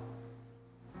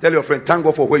 Tell your friend, thank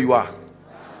God for where you are.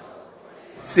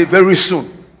 Say very soon,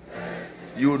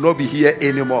 you will not be here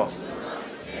anymore.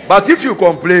 But if you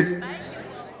complain,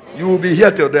 you will be here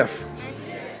till death.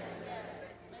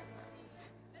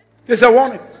 It's a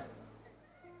warning.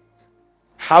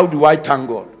 How do I thank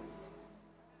God?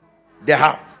 The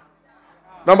how.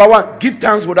 Number one, give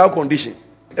thanks without condition.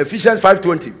 Ephesians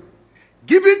 5:20.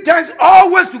 Giving thanks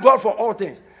always to God for all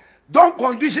things. Don't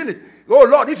condition it. Oh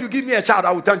Lord, if you give me a child,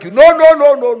 I will thank you. No.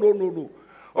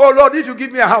 Oh Lord, if you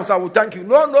give me a house, I will thank you.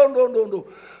 No.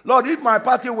 Lord, if my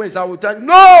party wins, I will thank you.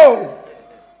 No.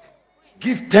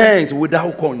 Give thanks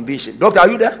without condition. Doctor, are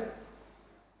you there?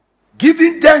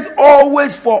 Giving thanks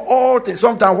always for all things.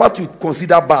 Sometimes what you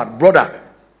consider bad, brother,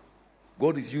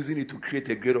 God is using it to create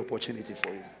a great opportunity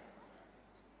for you.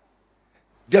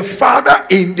 The Father,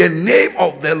 in the name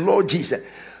of the Lord Jesus,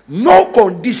 no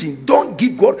condition. Don't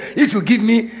give God. If you give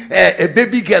me a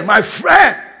baby girl, my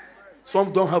friend,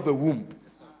 some don't have a womb.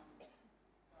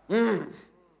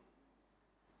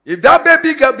 If that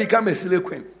baby girl become a silly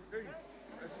queen,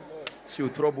 She will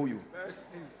trouble you.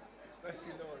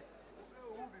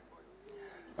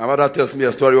 My mother tells me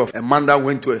a story of a man that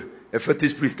went to a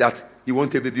fetish priest that he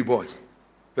wanted a baby boy.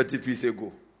 Fetish priest said,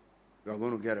 go. You are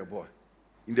going to get a boy.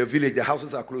 In the village, the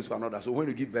houses are close to another. So when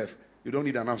you give birth, you don't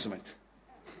need announcement.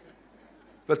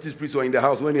 Fetish priest were in the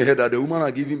house when he heard that the woman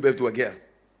had given birth to a girl.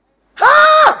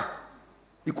 Ah!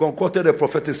 He concocted a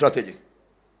prophetic strategy.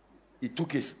 He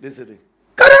took his, listen,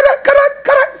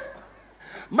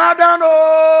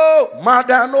 Madano,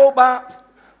 Madano ba.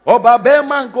 Oba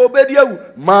beman go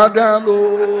bedieu.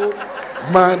 Madano,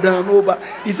 Madano ba.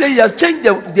 He said he has changed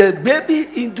the baby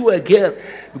into a girl.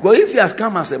 Because if he has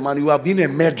come as a man, you have been a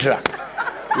murderer.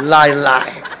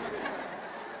 Lie.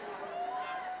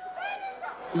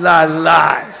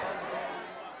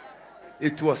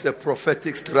 It was a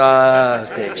prophetic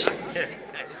strategy.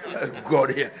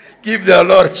 God here. Give the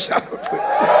Lord a shout.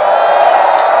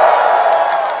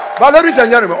 But ladies and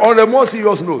gentlemen, on a more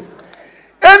serious note,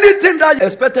 anything that you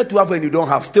expected to have and you don't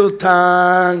have, still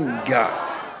thank God.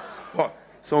 Oh,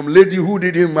 some lady who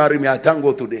didn't marry me, I thank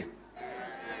God today.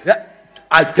 Yeah,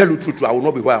 I tell you the truth, I will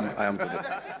not be where I am today.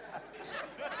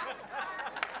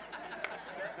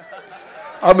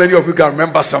 How many of you can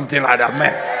remember something like that,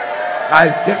 man?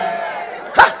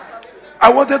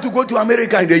 I wanted to go to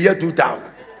America in the year 2000.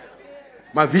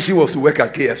 My vision was to work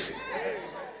at KFC.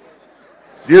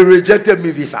 They rejected me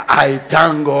visa. I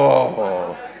thank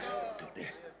God today.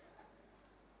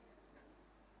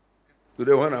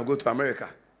 Today when I go to America,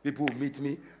 people will meet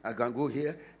me. I can go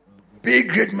here. Big,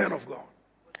 great man of God.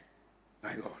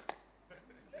 My God.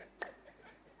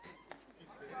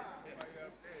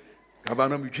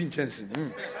 Kabana between chances.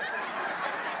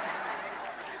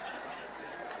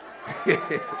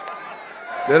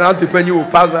 Then Auntie Penny will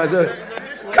pass by and say,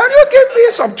 can you give me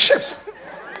some chips?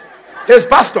 His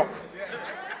pastor.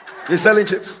 He's selling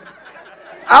chips.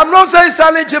 I'm not saying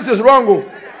selling chips is wrong,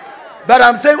 but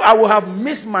I'm saying I will have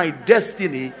missed my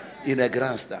destiny in a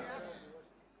grandstand.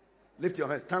 Lift your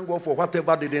hands. Thank God for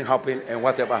whatever didn't happen and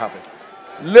whatever happened.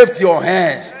 Lift your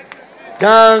hands.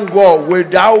 Thank God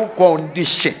without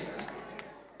condition.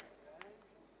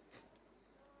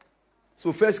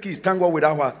 So first key is thank God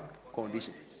without what?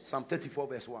 Condition. Psalm 34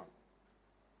 verse 1.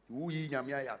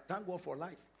 Thank God for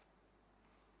life.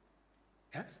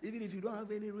 Yes, even if you don't have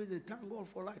any reason, thank God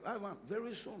for life. Ivan,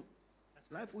 very soon,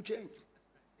 life will change.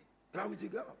 Glory to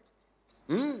God.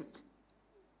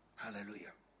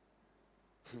 Hallelujah.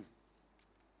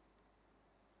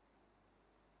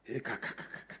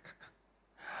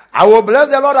 I will bless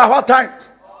the Lord at what time?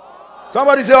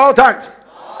 Somebody say all times.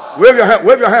 Wave your hand.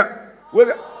 Wave your hand.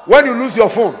 When you lose your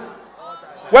phone.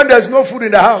 When there's no food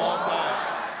in the house.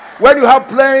 When you have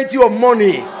plenty of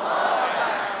money.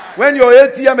 When your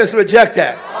ATM is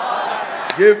rejected.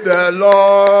 Give the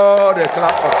Lord a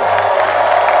clap of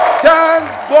hands.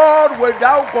 Thank God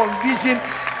without condition,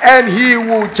 and He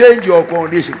will change your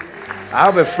condition. I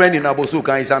have a friend in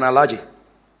Abosoka. He's an allergy.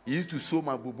 He used to sew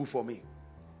my boo-boo for me.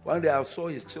 One day I saw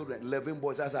his children, 11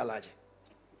 boys, as allergy.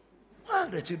 Why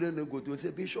the children don't go to? He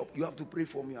said, Bishop, you have to pray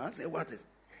for me. I said, what is?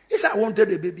 He said, I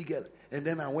wanted a baby girl. And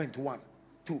then I went 1,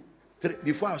 2, 3.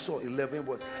 Before I saw 11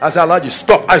 boys. I said, allergy,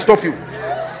 stop. I stop you.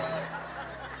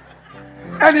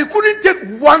 And he couldn't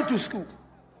take one to school.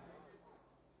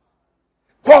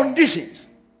 Conditions.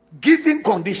 Giving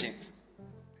conditions.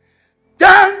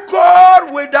 Thank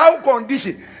God without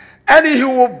condition. And He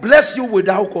will bless you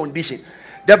without condition.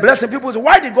 The blessing, people say,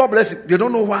 why did God bless you? They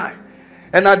don't know why.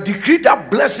 And I decree that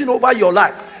blessing over your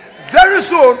life. Very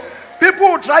soon,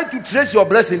 people will try to trace your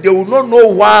blessing. They will not know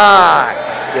why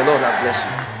the Lord has blessed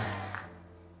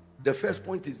you. The first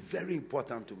point is very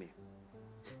important to me.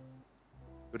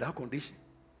 Without condition.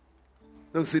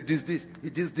 Don't say this.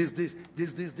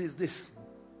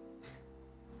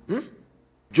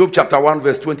 Job chapter 1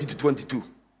 verse 20 to 22.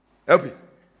 Help me.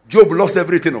 Job lost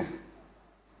everything. Oh.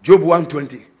 Job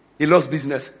 1:20. He lost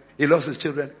business. He lost his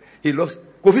children. He lost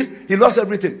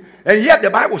everything. And yet the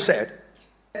Bible said,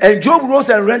 and Job rose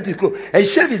and rent his clothes and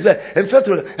shaved his bed and fell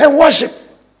to the and worship.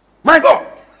 My God.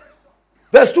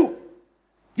 Verse 2.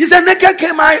 He said, naked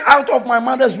came I out of my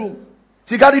mother's womb.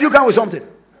 See, God, did you come with something?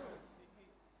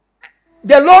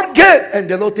 The Lord gave and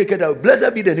the Lord take it out.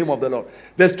 Blessed be the name of the Lord.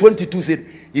 Verse 22 said,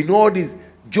 in all this,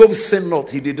 Job sinned not.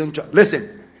 He didn't charge.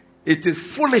 Listen, it is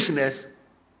foolishness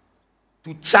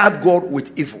to charge God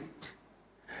with evil.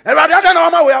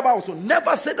 And so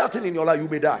never say that thing in your life, you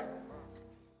may die.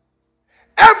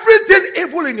 Everything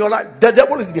evil in your life, the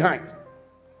devil is behind.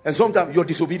 And sometimes your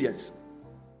disobedience.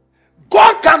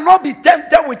 God cannot be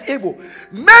tempted with evil.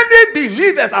 Many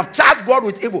believers have charged God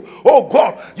with evil. Oh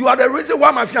God, you are the reason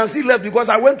why my fiancé left because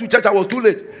I went to church, I was too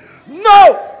late.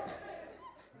 No!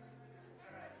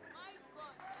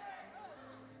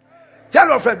 Tell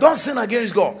your friend, don't sin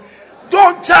against God.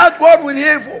 Don't charge God with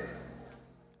evil.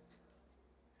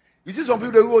 You see some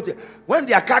people, they wrote it, when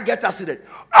their car gets accident,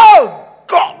 oh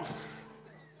God.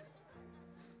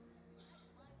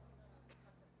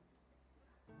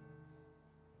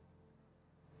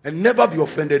 And never be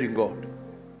offended in God.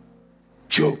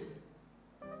 Job.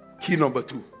 Key number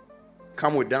 2.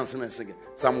 Come with dancing and singing.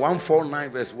 Psalm 149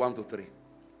 verse 1 to 3.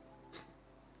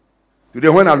 Today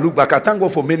when I look back, I thank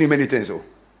God for many, many things. Oh.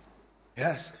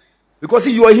 Yes. Because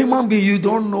see, you are a human being, you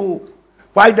don't know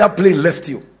why that plane left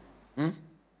you.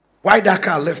 Why that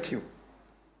car left you.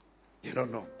 You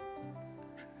don't know.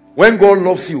 When God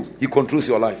loves you, He controls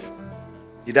your life.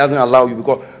 He doesn't allow you,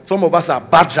 because some of us are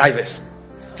bad drivers.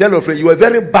 Tell your friend, you are a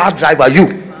very bad driver, you.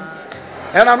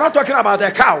 And I'm not talking about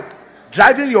a cow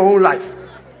driving your own life.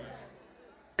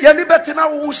 When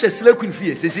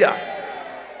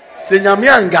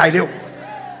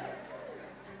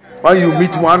you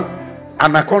meet one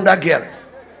anaconda girl,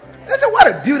 they say, what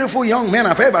a beautiful young man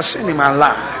I've ever seen in my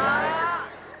life.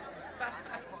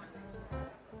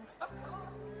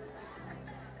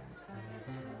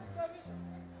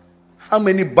 How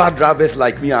many bad drivers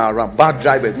like me are around? Bad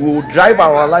drivers. We will drive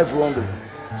our life wrongly.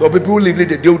 So people live,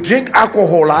 they will drink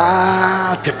alcohol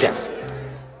to death.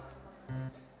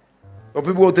 So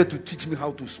people wanted to teach me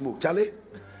how to smoke. Charlie,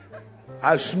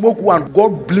 I smoked one.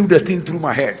 God blew the thing through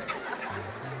my head.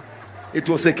 It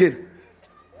was a kid.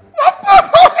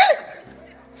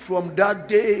 From that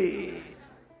day,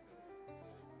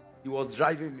 he was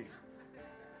driving me.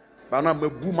 But I'm a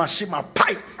boom machine, my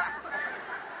pipe.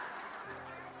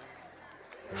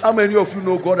 How many of you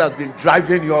know God has been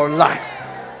driving your life?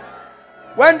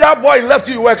 When that boy left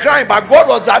you, you were crying, but God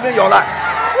was driving your life.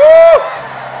 Woo!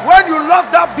 When you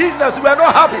lost that business, you were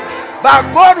not happy, but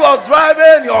God was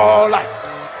driving your life.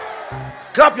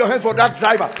 Clap your hands for that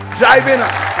driver driving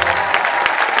us.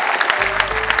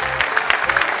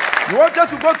 You wanted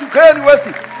to go to K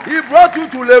University, He brought you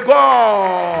to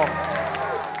Lagos.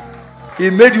 He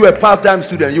made you a part-time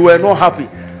student. You were not happy,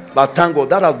 but thank God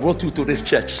that has brought you to this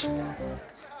church.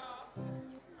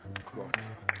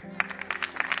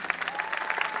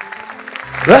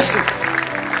 Bless Him.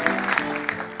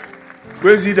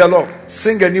 Praise ye the Lord.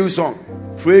 Sing a new song.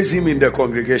 Praise Him in the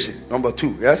congregation. Number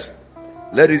 2, yes?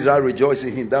 Let Israel rejoice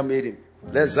in Him that made him.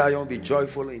 Let Zion be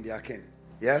joyful in their King.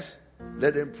 Yes?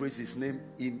 Let them praise His name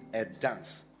in a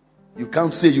dance. You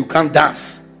can't say you can't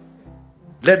dance.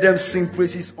 Let them sing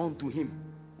praises unto Him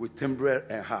with timbrel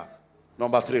and harp.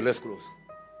 Number 3, let's close.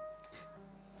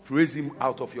 Praise Him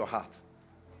out of your heart.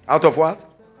 Out of what?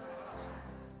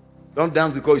 Don't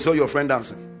dance because you saw your friend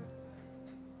dancing.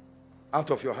 Out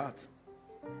of your heart.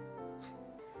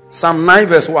 Psalm 9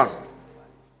 verse 1.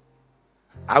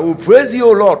 I will praise you,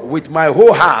 O Lord, with my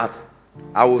whole heart.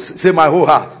 I will say my whole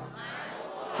heart.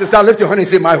 Sister, lift your hand and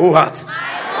say my whole heart. My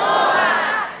whole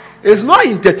heart. It's not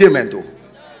entertainment though.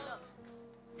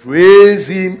 Praise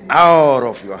Him out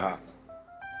of your heart.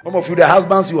 Some of you, the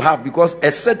husbands you have, because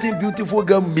a certain beautiful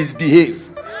girl misbehaved.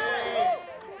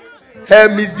 Her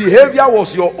misbehavior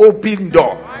was your open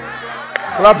door.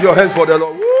 Clap your hands for the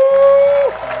Lord. Woo!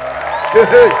 Hey,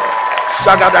 hey.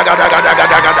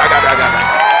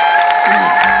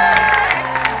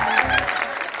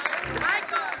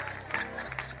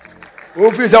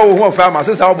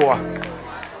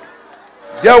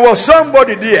 There was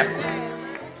somebody there.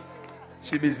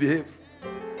 She misbehaved.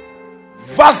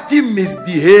 Vasti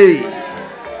misbehaved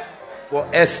for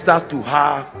Esther to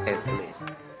have a place.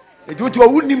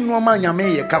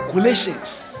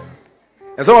 Calculations.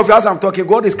 And some of you, as I'm talking,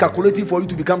 God is calculating for you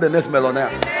to become the next millionaire.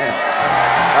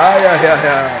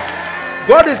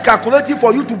 God is calculating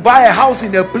for you to buy a house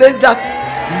in a place that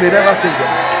you may never think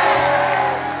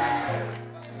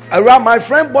of. My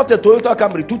friend bought a Toyota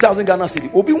Camry, 2,000 Ghana cedi.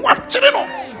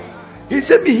 He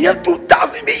said, me here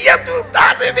 2,000, me here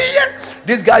 2,000, me here.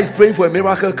 This guy is praying for a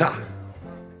miracle car.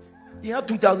 He had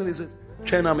 2,000. He says,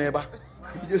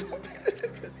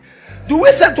 do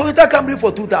we sell Toyota Camry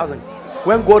for 2,000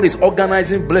 when God is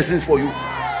organizing blessings for you?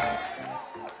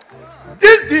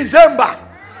 This December,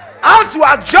 as you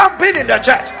are jumping in the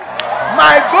church,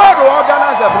 my God will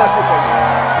organize a blessing for you.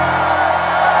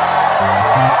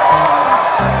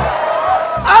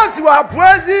 As you are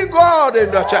praising God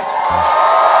in the church,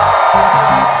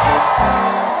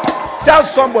 tell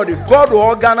somebody, God will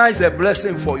organize a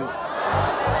blessing for you.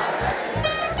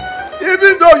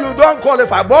 Even though you don't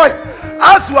qualify, boy,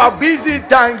 as you are busy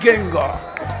thanking God,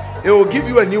 He will give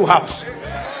you a new house.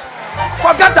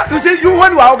 Forget that. You see, you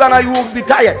when you are organized, you will be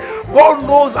tired. God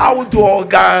knows how to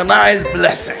organize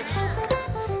blessings.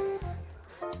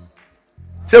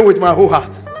 Say with my whole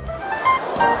heart.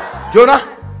 Jonah,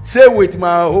 Say with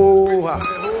my whole heart.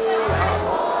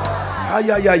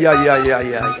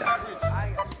 Yeah.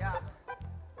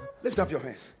 Lift up your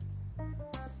hands.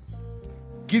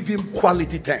 Give him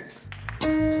quality thanks.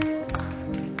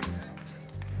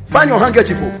 Find your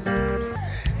handkerchief.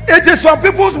 It is some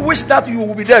people's wish that you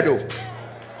will be dead though.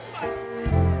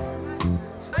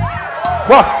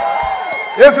 What?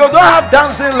 If you don't have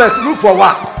dancing, let's look for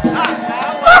what?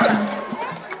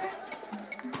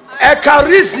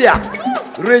 Echaricia,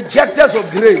 rejectors of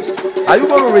grace. Are you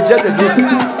going to reject the grace?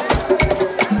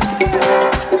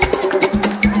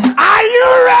 Are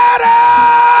you ready?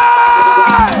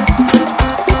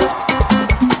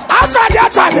 I'll try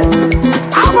it.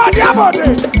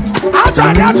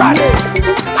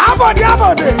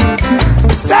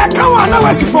 Second one, no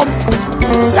was from.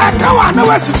 Second one, no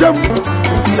was from.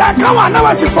 Second one, no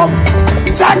was from.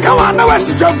 Second one, no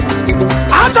was from.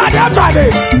 I'll try it.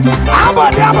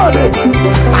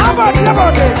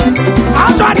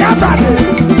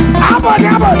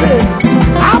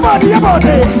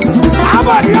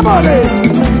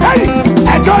 Hey,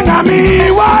 join me.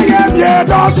 Why am you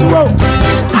doing?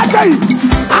 I tell you,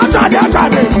 I'll try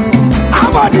it.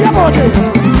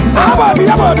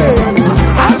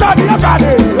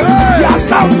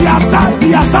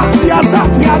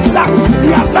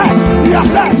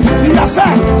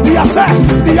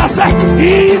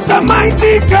 He's a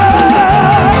mighty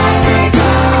God.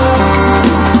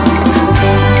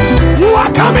 You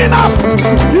are coming up.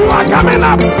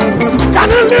 Can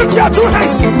you lift your two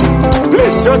hands?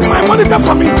 Please shoot my monitor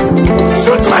for me.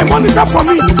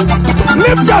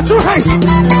 Lift your two hands.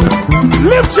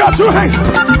 Lift it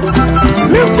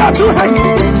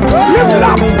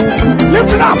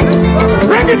up.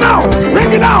 Bring it down.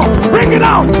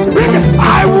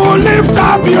 I will lift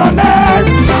up your name.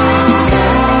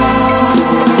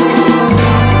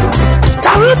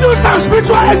 Can we do some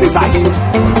spiritual exercise?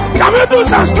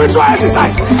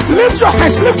 Lift your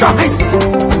hands.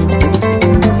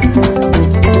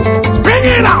 Bring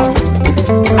it out.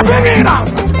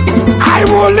 I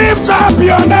will lift up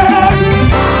your name.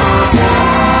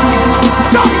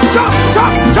 Jump.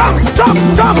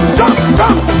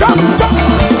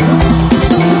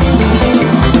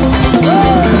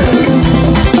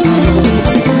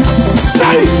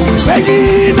 Say,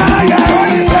 Regina,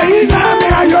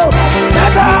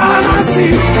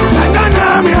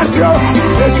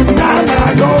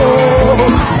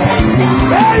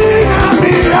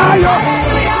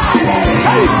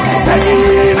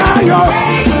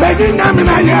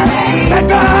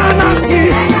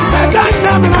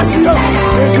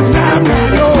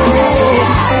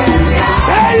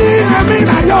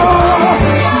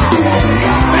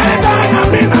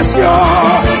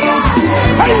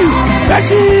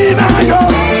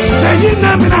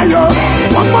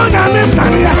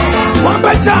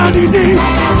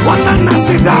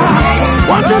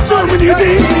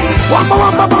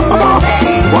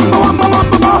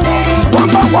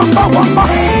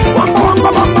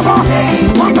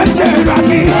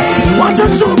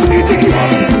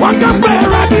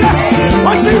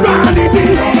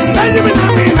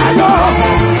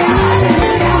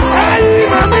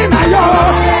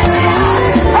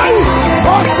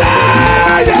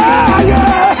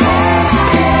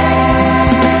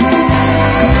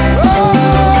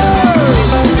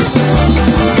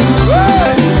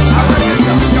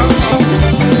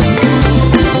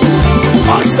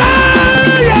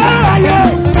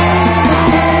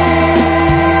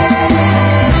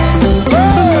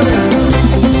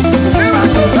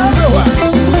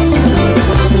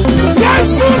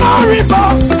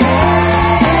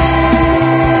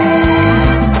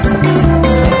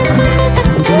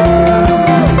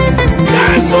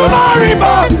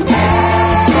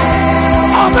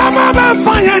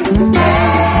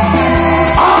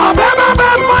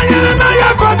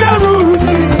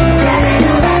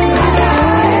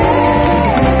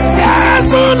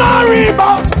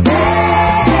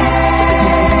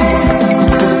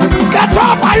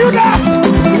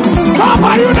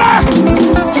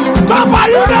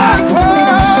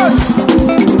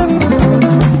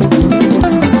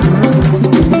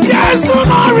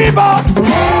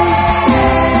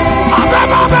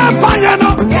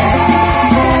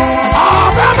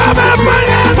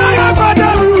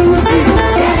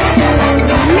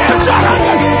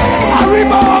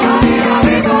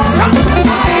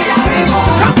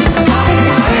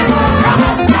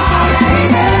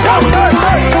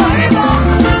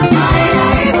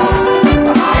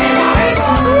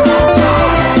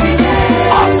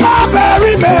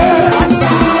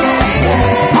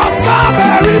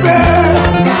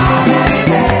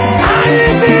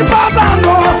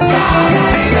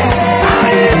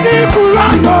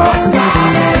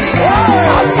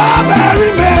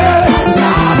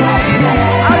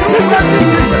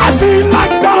 I feel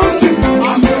like dancing.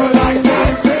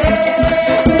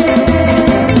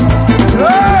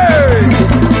 Hey!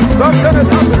 Something is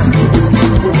happening.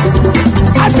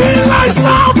 I feel like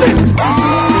shouting.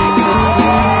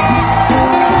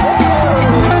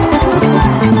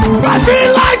 I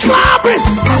feel like clapping.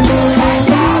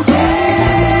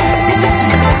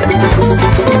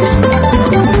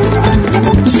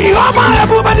 Jehovah,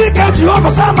 everybody can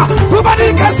Jehovah Sama.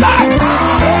 Everybody can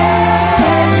say.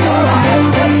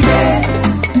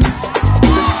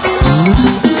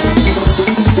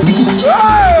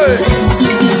 Hey!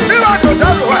 Miracles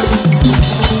everywhere.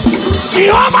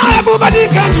 Jehovah, everybody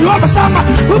can Jehovah Sama.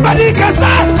 Everybody can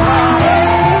say.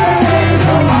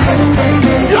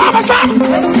 Jehovah Sama.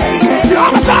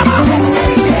 Jehovah Sama.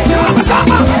 Jehovah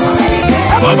Sama.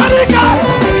 Everybody can.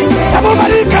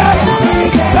 Everybody can.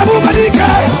 Everybody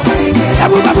can.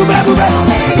 Everybody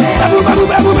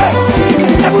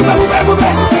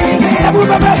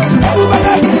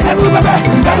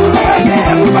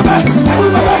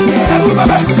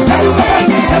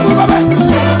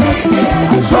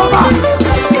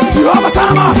Jehovah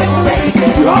Sama,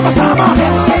 Jehovah Sama,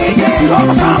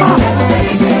 Jehovah Sama,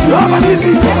 Jehovah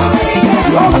Nisi,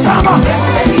 Jehovah Sama,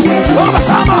 Jehovah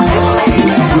Sama,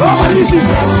 Jehovah Nisi.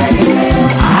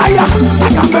 Aya,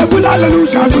 akamebula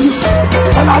hallelujah,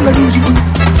 hallelujah.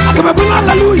 Akamebula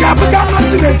hallelujah, begana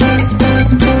today.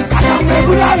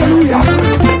 Akamebula hallelujah.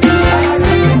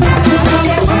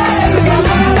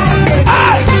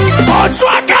 Ay, ocho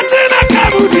akatina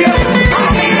kabudia.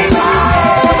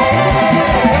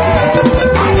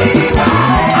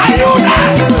 Are you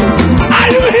there? Are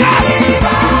you here?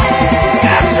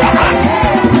 Lift your hand.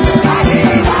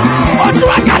 Ocho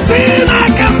akatina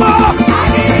kabo.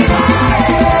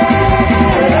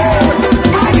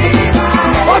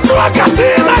 Ocho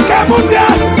akatina kabudia.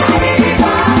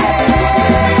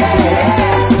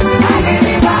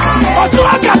 Ocho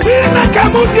akatina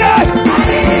kabudia.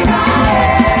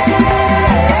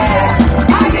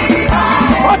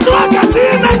 Ocho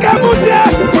akatina kabudia.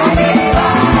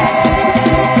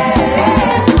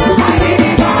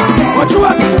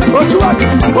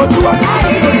 Ochuak.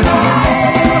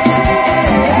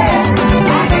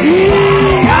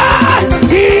 Yeah,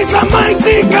 he's a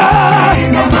mighty God.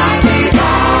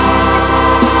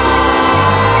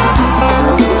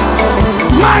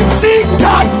 Mighty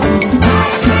God.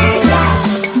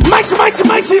 Mighty.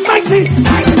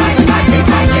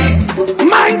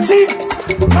 Mighty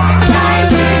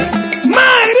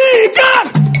God.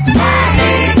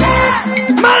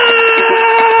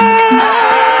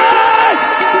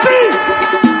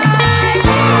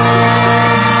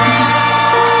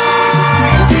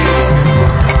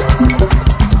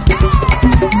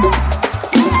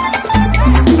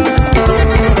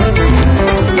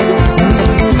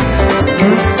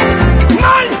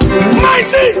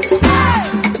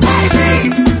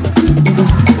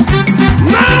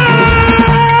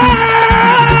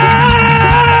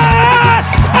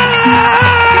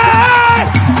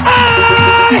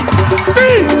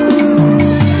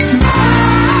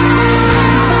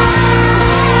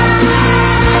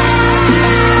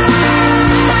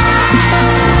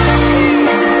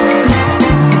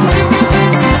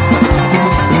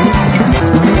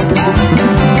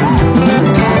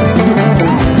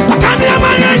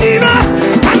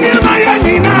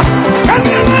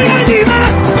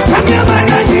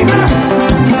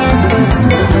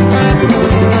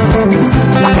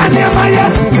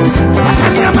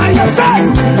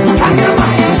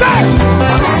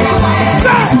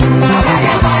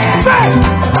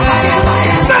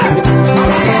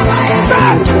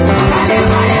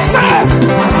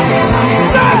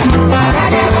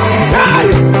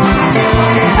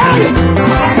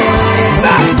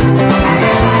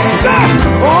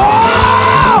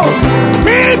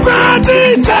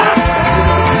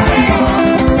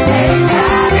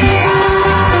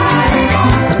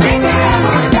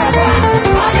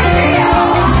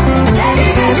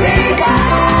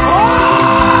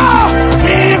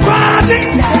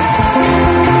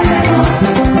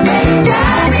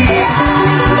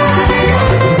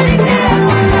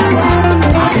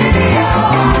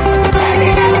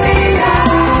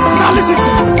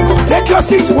 Take your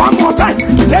seat one more time.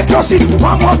 Take your seat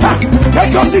one more time.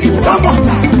 Take your seat one more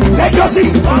time. Take your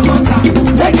seat one more time.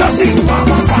 Take your seat one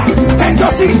more time. Take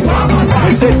your seat one more time. I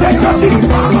say take your seat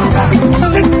one more time.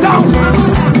 Sit down.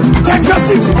 Take your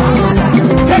seat.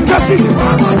 Take your seat.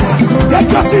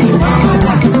 Take your seat.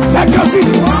 Take your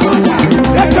seat.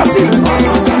 Take your seat.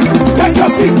 Take your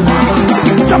seat.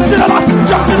 Jump to the Lord.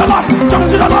 Jump to the Lord. Jump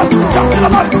to the Lord. Jump to the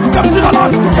Lord. Jump to the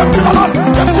Lord. Jump to the Lord.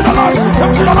 Jump to the Lord.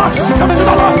 Jump to the Lord. Jump to the Lord. Jump to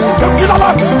the Lord. Jump to the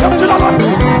Lord. Jump to the Lord.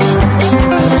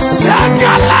 Shake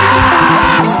your leg.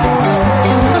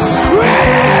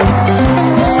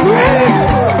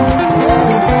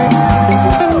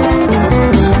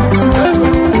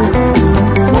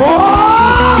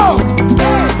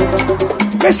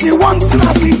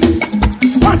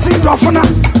 Sofuna,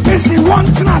 Missy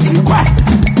wants Nasi.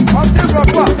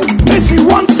 Missy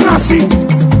wants Nasi.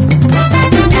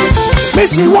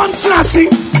 Missy wants Nasi.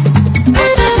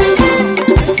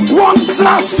 Wants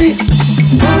Nasi.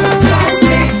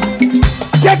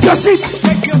 Take your seat.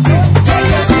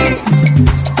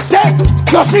 Take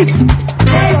your seat.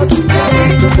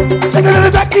 Take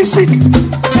your seat.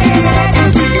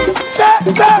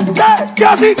 Take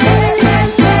your seat.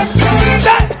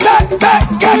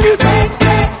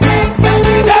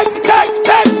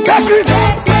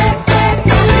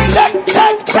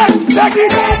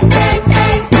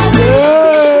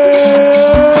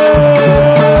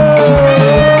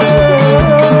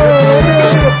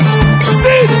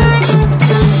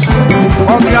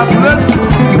 Congratulate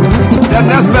the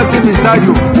next person beside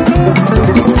you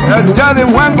and tell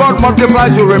him, when God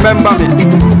multiplies you, remember me.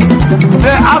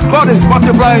 Say, as God is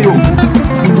multiplying you,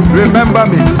 remember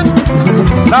me.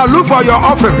 Now look for your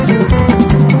offering.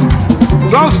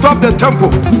 Don't stop the temple.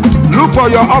 Look for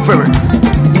your offering.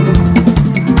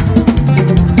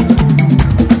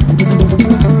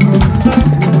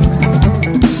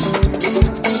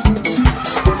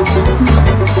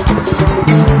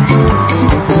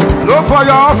 Look for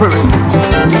your offering.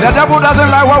 The devil doesn't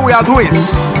like what we are doing,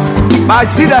 but I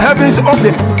see the heavens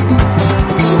open.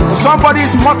 Somebody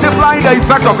is multiplying the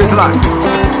effect of his life.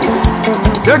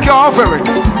 Take your offering.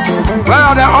 Where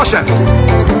are the ushers?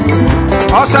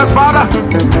 Ushers, Father,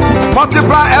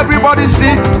 multiply everybody's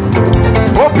seed.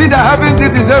 Open the heavens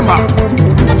this December.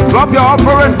 Drop your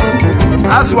offering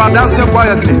as you are dancing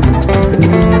quietly.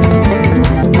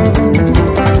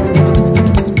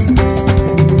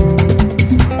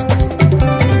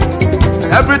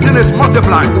 Everything is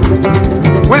multiplying.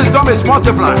 Wisdom is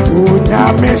multiplying.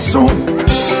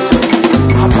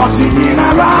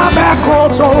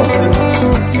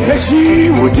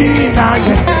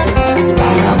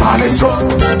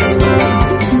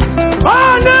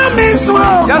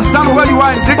 Just stand where you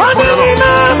are and take it for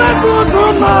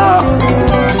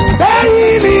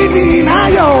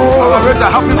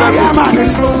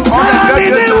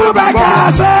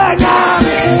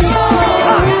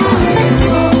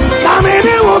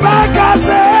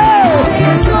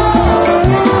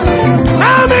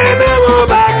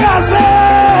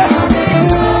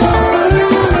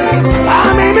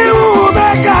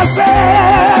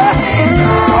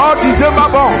all December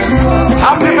bombs.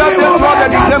 Happy birthday to all the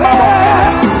December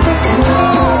bombs.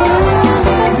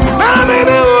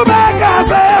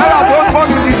 Where are those born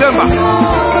in December?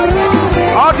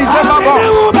 All December bombs.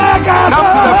 Come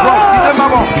to the front. December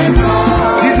bombs.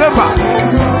 December.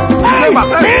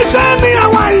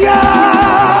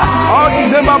 All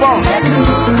December bombs.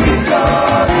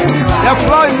 The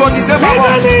floor is for December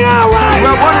bombs. We are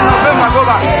born in November. Go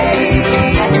back.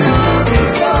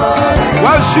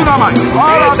 Well, Shunaman,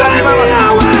 all of them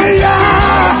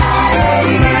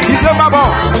December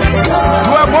bombs.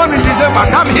 You were born in December.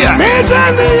 Come here.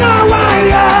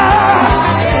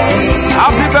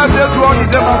 Happy birthday to all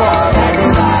December bombs.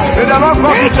 May the Lord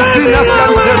cause you to see next year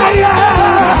December.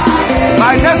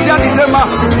 By next year December,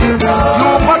 you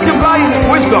will multiply in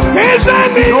wisdom. You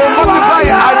will multiply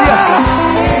in ideas.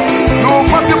 You will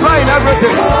multiply in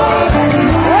everything.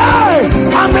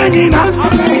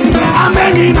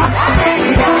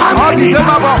 All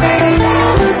December bombs.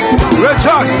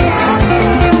 Rejoice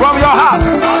from your heart.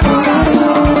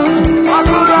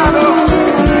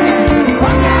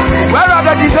 Where are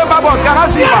the December bombs? Can I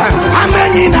see them?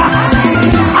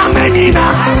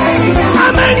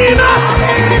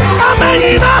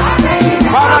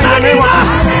 Father, in the name of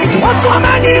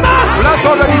Jesus, bless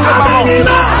all the December bombs.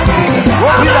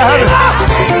 Open the heavens.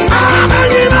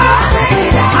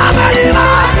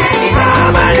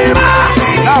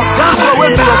 Now dance your way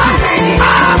to your seat.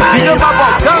 December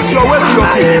bomb, dance your way to your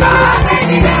seat.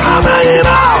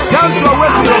 Dance your way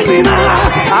to your seat.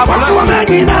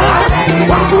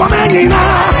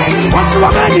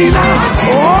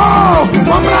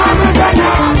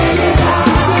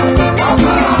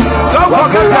 Don't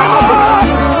forget your offering.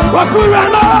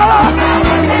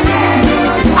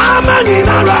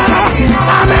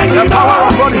 The power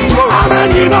of God is flowing.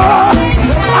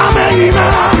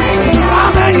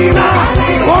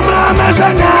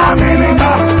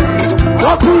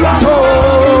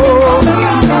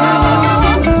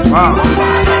 Wow.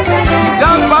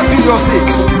 Dance back to your seat.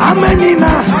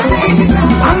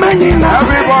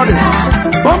 Everybody,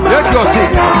 take your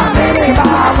seat.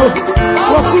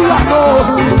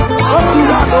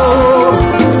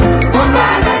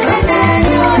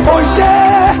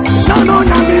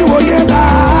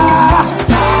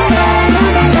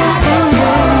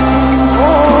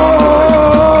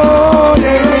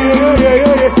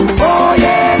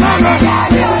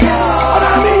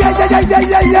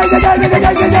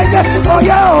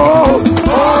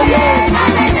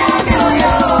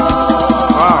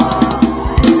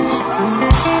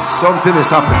 Something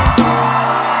is happening.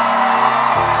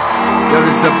 There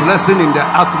is a blessing in the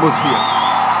atmosphere.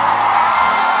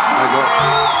 My God.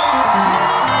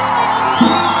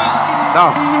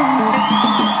 Now,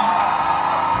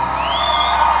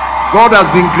 God has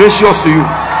been gracious to you.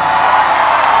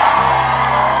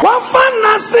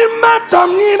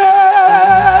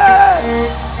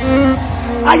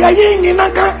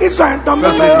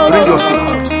 Person, bring your seed.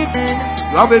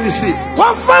 You have any seed?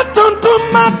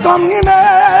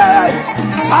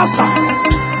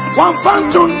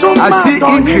 I see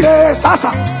increase.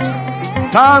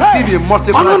 Thanksgiving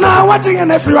multiply.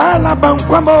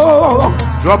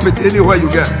 Drop it anywhere you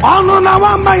get. Say,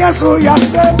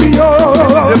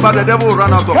 but the devil will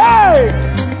run out of it.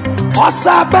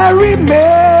 Osaberi me,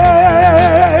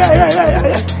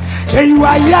 you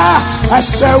are ya,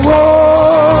 asewo,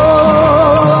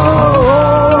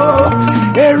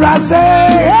 erase.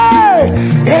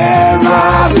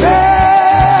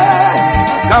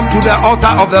 Come to the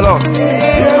altar of the Lord.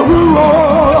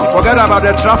 Forget about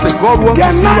the traffic. God wants to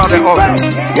see you at the altar.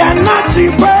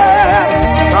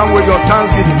 Come with your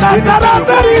thanksgiving.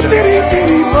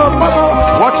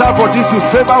 Watch out for this. Your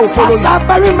favor will follow you.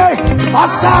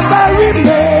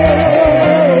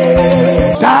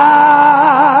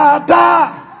 Dada,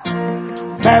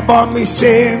 mebo mi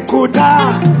senkuda.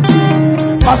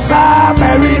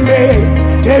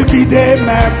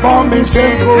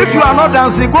 If you are not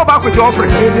dancing, go back with your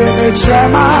offering.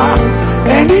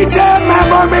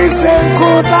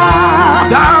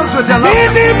 Dance with the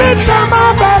Midi me chama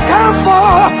beka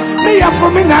for me for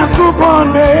me na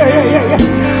grupone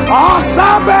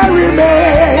asabari me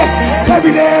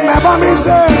every day mama me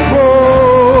zeko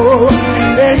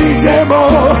eni jemo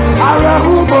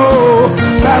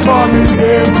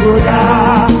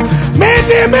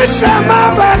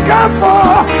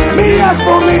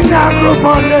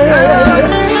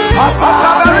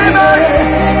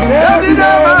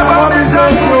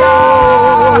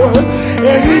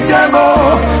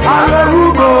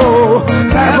ararugo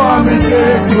mama me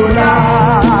zeko na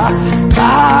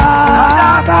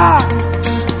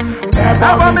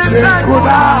mama me zeko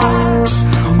na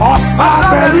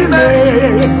asabari me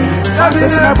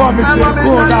Francis mama me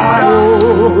zeko na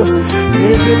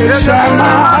Midi me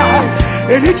chama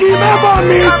Eni jime bon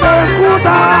mi se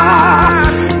kuda,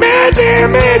 midi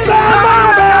mi chama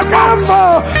be kanfo,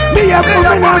 mi ye fu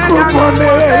mi na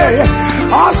kupone,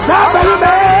 osabeli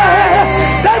me,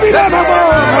 David nabo,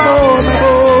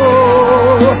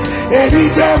 eni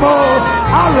jemo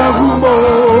aragumo,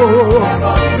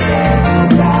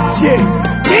 tie,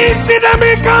 mi si da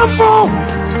mi kanfo,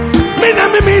 mi na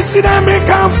mi si da mi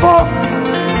kanfo,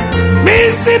 mi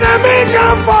si da mi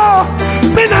kanfo.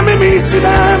 Me na me si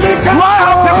na me ka. Why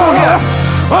have people here?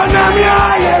 Ona mi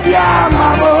aye bia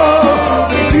mamo.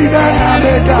 Si na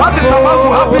me ka. What is about to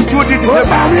happen to you this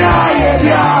December? Ona mi aye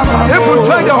bia mamo. If you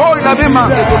join the whole 11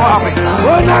 months, it will happen.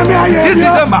 Ona mi aye this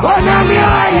December. Ona mi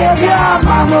aye bia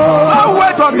mamo. I'll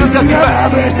wait until September.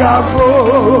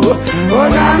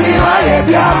 Ona mi aye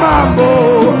bia mamo.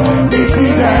 Si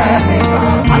na me ka.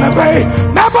 And I pray.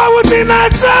 Never would in a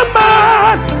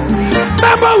chairman.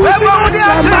 Never would in a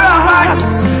chairman.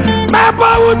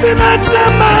 Never would in a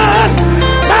chairman.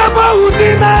 Never would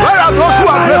in a chairman. Where are those who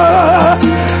are grateful?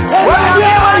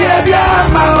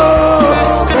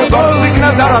 Some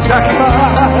sickness that are attacking.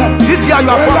 This year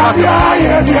you are property.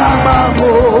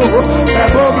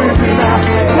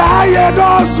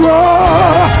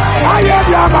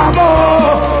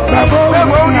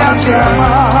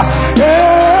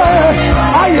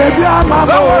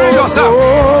 Don't worry yourself.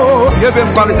 Give him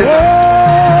quality.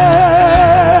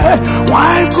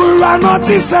 Why could I not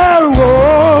say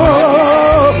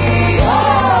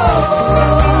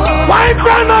why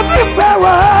cry not say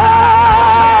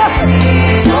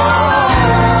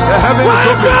why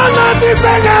cry not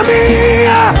say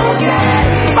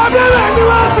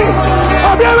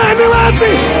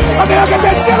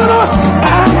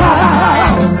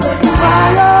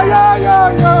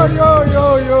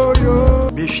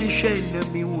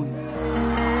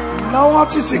now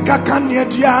what is it? Can you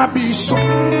be so?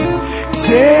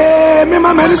 Say, me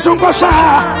mama is so kosha.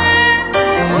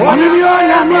 One in your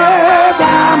name,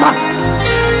 Bama.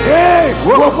 Hey,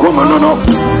 welcome, no.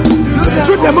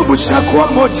 To the Mubusako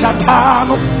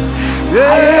Mochatano.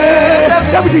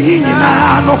 Yeah, everything in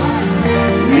Nano.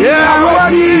 Yeah,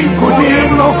 what you could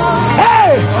know.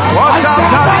 Hey, what's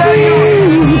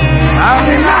happening? And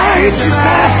the night is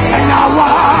an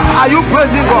hour. Are you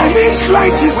praising God? We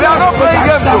are not praying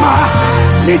God.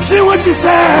 Mix it what you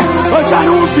say, but I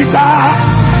don't fit.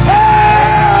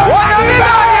 What are you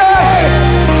doing?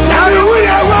 Now you will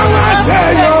have one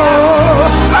say,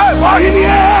 oh, in the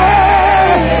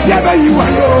air. Yeba you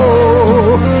are yo.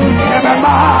 Yeba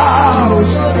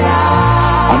mouse.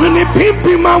 On the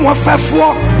pimpy man was fefo.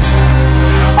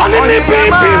 On the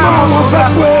pimpy man was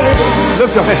fefo.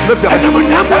 Lift your hands, lift your hands.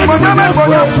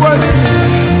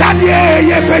 That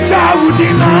ye becha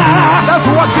udina. Let's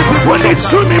worship him. When it's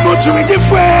sunny to me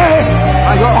different.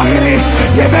 I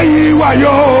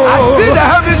see the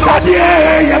heavens that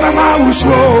ye mouse.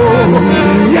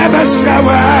 Yeba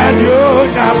shower you.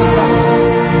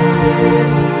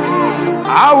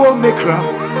 I will make her.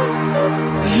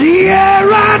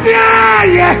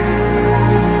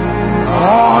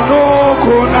 Oh no,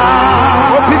 Kona.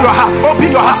 Open your heart, open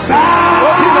your heart,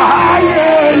 open your heart.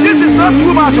 This is not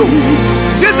too much.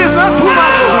 This is not too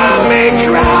much.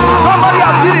 Somebody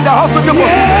has been in the hospital for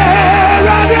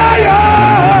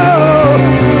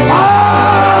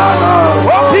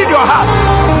open your heart.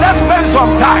 Let's spend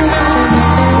some time.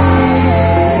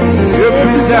 If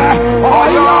you say, oh,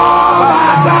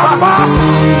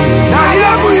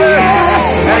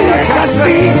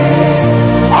 see,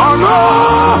 oh no,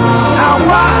 now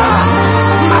my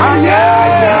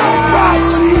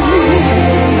party,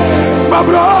 my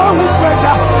brother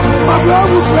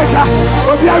Fletcher,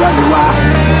 Obiara,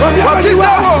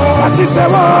 what is oh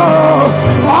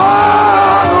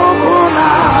no, Kuna,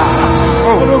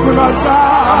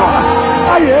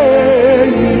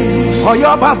 oh,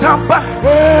 your batampa.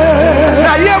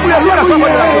 Now, here we are looking at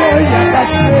somebody.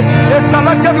 They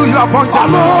selected you, you appointed.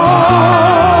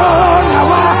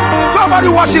 Somebody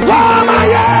worship Jesus.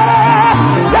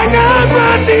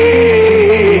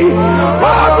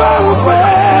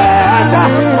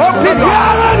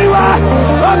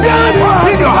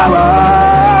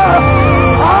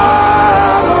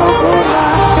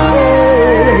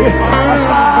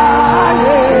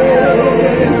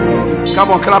 Come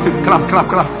on, clap him, clap, clap,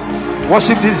 clap.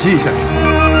 Worship this Jesus.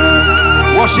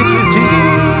 Worship this Jesus.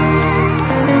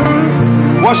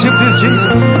 Worship this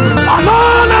Jesus.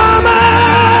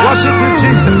 Worship this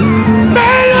Jesus.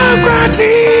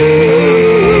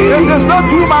 It is not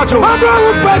too much.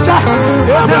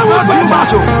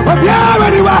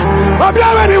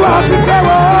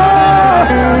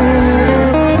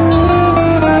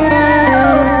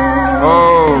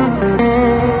 Oh,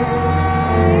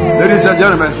 ladies and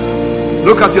gentlemen,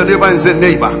 look at your neighbor and say,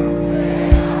 neighbor,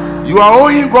 you are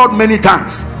owing God many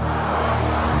times.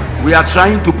 We are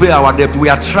trying to pay our debt. We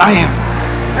are trying.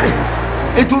 Hey,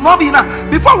 it will not be enough.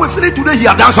 Before we finish today, he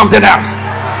has done something else.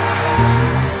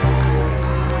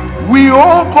 We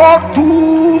owe God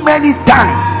too many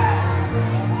times.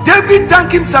 David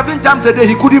thanked him 7 times a day.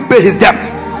 He couldn't pay his debt.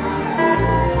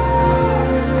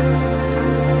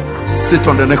 Sit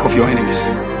on the neck of your enemies.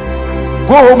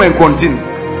 Go home and continue.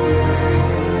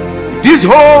 This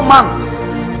whole month,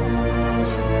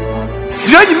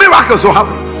 strange miracles will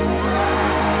happen.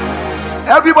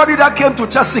 Everybody that came to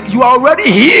church sick, you are already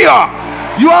here.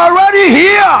 You are already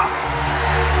here.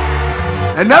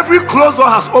 And every closed door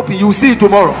has opened. You will see it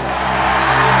tomorrow.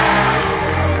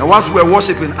 And once we were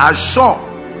worshiping, I saw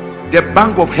the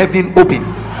bank of heaven open.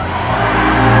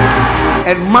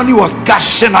 And money was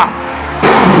gushing out.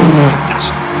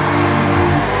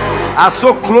 I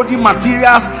saw clothing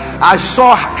materials. I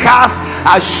saw cars.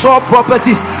 I saw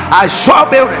properties. I saw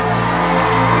buildings.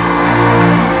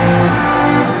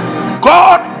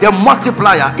 God, the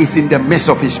multiplier, is in the midst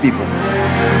of his people.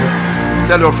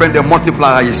 Tell your friend, the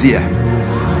multiplier is here.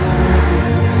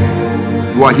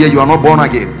 You are here, you are not born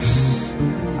again.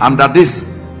 Under this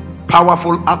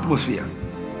powerful atmosphere,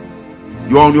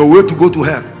 you are on your way to go to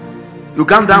hell. You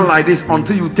come down like this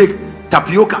until you take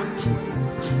tapioca.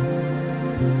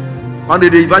 One day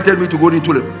they invited me to go to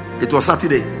Tulip. It was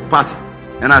Saturday party.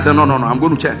 And I said, no, I'm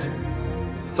going to church.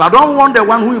 So I don't want the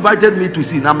one who invited me to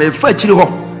see. Now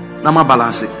I'm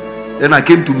balancing. Then I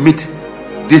came to meet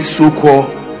these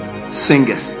so-called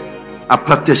singers. I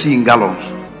practiced in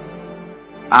gallons.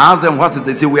 I asked them what is.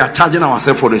 They say we are charging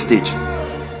ourselves for the stage.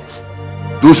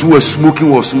 Those who were smoking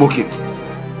were smoking.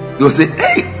 They will say,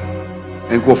 hey,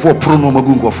 and go for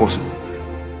pronomagun go for so.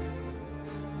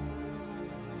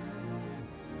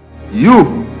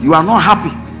 You are not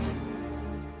happy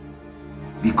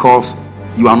because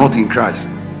you are not in Christ.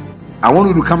 I want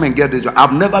you to come and get this job.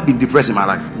 I've never been depressed in my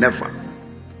life. Never.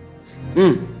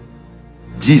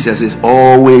 Jesus is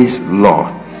always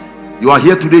Lord. You are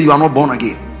here today, you are not born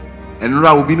again. And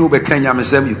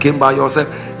you came by yourself,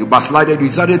 you backslided, you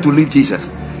decided to leave Jesus.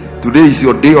 Today is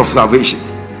your day of salvation.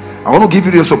 I want to give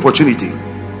you this opportunity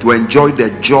to enjoy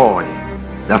the joy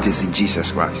that is in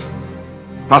Jesus Christ.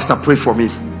 Pastor, pray for me.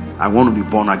 I want to be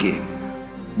born again.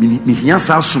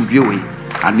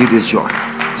 I need this joy.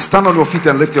 Stand on your feet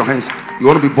and lift your hands. You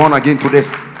want to be born again today.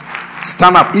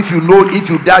 Stand up. If you know if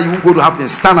you die, you won't go to heaven.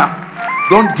 Stand up.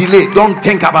 Don't delay. Don't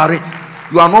think about it.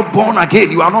 You are not born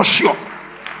again. You are not sure.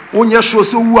 When you sure,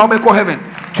 so who are going to heaven?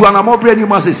 To an more brand new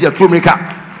master, true maker.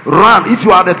 Run. If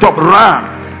you are at the top, run.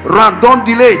 Run. Don't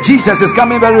delay. Jesus is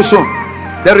coming very soon.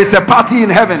 There is a party in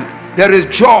heaven. There is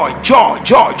joy, joy,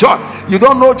 joy, joy. You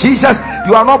don't know Jesus.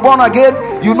 You are not born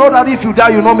again. You know that if you die,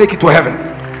 you will not make it to heaven.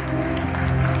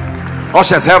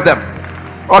 Ushers, help them.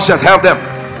 Ushers, help them.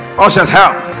 Ushers,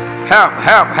 help. Help,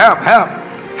 help, help, help.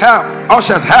 Help.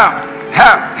 Ushers, help.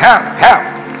 Help, help,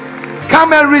 help.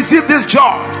 Come and receive this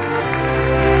joy.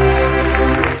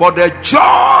 For the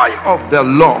joy of the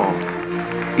Lord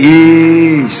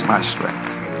is my strength.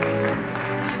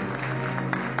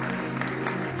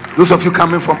 Those of you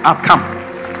coming from up, come.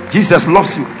 Jesus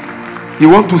loves you. He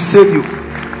wants to save you.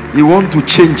 He wants to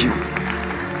change you.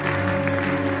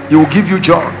 He will give you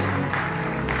joy.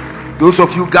 Those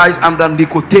of you guys under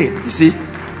nicotine, you see,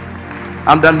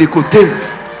 under nicotine,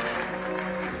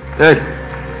 hey,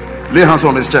 lay hands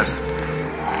on his chest.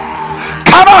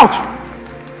 Come out.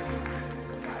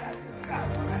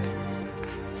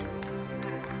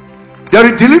 There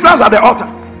is deliverance at the altar.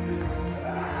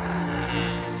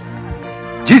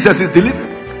 Jesus is delivering.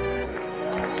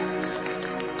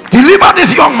 Deliver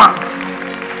this young man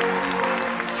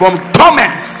from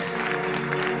torments.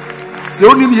 Say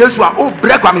only Yeshua. Oh,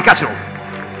 break what me catch you.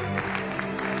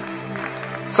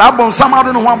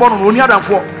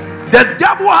 The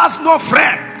devil has no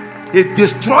friend. He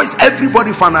destroys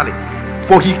everybody finally.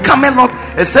 For he cometh not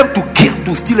except to kill,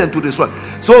 to steal, and to destroy.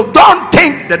 So don't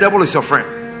think the devil is your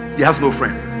friend. He has no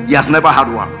friend. He has never had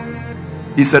one.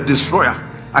 He's a destroyer,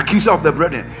 accuser of the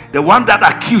brethren, the one that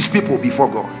accuses people before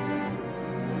God.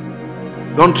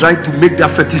 Don't try to make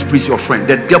that fetish priest your friend.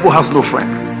 The devil has no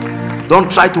friend. Don't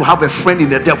try to have a friend in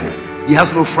the devil. He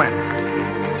has no friend.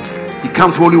 He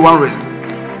comes for only one reason.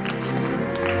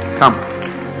 Come,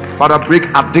 Father, break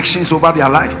addictions over their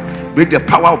life. Break the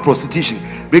power of prostitution.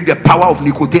 Break the power of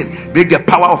nicotine. Break the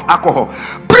power of alcohol.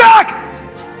 Break.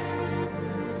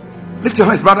 Lift your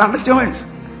hands, brother. Lift your hands.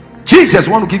 Jesus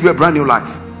wants to give you a brand new life.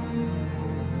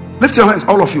 Lift your hands,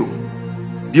 all of you.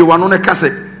 You want on a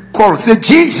cassette. Call. Say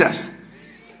Jesus.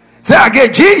 Say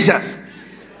again, Jesus.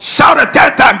 Shout a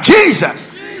third time,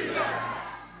 Jesus.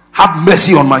 Have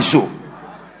mercy on my soul.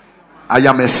 I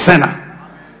am a sinner.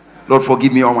 Lord,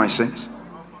 forgive me all my sins.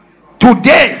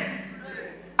 Today,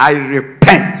 I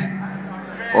repent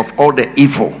of all the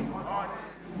evil.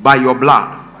 By your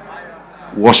blood,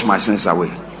 wash my sins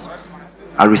away.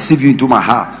 I receive you into my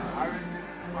heart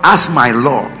as my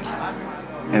Lord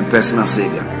and personal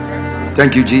Savior.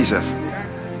 Thank you, Jesus.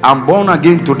 I'm born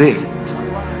again today.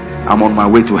 I'm on my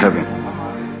way to heaven.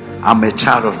 I'm a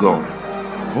child of God.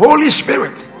 Holy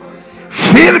Spirit,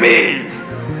 fill me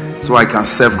so I can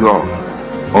serve God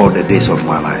all the days of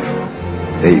my life.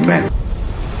 Amen.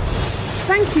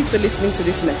 Thank you for listening to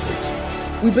this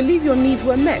message. We believe your needs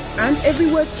were met and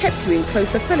every word kept you in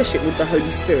closer fellowship with the Holy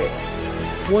Spirit.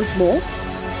 Want more?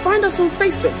 Find us on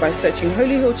Facebook by searching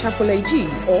Holy Hill Chapel AG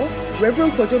or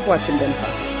Reverend Kojo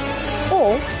Boateng-Bempah.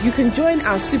 Or you can join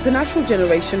our Supernatural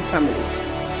Generation family.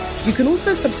 You can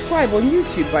also subscribe on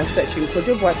YouTube by searching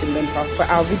Kojo Boateng-Bempah for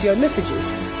our video messages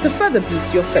to further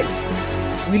boost your faith.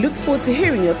 We look forward to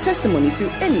hearing your testimony through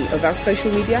any of our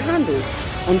social media handles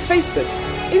on Facebook,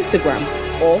 Instagram,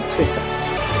 or Twitter.